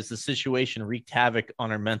in there is the situation wreaked havoc on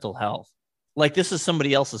her mental health. Like, this is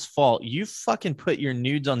somebody else's fault. You fucking put your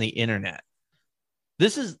nudes on the internet.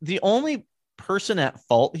 This is the only person at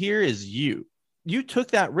fault here is you. You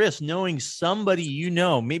took that risk knowing somebody,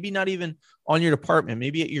 maybe not even on your department,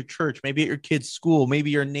 maybe at your church, maybe at your kid's school, maybe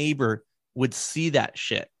your neighbor would see that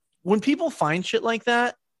shit. When people find shit like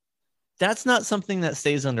that, that's not something that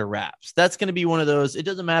stays under wraps. That's going to be one of those. It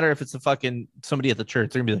doesn't matter if it's a fucking somebody at the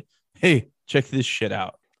church. They're going to be like, hey, check this shit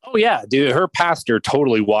out. Oh, yeah, dude. Her pastor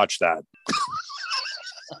totally watched that.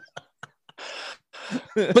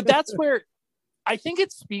 But that's where I think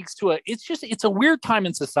it speaks to it's a weird time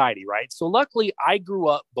in society, right? So luckily I grew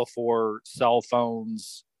up before cell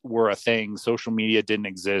phones were a thing. Social media didn't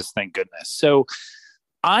exist, thank goodness. So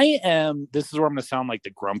this is where I'm going to sound like the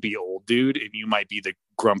grumpy old dude, and you might be the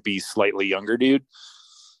grumpy, slightly younger dude.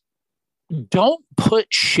 Don't put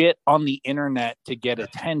shit on the internet to get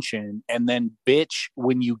attention and then bitch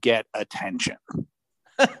when you get attention.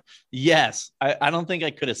 Yes. I don't think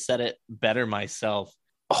I could have said it better myself.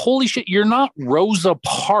 Holy shit, you're not Rosa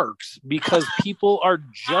Parks because people are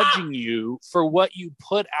judging you for what you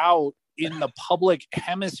put out in the public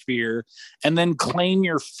hemisphere and then claim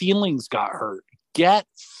your feelings got hurt. Get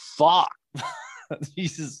fucked.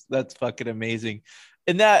 Jesus, that's fucking amazing.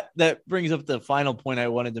 And that brings up the final point I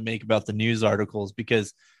wanted to make about the news articles,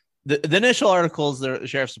 because the initial articles, the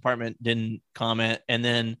sheriff's department didn't comment. And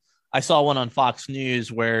then I saw one on Fox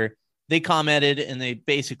News where they commented and they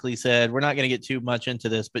basically said, we're not going to get too much into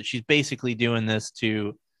this, but she's basically doing this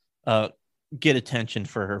to get attention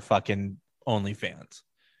for her fucking OnlyFans,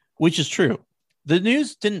 which is true. The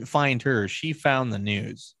news didn't find her. She found the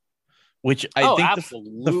news, which I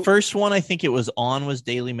think the first one I think it was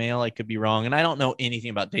Daily Mail. I could be wrong. And I don't know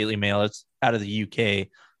anything about Daily Mail. It's out of the UK.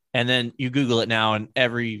 And then you Google it now and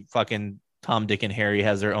every fucking Tom, Dick, and Harry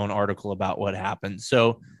has their own article about what happened.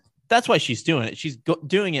 So That's why she's doing it. She's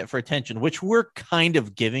doing it for attention, which we're kind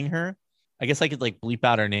of giving her. I guess I could like bleep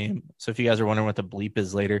out her name. So if you guys are wondering what the bleep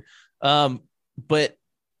is later, but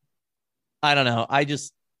I don't know.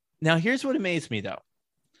 Now here's what amazed me though.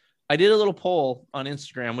 I did a little poll on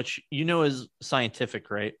Instagram, which is scientific,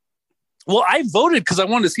 right? Well, I voted because I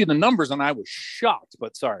wanted to see the numbers and I was shocked,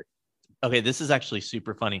 but sorry. Okay, this is actually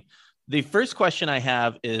super funny. The first question I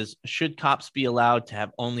have is, should cops be allowed to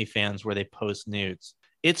have OnlyFans where they post nudes?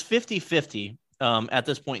 It's 50-50 at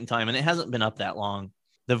this point in time, and it hasn't been up that long.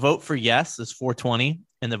 The vote for yes is 420,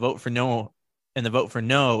 and the vote for no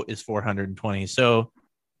is 420. So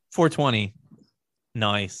 420,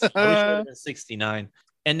 nice. I wish it would have been 69.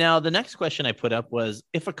 And now the next question I put up was,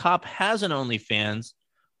 if a cop has an OnlyFans,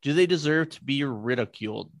 do they deserve to be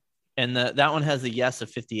ridiculed? And that one has a yes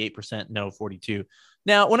of 58%, no 42.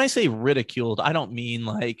 Now, when I say ridiculed, I don't mean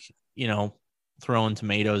like, throwing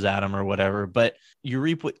tomatoes at them or whatever, but you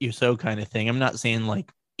reap what you sow kind of thing. I'm not saying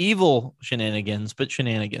like evil shenanigans, but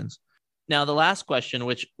shenanigans. Now, the last question,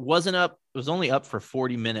 which wasn't up, it was only up for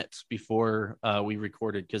 40 minutes before we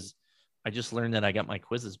recorded, because I just learned that I got my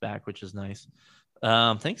quizzes back, which is nice.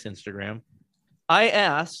 Thanks, Instagram. I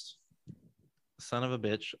asked, son of a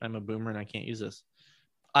bitch, I'm a boomer and I can't use this.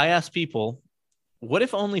 I asked people, what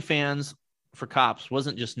if OnlyFans for cops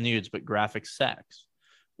wasn't just nudes, but graphic sex?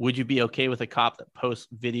 Would you be okay with a cop that posts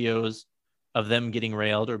videos of them getting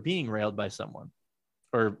railed or being railed by someone?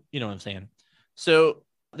 Or, you know what I'm saying? So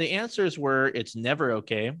the answers were, it's never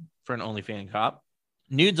okay for an OnlyFans cop,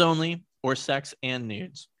 nudes only, or sex and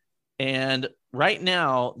nudes. And right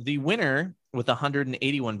now, the winner with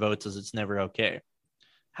 181 votes is it's never okay.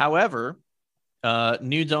 However,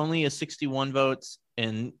 nudes only is 61 votes,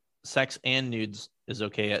 and sex and nudes is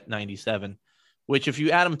okay at 97, which if you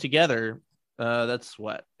add them together, that's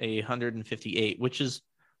what, 158, which is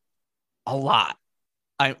a lot.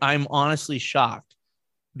 I'm honestly shocked,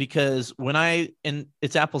 because and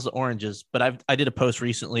it's apples to oranges, but I did a post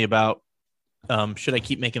recently about should I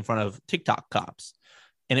keep making fun of TikTok cops,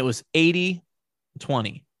 and it was 80-20.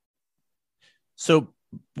 So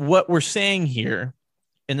what we're saying here,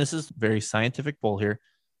 and this is very scientific poll here,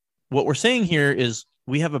 what we're saying here is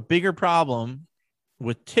we have a bigger problem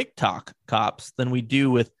with TikTok cops than we do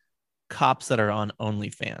with cops that are on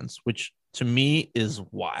OnlyFans, which to me is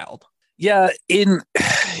wild. Yeah, in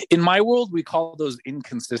my world, we call those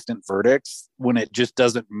inconsistent verdicts, when it just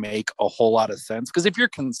doesn't make a whole lot of sense. Because if you're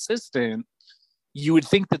consistent, you would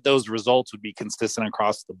think that those results would be consistent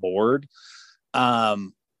across the board.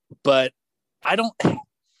 But I don't.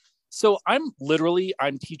 So I'm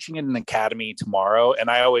teaching in an academy tomorrow. And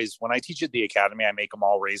when I teach at the academy, I make them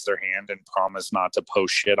all raise their hand and promise not to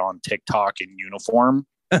post shit on TikTok in uniform.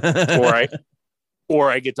 or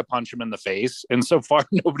I get to punch him in the face. And so far,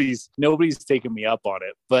 nobody's taken me up on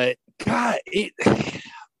it. But God,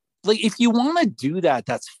 like, if you want to do that,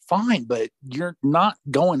 that's fine. But you're not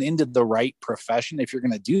going into the right profession if you're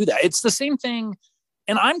going to do that. It's the same thing.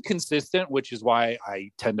 And I'm consistent, which is why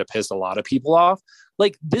I tend to piss a lot of people off.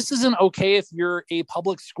 Like, this isn't okay if you're a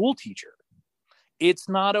public school teacher. It's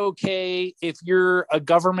not okay if you're a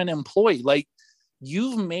government employee. Like,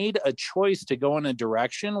 you've made a choice to go in a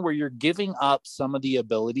direction where you're giving up some of the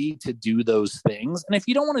ability to do those things. And if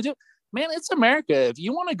you don't want to do it, man, it's America. If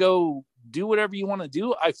you want to go do whatever you want to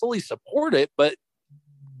do, I fully support it. But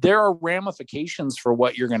there are ramifications for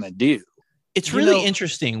what you're going to do. It's really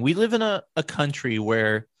interesting. We live in a country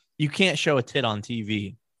where you can't show a tit on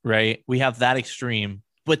TV, right? We have that extreme.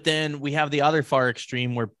 But then we have the other far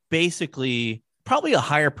extreme where basically probably a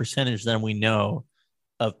higher percentage than we know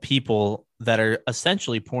of people that are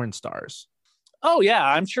essentially porn stars. Oh, yeah.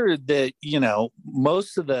 I'm sure that, you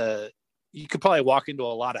could probably walk into a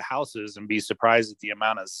lot of houses and be surprised at the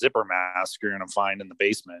amount of zipper masks you're going to find in the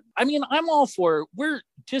basement. I mean, I'm all for,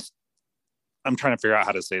 I'm trying to figure out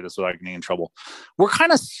how to say this without getting in trouble. We're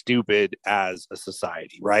kind of stupid as a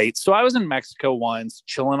society, right? So I was in Mexico once,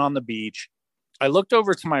 chilling on the beach. I looked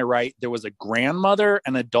over to my right. There was a grandmother,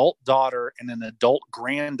 an adult daughter, and an adult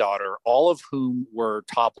granddaughter, all of whom were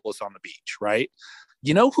topless on the beach, right?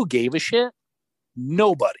 You know who gave a shit?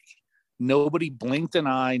 Nobody. Nobody blinked an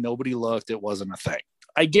eye. Nobody looked. It wasn't a thing.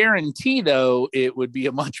 I guarantee, though, it would be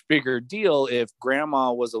a much bigger deal if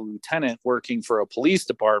grandma was a lieutenant working for a police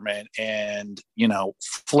department and,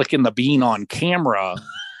 flicking the bean on camera.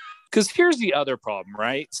 Because here's the other problem,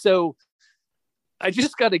 right? So I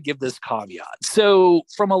just got to give this caveat. So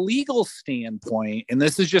from a legal standpoint, and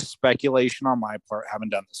this is just speculation on my part, haven't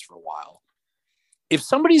done this for a while. If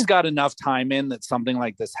somebody's got enough time in that something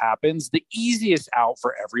like this happens, the easiest out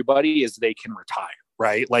for everybody is they can retire,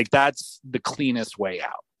 right? Like, that's the cleanest way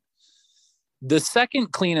out. The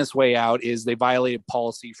second cleanest way out is they violated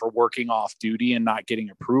policy for working off duty and not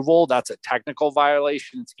getting approval. That's a technical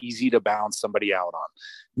violation. It's easy to bounce somebody out on.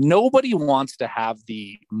 Nobody wants to have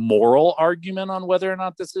the moral argument on whether or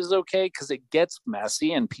not this is okay because it gets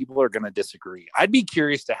messy and people are going to disagree. I'd be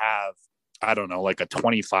curious to have, I don't know, like a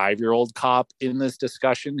 25-year-old cop in this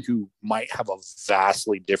discussion who might have a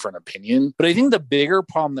vastly different opinion. But I think the bigger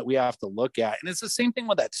problem that we have to look at, and it's the same thing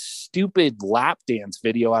with that stupid lap dance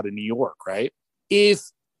video out of New York, right? If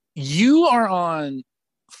you are on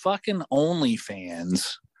fucking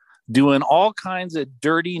OnlyFans doing all kinds of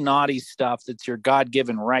dirty, naughty stuff that's your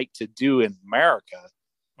God-given right to do in America,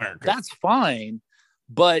 that's fine.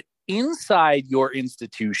 But inside your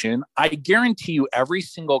institution, I guarantee you every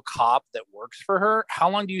single cop that works for her, how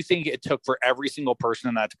long do you think it took for every single person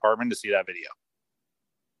in that department to see that video?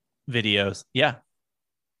 Videos. Yeah.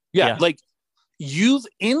 Like you've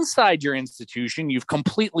inside your institution, you've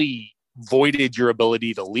completely voided your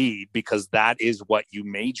ability to lead because that is what you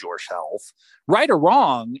made yourself. Right or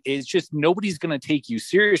wrong, it's just nobody's going to take you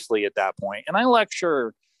seriously at that point. And I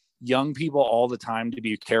lecture young people all the time to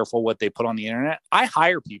be careful what they put on the internet. I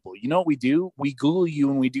hire people. You know what we do? We Google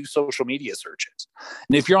you and we do social media searches.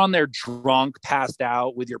 And if you're on there drunk, passed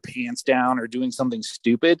out with your pants down or doing something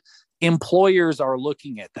stupid, employers are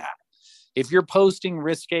looking at that. If you're posting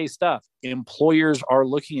risque stuff, employers are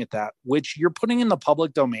looking at that, which you're putting in the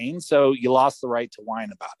public domain. So you lost the right to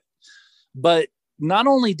whine about it. But not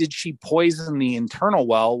only did she poison the internal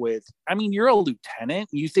well with, I mean, you're a lieutenant.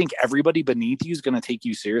 You think everybody beneath you is going to take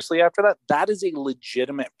you seriously after that? That is a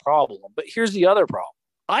legitimate problem. But here's the other problem.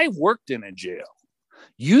 I worked in a jail.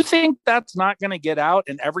 You think that's not going to get out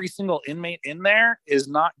and every single inmate in there is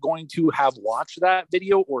not going to have watched that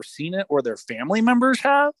video or seen it or their family members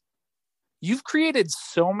have? You've created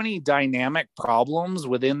so many dynamic problems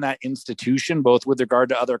within that institution, both with regard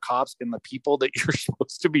to other cops and the people that you're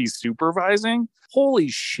supposed to be supervising. Holy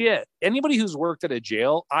shit. Anybody who's worked at a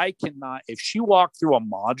jail, I cannot, if she walked through a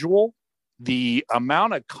module, the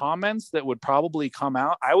amount of comments that would probably come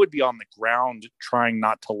out, I would be on the ground trying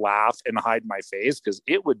not to laugh and hide my face because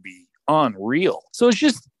it would be unreal. So it's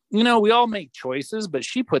just, you know, we all make choices, but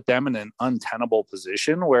she put them in an untenable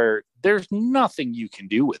position where there's nothing you can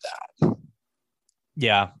do with that.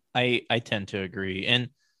 Yeah, I tend to agree. And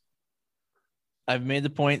I've made the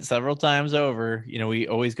point several times over, you know, we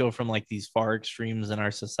always go from like these far extremes in our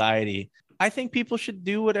society. I think people should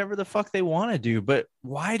do whatever the fuck they want to do, but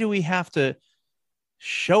why do we have to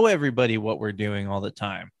show everybody what we're doing all the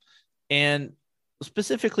time? And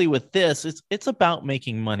specifically with this, it's about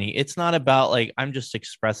making money. It's not about like, I'm just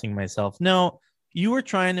expressing myself. No, you were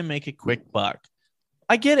trying to make a quick buck.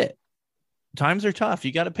 I get it. Times are tough.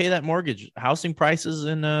 You got to pay that mortgage. Housing prices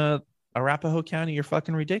in Arapahoe County are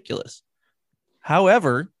fucking ridiculous.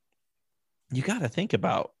 However, you got to think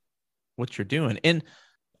about what you're doing. And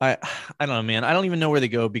I don't know, man. I don't even know where to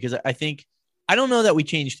go because I don't know that we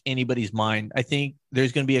changed anybody's mind. I think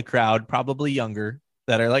there's going to be a crowd, probably younger,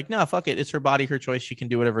 that are like, no, fuck it. It's her body, her choice. She can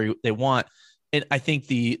do whatever they want. And I think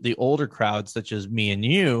the older crowds, such as me and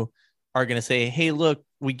you, are going to say, hey, look,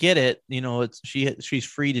 we get it. You know, she's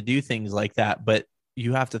free to do things like that, but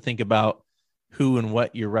you have to think about who and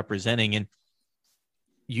what you're representing. And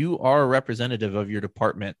you are a representative of your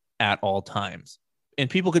department at all times. And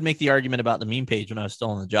people could make the argument about the meme page when I was still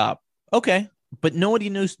on the job. Okay. But nobody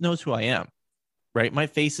knows who I am, right? My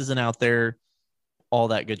face isn't out there, all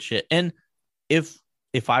that good shit. And if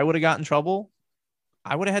I would have gotten in trouble,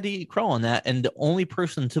 I would have had to eat crow on that. And the only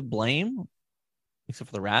person to blame, except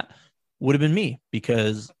for the rat, would have been me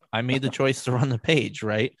because I made the choice to run the page,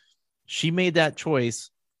 right? She made that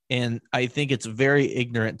choice. And I think it's very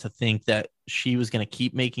ignorant to think that she was going to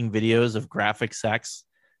keep making videos of graphic sex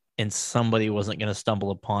and somebody wasn't going to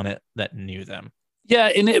stumble upon it that knew them.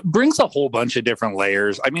 Yeah, and it brings a whole bunch of different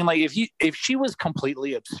layers. I mean, like if she was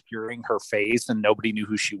completely obscuring her face and nobody knew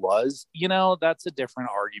who she was, you know, that's a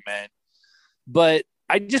different argument. But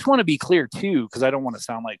I just want to be clear too, because I don't want to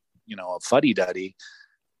sound like, you know, a fuddy-duddy.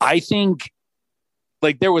 I think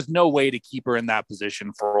like there was no way to keep her in that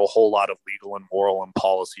position for a whole lot of legal and moral and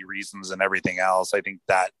policy reasons and everything else. I think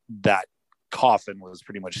that coffin was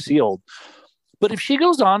pretty much sealed. But if she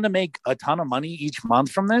goes on to make a ton of money each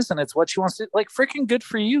month from this and it's what she wants to, like, freaking good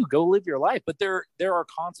for you, go live your life. But there are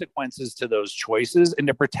consequences to those choices, and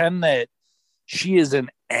to pretend that she is in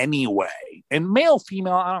any way, and male,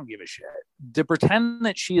 female, I don't give a shit, to pretend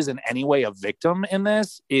that she is in any way a victim in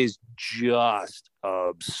this is just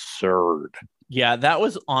absurd. Yeah, that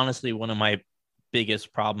was honestly one of my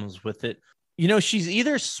biggest problems with it. You know, she's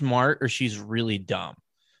either smart or she's really dumb.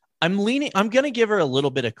 I'm going to give her a little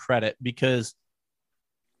bit of credit because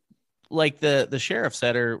like the sheriff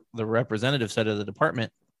said, or the representative said of the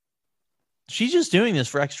department, she's just doing this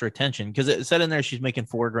for extra attention, because it said in there she's making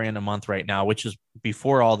 $4,000 a month right now, which is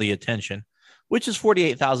before all the attention, which is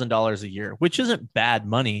 $48,000 a year, which isn't bad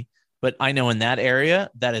money. But I know in that area,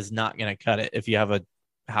 that is not going to cut it. If you have a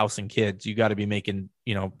house and kids, you got to be making,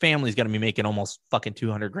 families got to be making almost fucking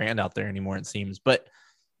 $200,000 out there anymore, it seems. But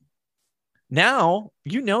now,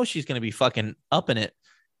 she's going to be fucking upping it.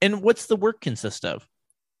 And what's the work consist of?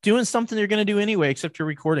 Doing something you're going to do anyway, except you're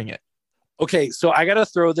recording it. Okay, so I got to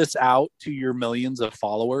throw this out to your millions of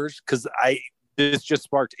followers, because this just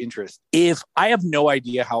sparked interest. If I have no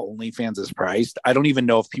idea how OnlyFans is priced, I don't even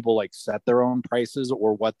know if people like set their own prices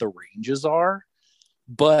or what the ranges are,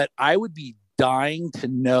 but I would be dying to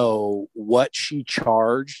know what she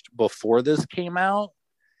charged before this came out.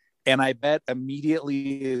 And I bet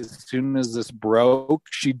immediately as soon as this broke,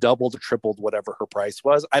 she doubled or tripled whatever her price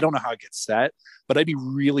was. I don't know how it gets set, but I'd be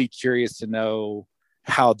really curious to know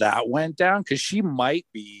how that went down, because she might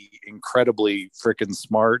be incredibly freaking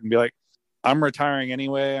smart and be like, I'm retiring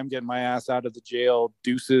anyway. I'm getting my ass out of the jail.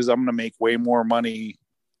 Deuces. I'm going to make way more money.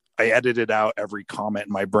 I edited out every comment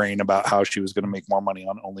in my brain about how she was going to make more money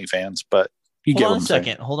on OnlyFans, but you get what I'm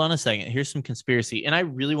saying. Hold on a second. Here's some conspiracy. And I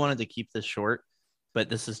really wanted to keep this short, but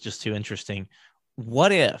this is just too interesting.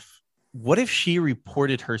 What if she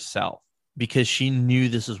reported herself because she knew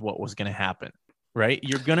this is what was going to happen, right?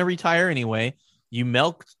 You're going to retire anyway. You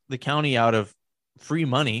milked the county out of free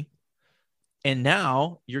money, and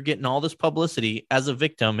now you're getting all this publicity as a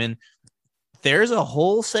victim. And there's a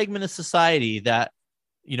whole segment of society that,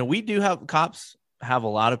 we do have cops, have a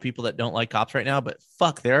lot of people that don't like cops right now, but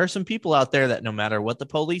fuck, there are some people out there that no matter what the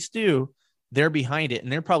police do, they're behind it.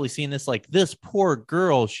 And they're probably seeing this like, this poor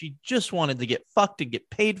girl, she just wanted to get fucked and get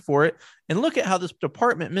paid for it. And look at how this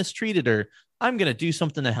department mistreated her. I'm going to do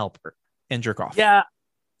something to help her and jerk off. Yeah,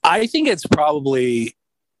 I think it's probably,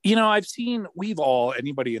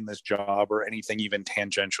 anybody in this job or anything even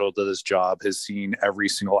tangential to this job has seen every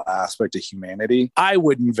single aspect of humanity. I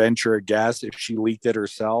wouldn't venture a guess if she leaked it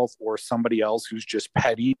herself or somebody else who's just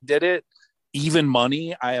petty did it. Even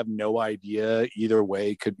money, I have no idea. Either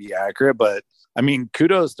way could be accurate. But I mean,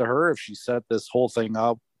 kudos to her if she set this whole thing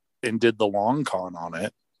up and did the long con on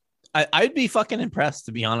it. I'd be fucking impressed,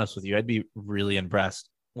 to be honest with you. I'd be really impressed.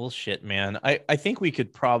 Well, shit, man. I think we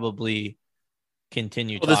could probably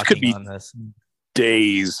continue talking this could be on this.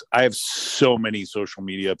 Days. I have so many social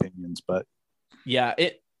media opinions, but yeah,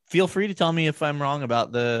 feel free to tell me if I'm wrong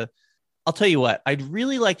about I'll tell you what, I'd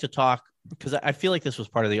really like to talk, because I feel like this was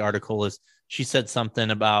part of the article, is she said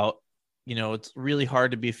something about, it's really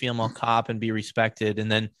hard to be a female cop and be respected.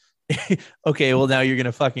 And then, okay, well, now you're going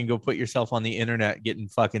to fucking go put yourself on the internet getting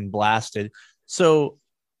fucking blasted. So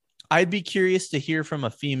I'd be curious to hear from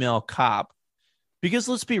a female cop, because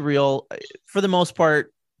let's be real, for the most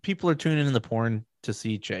part, people are tuning in the porn to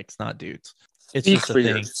see chicks, not dudes. It's speak just a for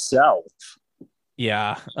thing. yourself.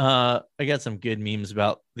 Yeah. I got some good memes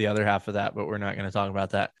about the other half of that, but we're not going to talk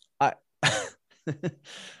about that.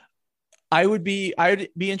 I'd be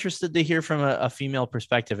interested to hear from a female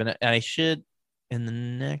perspective, and I should in the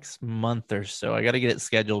next month or so. I got to get it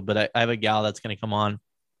scheduled, but I have a gal that's going to come on,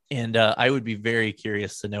 and I would be very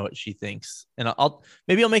curious to know what she thinks. And I'll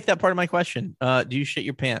make that part of my question. Do you shit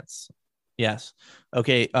your pants? Yes.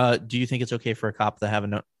 Okay. Do you think it's okay for a cop to have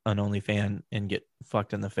an OnlyFans and get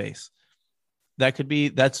fucked in the face?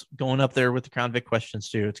 That's going up there with the Crown Vic questions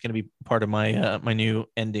too. It's going to be part of my my new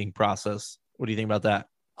ending process. What do you think about that?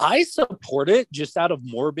 I support it just out of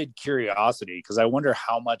morbid curiosity, because I wonder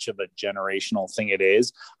how much of a generational thing it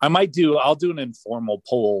is. I'll do an informal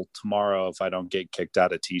poll tomorrow if I don't get kicked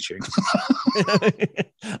out of teaching.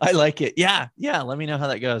 I like it. Yeah. Let me know how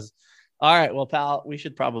that goes. All right. Well, pal, we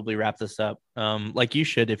should probably wrap this up. Like you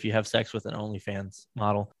should if you have sex with an OnlyFans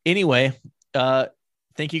model. Anyway,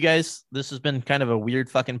 thank you guys. This has been kind of a weird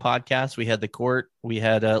fucking podcast. We had the court. We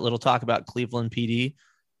had a little talk about Cleveland PD.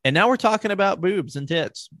 And now we're talking about boobs and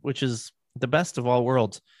tits, which is the best of all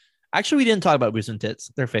worlds. Actually, we didn't talk about boobs and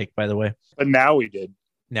tits. They're fake, by the way. But now we did.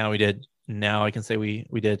 Now I can say we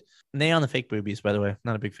did. Nay on the fake boobies, by the way.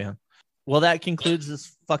 Not a big fan. Well, that concludes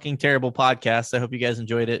this fucking terrible podcast. I hope you guys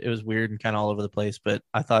enjoyed it. It was weird and kind of all over the place, but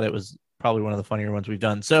I thought it was probably one of the funnier ones we've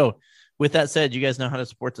done. So with that said, you guys know how to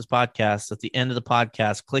support this podcast. At the end of the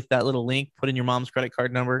podcast, click that little link, put in your mom's credit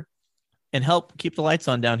card number, and help keep the lights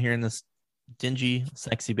on down here in this dingy,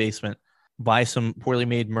 sexy basement. Buy some Poorly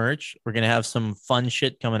Made merch. We're going to have some fun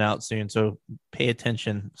shit coming out soon, so pay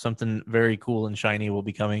attention. Something very cool and shiny will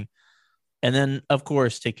be coming. And then, of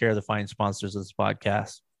course, take care of the fine sponsors of this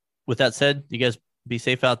podcast. With that said, you guys be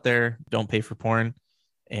safe out there. Don't pay for porn.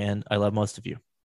 And I love most of you.